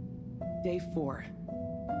 Day 4.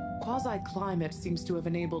 Quasi-climate seems to have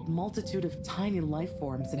enabled multitude of tiny life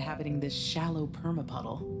forms inhabiting this shallow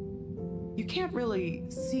permapuddle. You can't really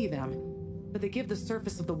see them, but they give the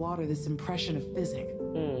surface of the water this impression of fizzing.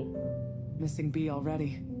 Missing B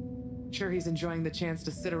already. Sure he's enjoying the chance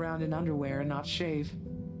to sit around in underwear and not shave.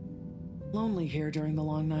 Lonely here during the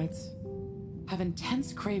long nights. Have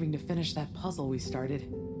intense craving to finish that puzzle we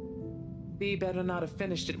started. B better not have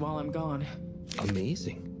finished it while I'm gone.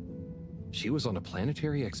 Amazing. She was on a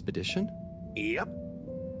planetary expedition? Yep.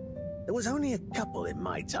 There was only a couple in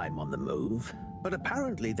my time on the move, but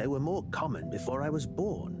apparently they were more common before I was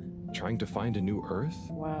born. Trying to find a new Earth?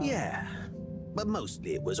 Wow. Yeah, but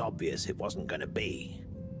mostly it was obvious it wasn't going to be.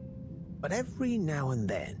 But every now and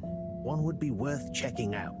then, one would be worth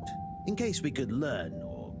checking out, in case we could learn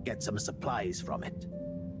or get some supplies from it.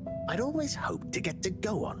 I'd always hoped to get to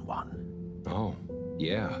go on one. Oh,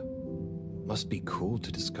 yeah. Must be cool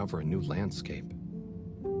to discover a new landscape.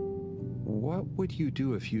 What would you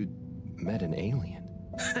do if you'd met an alien?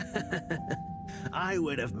 I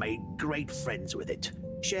would have made great friends with it,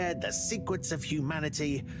 shared the secrets of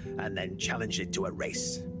humanity, and then challenged it to a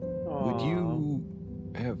race. Would you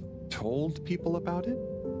have told people about it?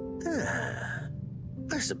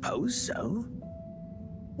 I suppose so.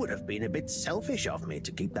 Would have been a bit selfish of me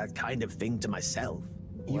to keep that kind of thing to myself.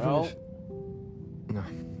 No,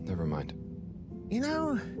 never mind. You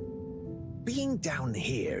know, being down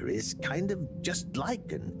here is kind of just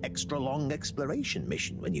like an extra long exploration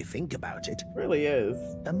mission when you think about it. Really is.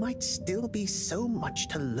 There might still be so much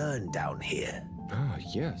to learn down here. Ah,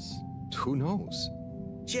 yes. Who knows?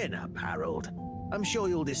 Chin up, Harold. I'm sure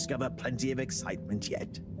you'll discover plenty of excitement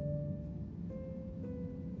yet.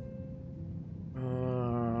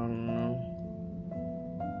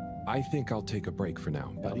 I think I'll take a break for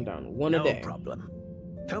now, buddy. I'm done. One a day. No problem.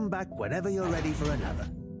 Come back whenever you're ready for another.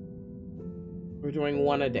 We're doing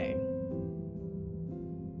one a day.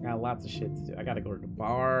 Got lots of shit to do. I gotta go to the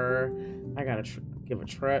bar. I gotta give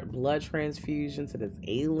a blood transfusion to this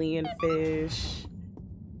alien fish.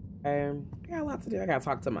 I got a lot to do. I gotta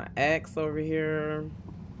talk to my ex over here.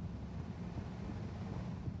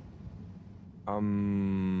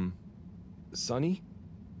 Sonny?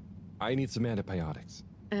 I need some antibiotics.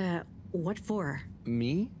 What for?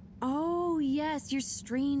 Me? Oh, yes, your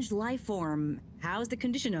strange life form. How's the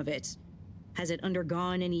condition of it? Has it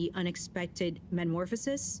undergone any unexpected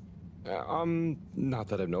metamorphosis? Not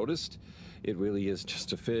that I've noticed. It really is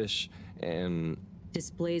just a fish, and...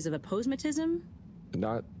 Displays of aposematism?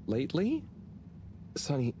 Not lately?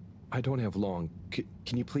 Sonny, I don't have long.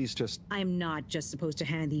 Can you please just... I'm not just supposed to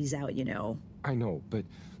hand these out, you know. I know, but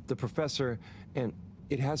the professor, and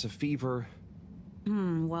it has a fever.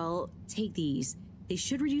 Well, take these. They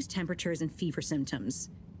should reduce temperatures and fever symptoms.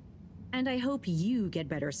 And I hope you get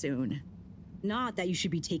better soon. Not that you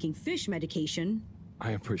should be taking fish medication.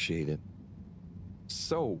 I appreciate it.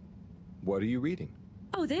 So, what are you reading?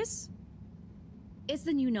 Oh, this? It's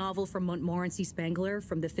the new novel from Montmorency Spangler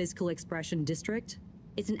from the Physical Expression District.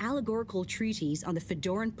 It's an allegorical treatise on the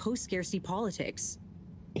Fedoran post-scarcity politics.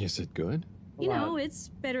 Is it good? You know, it's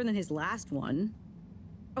better than his last one.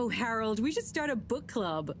 Oh, Harold, we should start a book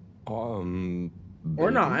club. Or maybe?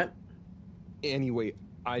 not. Anyway,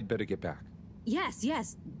 I'd better get back. Yes,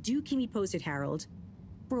 yes. Do keep me posted, Harold.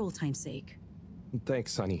 For old time's sake.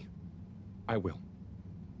 Thanks, Sonny. I will.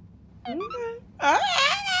 Okay.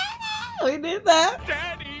 We did that.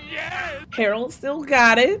 Daddy, yes! Harold still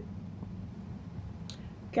got it.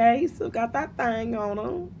 Okay, he still got that thing on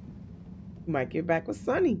him. Might get back with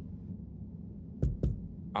Sonny.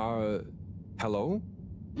 Hello?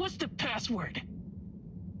 What's the password?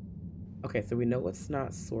 Okay, so we know it's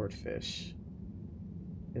not swordfish.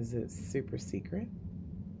 Is it super secret?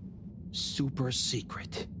 Super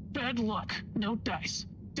secret. Bad luck. No dice.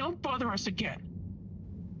 Don't bother us again.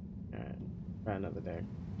 Alright, try another day.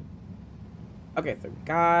 Okay, so we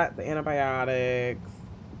got the antibiotics.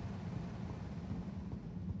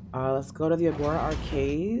 Let's go to the Agora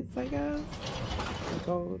Arcades, I guess.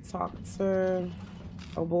 Go talk to...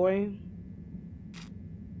 Oh boy.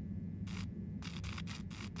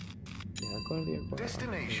 Yeah, go to the Agora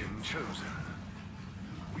Destination chosen.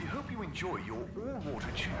 We hope you enjoy your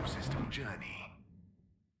all-water tube system journey.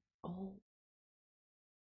 Oh.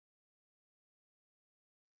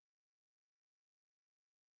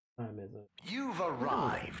 Time is it? You've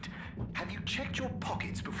arrived. Have you checked your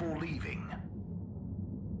pockets before leaving?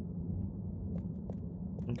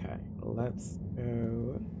 Okay, let's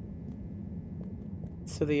go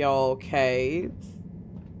to the arcades.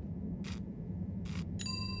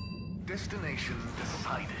 Destination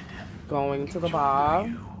decided. Going to the bar.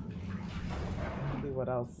 See what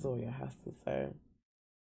else Zoya has to say.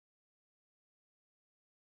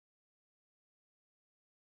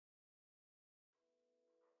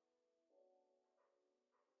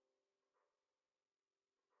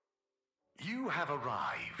 You have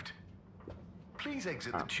arrived. Please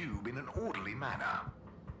exit the tube in an orderly manner.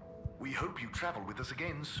 We hope you travel with us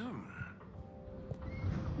again soon.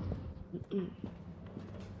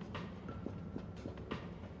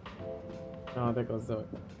 Oh, there goes Zoya.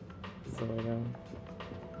 Zoya.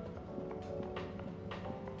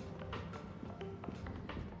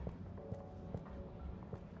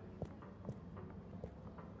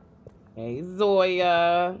 Hey,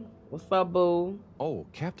 Zoya. What's up, boo? Oh,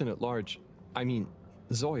 Captain at Large. I mean,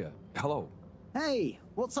 Zoya. Hello. Hey,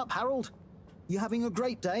 what's up, Harold? You having a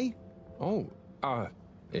great day? Oh,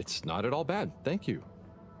 it's not at all bad. Thank you.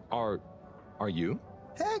 Are you?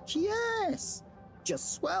 Heck yes!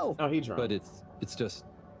 Just swell. Oh, he drunk. But it's just,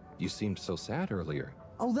 you seemed so sad earlier.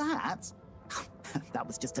 Oh, that? That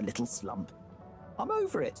was just a little slump. I'm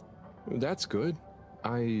over it. That's good.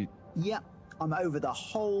 Yep, I'm over the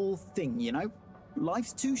whole thing, you know?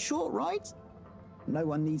 Life's too short, right? No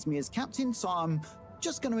one needs me as captain, so I'm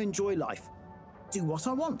just going to enjoy life. Do what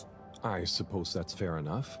I want. I suppose that's fair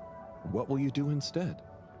enough. What will you do instead?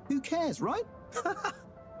 Who cares, right?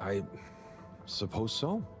 I suppose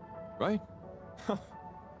so, right?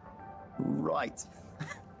 Right.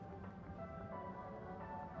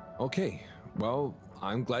 Okay, well,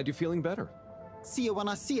 I'm glad you're feeling better. See you when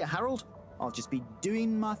I see you, Harold. I'll just be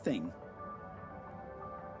doing my thing.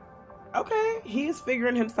 Okay, he's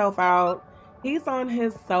figuring himself out. He's on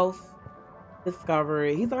his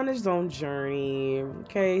self-discovery. He's on his own journey.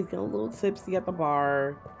 Okay, he's getting a little tipsy at the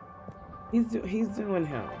bar. He's doing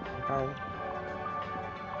him. Okay,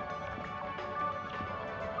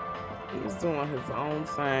 he's doing his own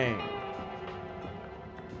thing.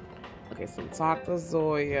 Okay, so talk to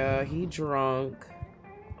Zoya. He drunk.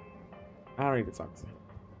 I don't need to talk to him.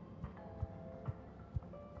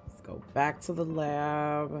 Let's go back to the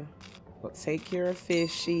lab. We'll take care of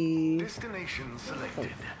Fishy. Destination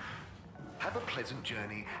selected. Have a pleasant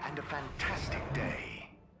journey and a fantastic day.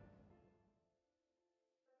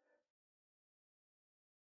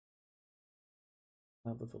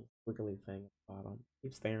 Love this little wiggly thing at the bottom.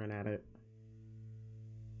 Keep staring at it.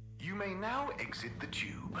 You may now exit the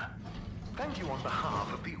tube. Thank you on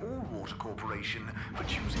behalf of the All Water Corporation for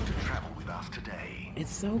choosing to travel with us today.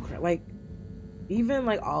 It's so like, even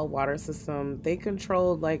like all water system, they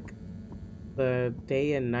control like the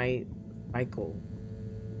day and night cycle.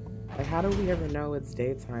 Like, how do we ever know it's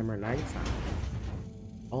daytime or nighttime?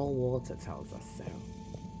 All water tells us so.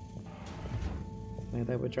 Like,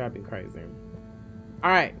 that would drive me crazy.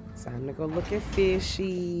 All right, time to go look at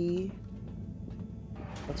Fishy.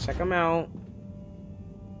 Let's check him out.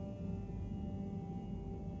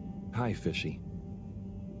 Hi, Fishy.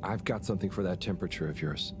 I've got something for that temperature of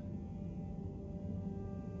yours.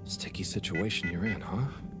 Sticky situation you're in, huh?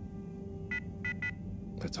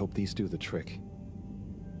 Let's hope these do the trick.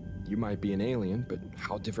 You might be an alien, but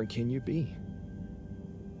how different can you be?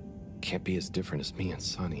 Can't be as different as me and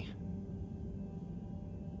Sunny.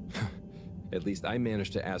 At least I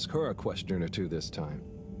managed to ask her a question or two this time.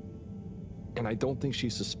 And I don't think she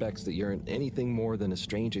suspects that you're anything more than a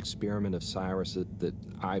strange experiment of Cyrus that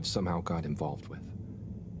I've somehow got involved with.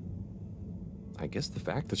 I guess the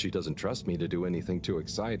fact that she doesn't trust me to do anything too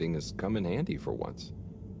exciting has come in handy for once.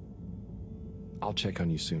 I'll check on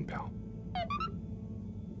you soon, pal.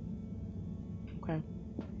 Okay.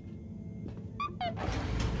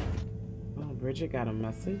 Oh, Bridget got a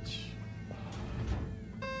message.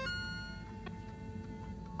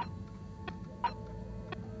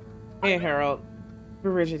 Hey, Harold.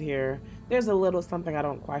 Bridget here. There's a little something I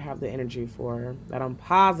don't quite have the energy for that I'm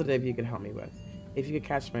positive you could help me with. If you could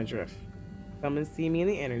catch my drift. Come and see me in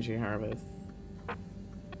the energy harvest.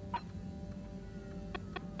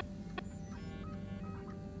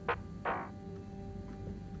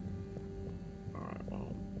 Alright,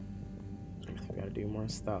 well, I guess we gotta do more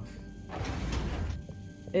stuff.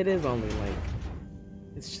 It is only like,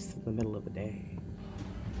 it's just in the middle of the day.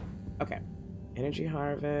 Okay. Energy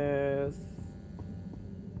harvest.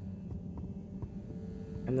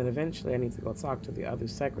 And then eventually I need to go talk to the other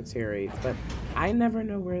secretaries, but I never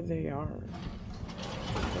know where they are.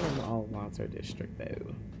 They're in the All Water District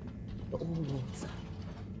though. The All Water.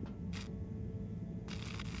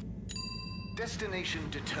 Destination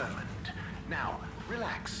determined. Now,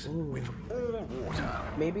 relax. With All Water.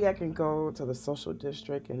 Maybe I can go to the social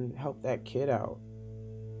district and help that kid out.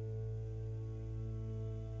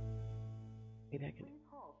 Maybe I can.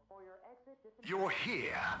 You're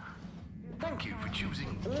here. Thank you for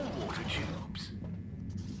choosing All Water Tubes.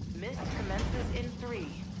 Mist commences in 3,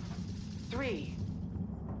 3.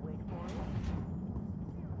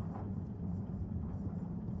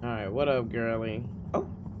 Alright, what up, girlie? Oh.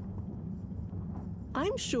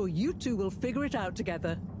 I'm sure you two will figure it out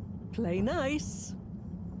together. Play nice.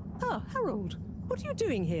 Ah, Harold, what are you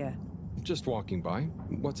doing here? Just walking by.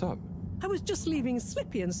 What's up? I was just leaving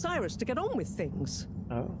Slippy and Cyrus to get on with things.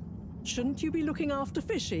 Oh. Shouldn't you be looking after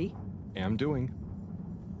Fishy? Am doing.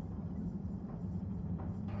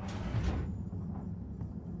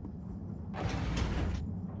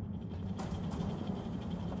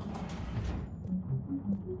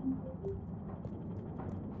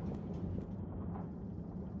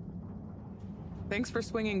 Thanks for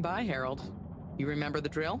swinging by, Harold. You remember the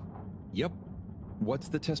drill? Yep. What's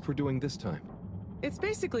the test we're doing this time? It's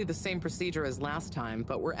basically the same procedure as last time,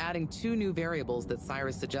 but we're adding 2 new variables that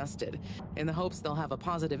Cyrus suggested, in the hopes they'll have a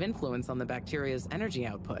positive influence on the bacteria's energy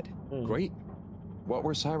output. Great. What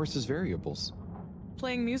were Cyrus's variables?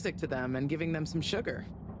 Playing music to them and giving them some sugar.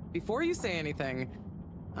 Before you say anything,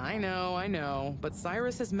 I know, but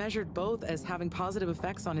Cyrus has measured both as having positive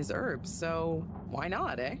effects on his herbs, so why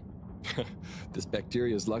not, eh? This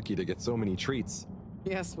bacteria's lucky to get so many treats.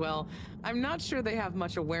 Yes, well, I'm not sure they have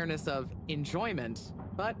much awareness of enjoyment,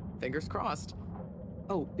 but fingers crossed.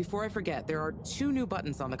 Oh, before I forget, there are 2 new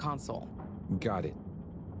buttons on the console. Got it.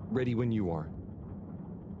 Ready when you are.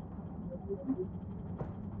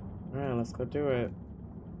 Alright, let's go do it.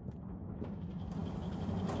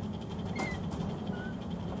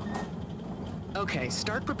 Okay,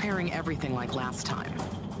 start preparing everything like last time.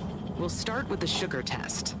 We'll start with the sugar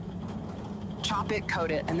test. Chop it, coat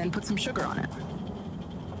it, and then put some sugar on it.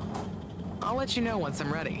 I'll let you know once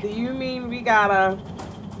I'm ready. Do you mean we gotta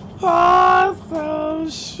pour some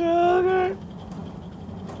sugar?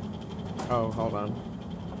 Oh, hold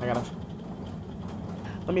on.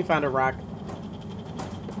 Let me find a rock.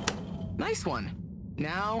 Nice one.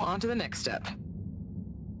 Now, on to the next step.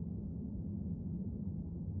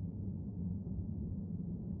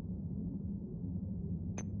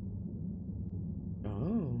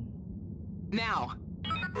 Oh. Now.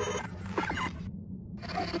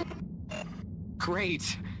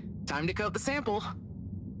 Great. Time to coat the sample.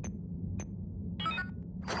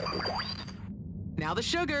 Now the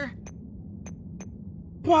sugar.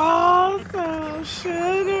 Pour balsam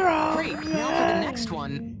sugar on Great, now for the next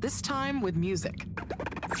one, this time with music.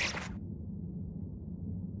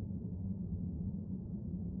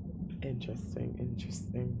 Interesting,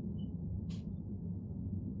 interesting.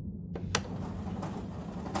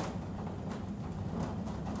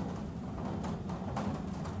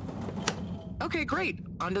 Okay, great.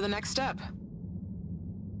 On to the next step.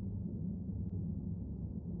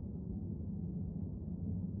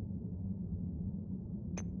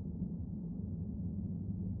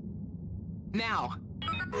 Now.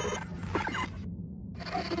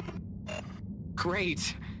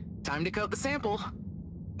 Great. Time to coat the sample.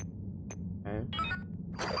 Okay.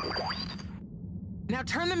 Now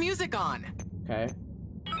turn the music on. Okay.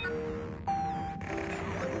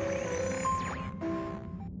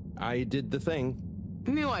 I did the thing.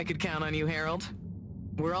 Knew I could count on you, Harold.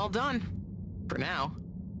 We're all done. For now.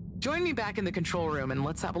 Join me back in the control room and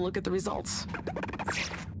let's have a look at the results.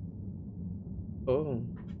 Oh.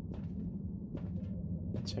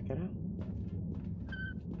 Check it out.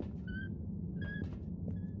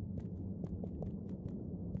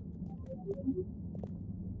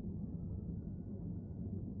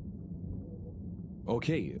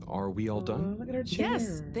 Okay, are we all done? Look at her chair.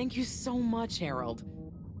 Yes, thank you so much, Harold.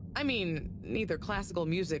 I mean, neither classical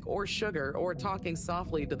music or sugar or talking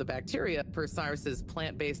softly to the bacteria per Cyrus's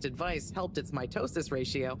plant-based advice helped its mitosis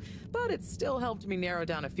ratio, but it still helped me narrow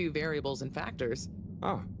down a few variables and factors.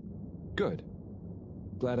 Ah, good.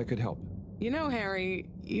 Glad I could help. You know, Harry,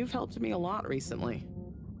 you've helped me a lot recently.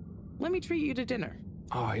 Let me treat you to dinner.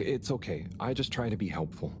 Oh, it's okay. I just try to be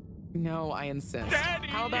helpful. No, I insist.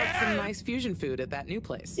 How about some nice fusion food at that new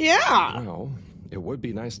place? Yeah! Well, it would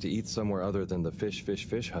be nice to eat somewhere other than the fish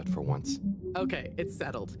hut for once. Okay, it's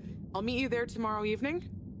settled. I'll meet you there tomorrow evening.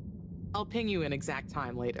 I'll ping you an exact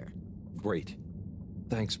time later. Great.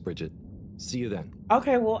 Thanks, Bridget. See you then.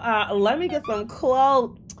 Okay, well, let me get some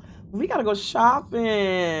clothes. We gotta go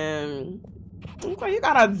shopping. Okay, you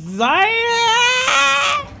got a Zate?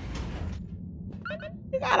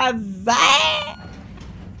 You got a Zate?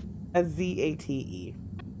 A Z-A-T-E.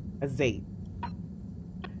 A Zate.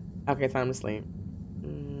 Okay, time to sleep.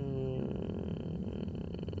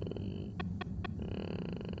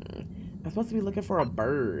 I'm supposed to be looking for a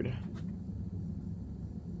bird.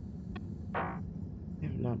 I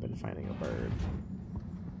have not been finding a bird.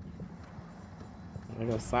 There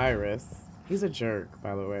goes Cyrus. He's a jerk,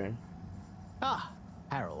 by the way. Ah,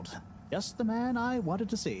 Harold. Just the man I wanted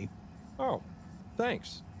to see. Oh,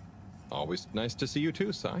 thanks. Always nice to see you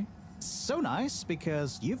too, Cy. So nice,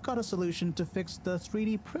 because you've got a solution to fix the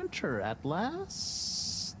 3D printer at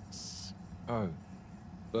last.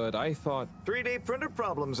 But I thought... 3D printer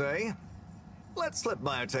problems, eh? Let's slip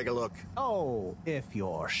by and take a look. Oh, if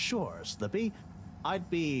you're sure, Slippy. I'd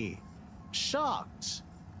be shocked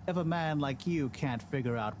if a man like you can't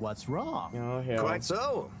figure out what's wrong. Oh, hell. Quite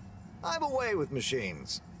so. I'm away with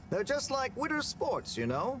machines. They're just like winter sports, you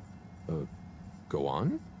know? Go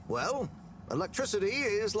on? Well, electricity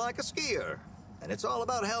is like a skier, and it's all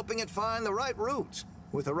about helping it find the right route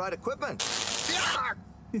with the right equipment.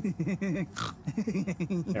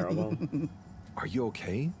 Terrible. Are you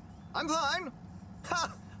okay? I'm fine.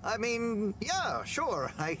 Ha! I mean, yeah,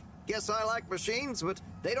 sure. I guess I like machines, but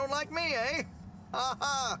they don't like me, eh? Ha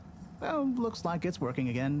ha! Well, looks like it's working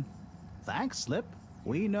again. Thanks, Slip.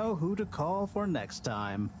 We know who to call for next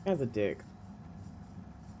time. As a dick.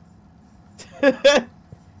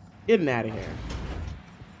 Getting out of here.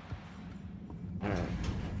 Alright.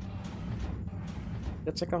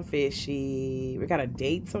 Go check on Fishy. We got a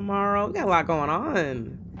date tomorrow. We got a lot going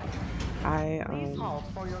on. I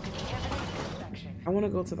want to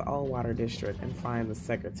go to the Allwater District and find the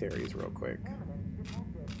secretaries real quick.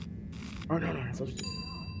 Oh no, I'm supposed to.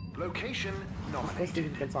 Location Let's see if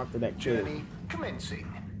nominated. we can talk to that kid. Journey commencing.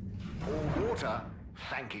 All water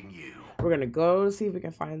thanking you. We're gonna go see if we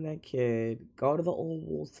can find that kid. Go to the Old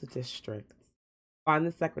Woolster District. Find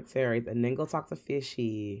the secretaries and then go talk to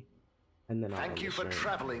Fishy. And then Thank you for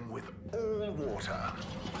traveling with all water.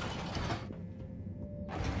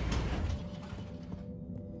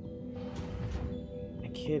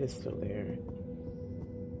 That kid is still there.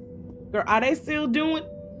 Girl, are they still doing?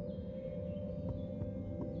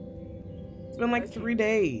 It's been like 3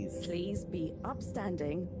 days. Please be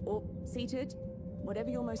upstanding or seated, whatever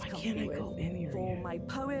you're most comfortable with, for my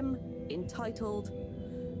poem entitled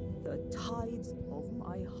 "The Tides of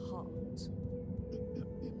My Heart."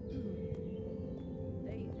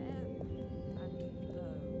 They ebb and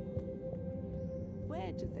flow.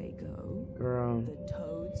 Where do they go? Girl. The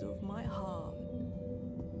toads of my heart.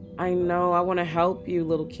 I know, I want to help you,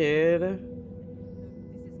 little kid.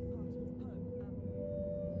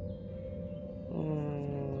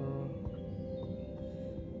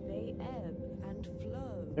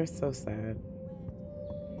 They're so sad.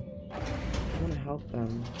 I want to help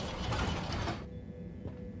them.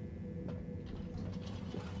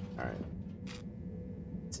 All right.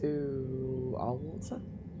 To all water.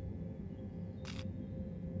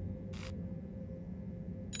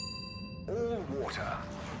 All water.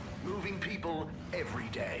 Moving people every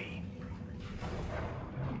day.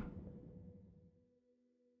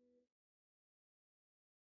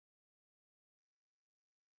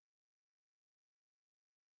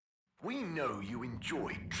 We know you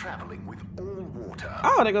enjoy traveling with all water.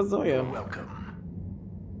 Oh, there goes Zoya. Welcome.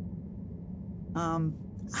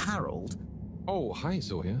 Harold? Oh, hi,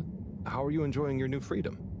 Zoya. How are you enjoying your new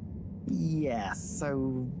freedom? Yeah,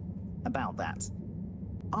 so about that.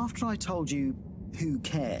 After I told you who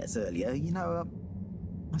cares earlier, you know,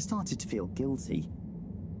 I started to feel guilty.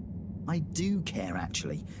 I do care,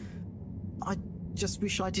 actually. I just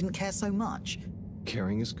wish I didn't care so much.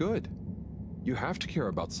 Caring is good. You have to care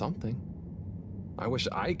about something. I wish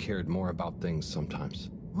I cared more about things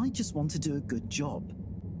sometimes. I just want to do a good job.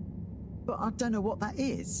 But I don't know what that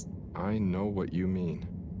is. I know what you mean.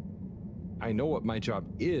 I know what my job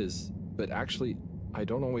is, but actually, I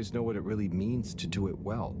don't always know what it really means to do it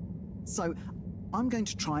well. So, I'm going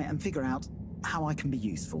to try and figure out how I can be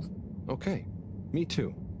useful. Okay, me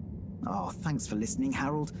too. Oh, thanks for listening,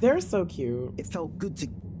 Harold. They're so cute. It felt good to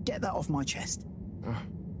get that off my chest.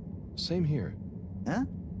 Same here. Huh?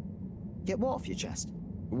 Get what off your chest?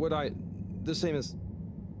 The same as...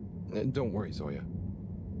 Don't worry, Zoya.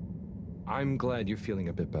 I'm glad you're feeling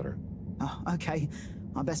a bit better. Oh, okay.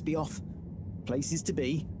 I best be off. Places to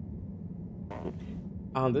be.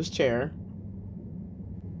 On this chair.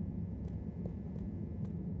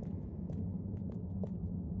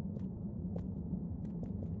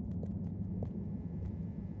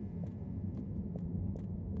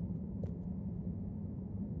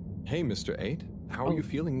 Hey, Mr. 8. How are you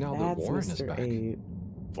feeling now that Warren is back? 8.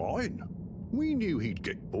 Fine. We knew he'd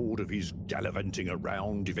get bored of his gallivanting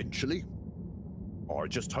around eventually. I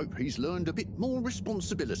just hope he's learned a bit more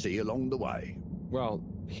responsibility along the way. Well,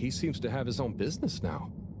 he seems to have his own business now.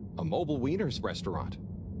 A mobile wieners restaurant.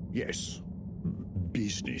 Yes.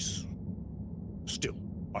 Business. Still,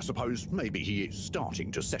 I suppose maybe he is starting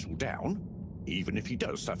to settle down, even if he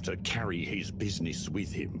does have to carry his business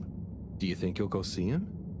with him. Do you think you'll go see him?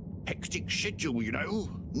 Hectic schedule, you know.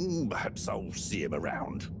 Perhaps I'll see him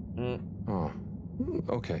around. Oh,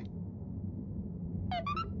 okay.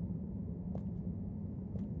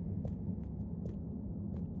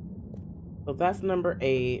 So that's number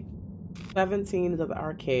 8. 17 is at the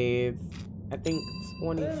arcades. I think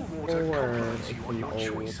 24 is in the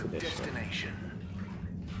old edition.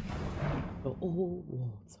 The old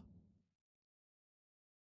water.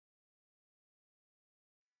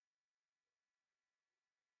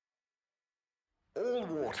 All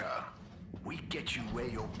water. We get you where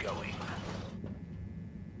you're going.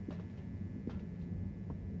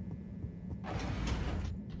 There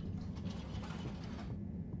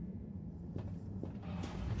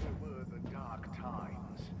were the dark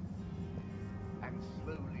times. And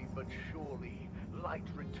slowly but surely, light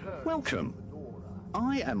returns. Welcome.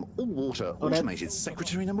 I am All-Water Automated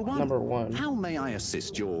Secretary number 1. Number 1. How may I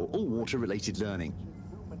assist your all-water related learning?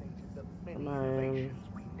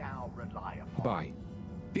 Bye.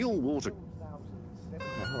 The All-Water...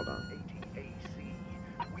 Okay, hold on.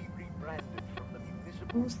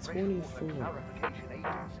 Who's 24?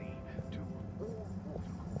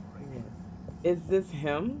 Is this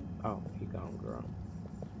him? Oh, he gone, girl.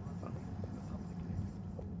 Oh.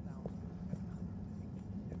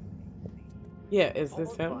 Yeah, is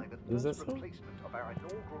this him? Is this him?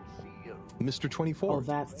 Mr. 24. Oh,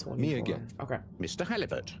 that's 24. Me again. Okay. Mr.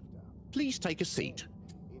 Halibut, please take a seat.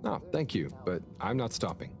 Oh, thank you, but I'm not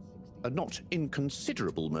stopping. A not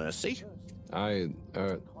inconsiderable mercy. I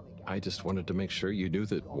just wanted to make sure you knew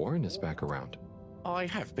that Warren is back around. I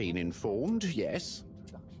have been informed, yes.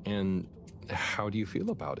 And how do you feel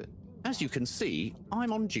about it? As you can see,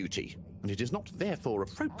 I'm on duty, and it is not therefore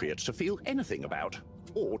appropriate to feel anything about,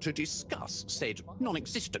 or to discuss said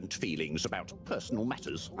non-existent feelings about personal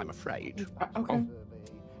matters, I'm afraid. Okay.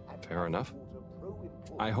 Fair enough.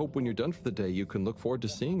 I hope when you're done for the day, you can look forward to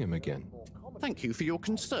seeing him again. Thank you for your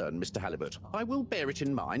concern, Mr. Halibut. I will bear it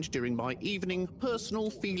in mind during my evening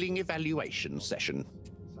personal feeling evaluation session.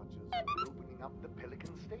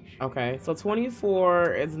 Okay, so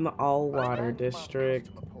 24 is in the all-water district.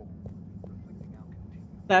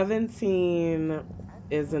 17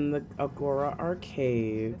 is in the Agora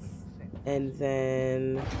arcades. And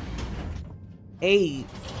then 8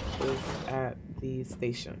 is at the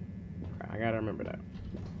station. I gotta remember that.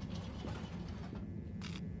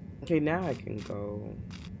 Okay, now I can go.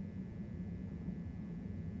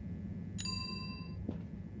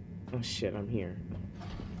 Oh shit, I'm here.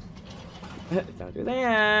 Don't do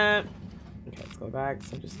that. Okay, let's go back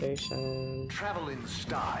to the station. Travel in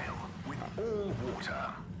style with all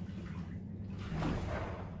water.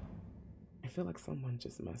 I feel like someone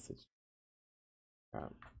just messaged.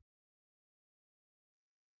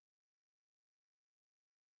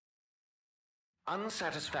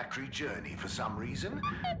 Unsatisfactory journey for some reason?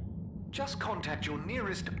 Just contact your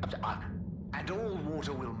nearest... and all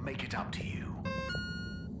water will make it up to you.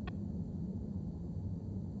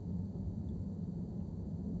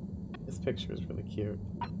 This picture is really cute.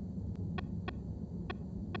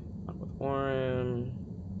 Up with Warren.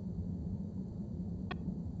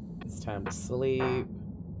 It's time to sleep.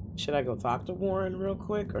 Should I go talk to Warren real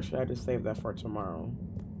quick, or should I just save that for tomorrow?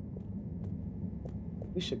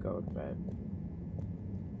 We should go to bed.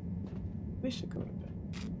 We should go to bed.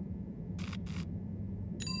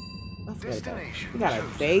 Let's go to bed. We got a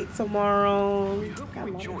date tomorrow. We hope you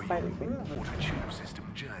enjoy your water tube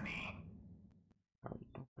system journey.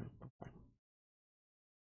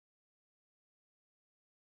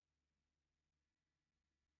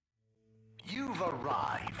 You've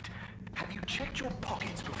arrived. Have you checked your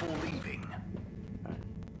pockets before leaving?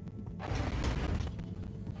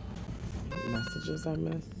 Messages I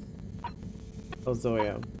missed. Oh,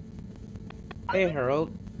 Zoya. Hey,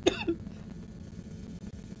 Harold.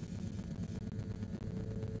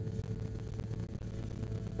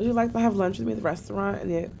 Would you like to have lunch with me at the restaurant?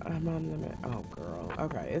 And yet I'm on limit. Oh, girl.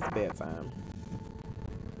 Okay, it's bedtime.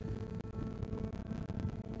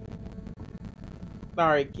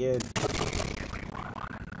 Sorry, kid.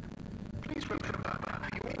 Please remember,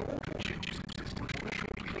 your water tube system will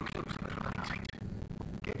shortly close for the night.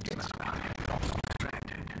 Get inside and not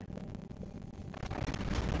stranded.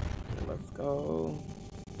 Let's go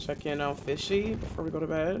check in on Fishy before we go to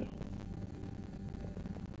bed.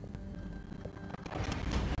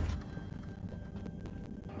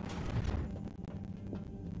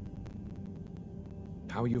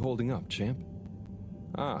 How are you holding up, champ?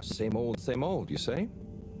 Ah, same old, you say?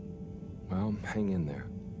 Well, hang in there.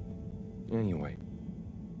 Anyway,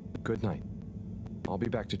 good night. I'll be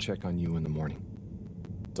back to check on you in the morning.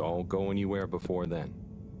 Don't go anywhere before then.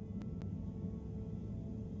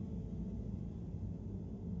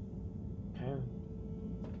 Okay.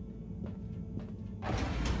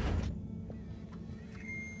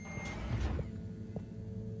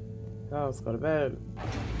 Oh, let's go to bed.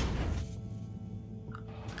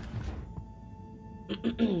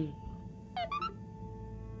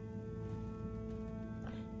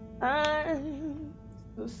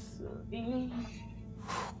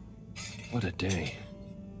 What a day.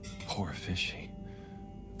 Poor Fishy.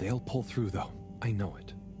 They'll pull through, though. I know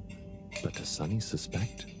it. But does Sunny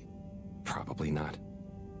suspect? Probably not.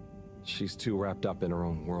 She's too wrapped up in her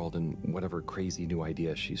own world and whatever crazy new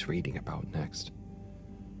idea she's reading about next.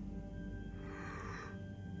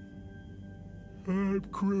 I'm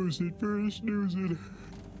cruising for snoozing.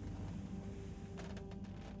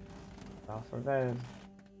 Off for bed.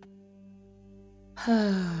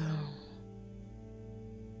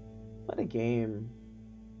 What a game.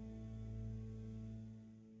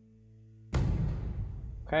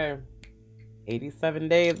 Okay. 87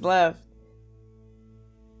 days left.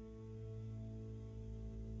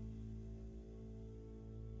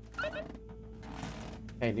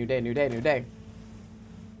 Hey, new day, new day, new day.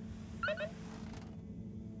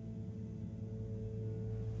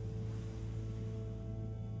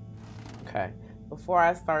 Okay, before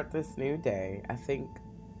I start this new day, I think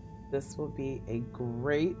this will be a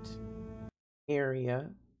great area.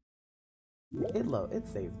 It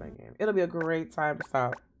saves my game. It'll be a great time to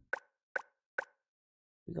stop.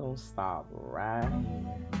 We're gonna stop right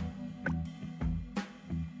here.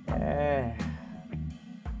 Yeah.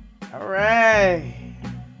 All right.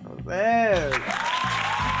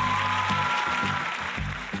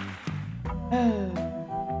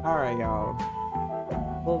 All right, y'all.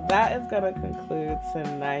 Well, that is gonna conclude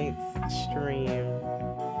tonight's stream.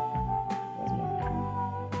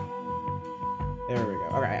 There we go.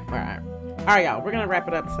 All right, y'all. We're gonna wrap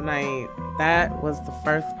it up tonight. That was the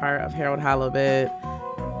first part of Harold Halibut.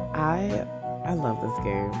 I love this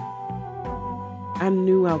game. I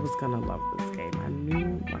knew I was gonna love this game. I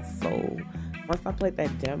knew my soul. Once I played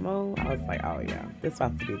that demo, I was like, oh yeah, this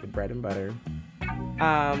has to be the bread and butter.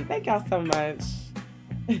 Thank y'all so much.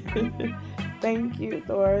 Thank you,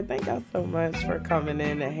 Thor. Thank y'all so much for coming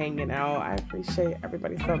in and hanging out. I appreciate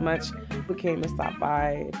everybody so much who came to stop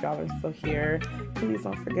by. If y'all are still here, please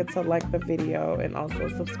don't forget to like the video and also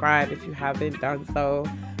subscribe if you haven't done so.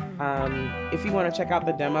 If you want to check out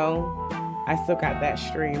the demo, I still got that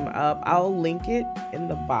stream up. I'll link it in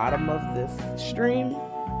the bottom of this stream.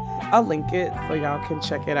 I'll link it so y'all can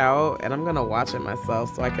check it out, and I'm gonna watch it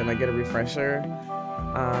myself so I can like get a refresher.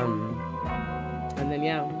 And then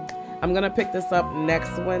yeah, I'm gonna pick this up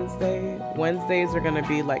next Wednesday. Wednesdays are gonna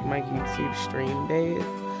be like my YouTube stream days,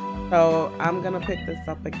 so I'm gonna pick this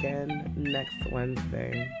up again next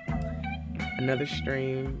Wednesday. Another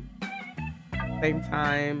stream, same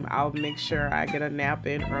time. I'll make sure I get a nap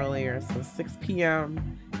in earlier, so 6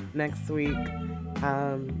 p.m. next week.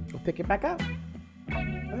 We'll pick it back up.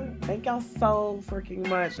 Thank y'all so freaking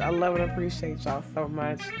much. I love and appreciate y'all so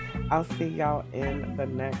much. I'll see y'all in the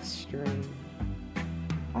next stream.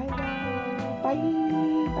 Bye, y'all. Bye.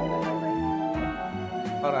 Bye, bye, bye, bye.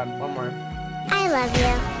 Hold on, one more. I love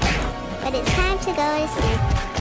you, but it's time to go to sleep.